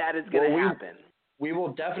 but that is going to happen. We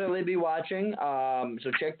will definitely be watching,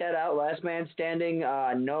 so check that out. Last Man Standing,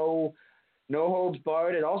 no holds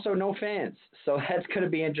barred, and also no fans. So that's going to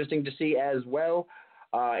be interesting to see as well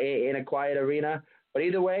in a quiet arena. But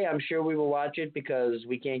either way, I'm sure we will watch it because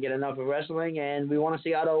we can't get enough of wrestling, and we want to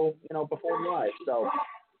see Otto, perform live. So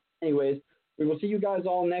anyways, we will see you guys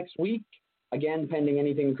all next week. Again, pending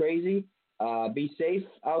anything crazy. Be safe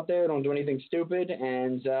out there. Don't do anything stupid.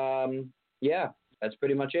 And, that's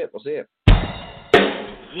pretty much it. We'll see you.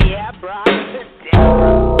 Yeah, bro.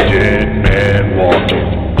 Dead man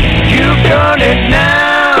walking. You done it now.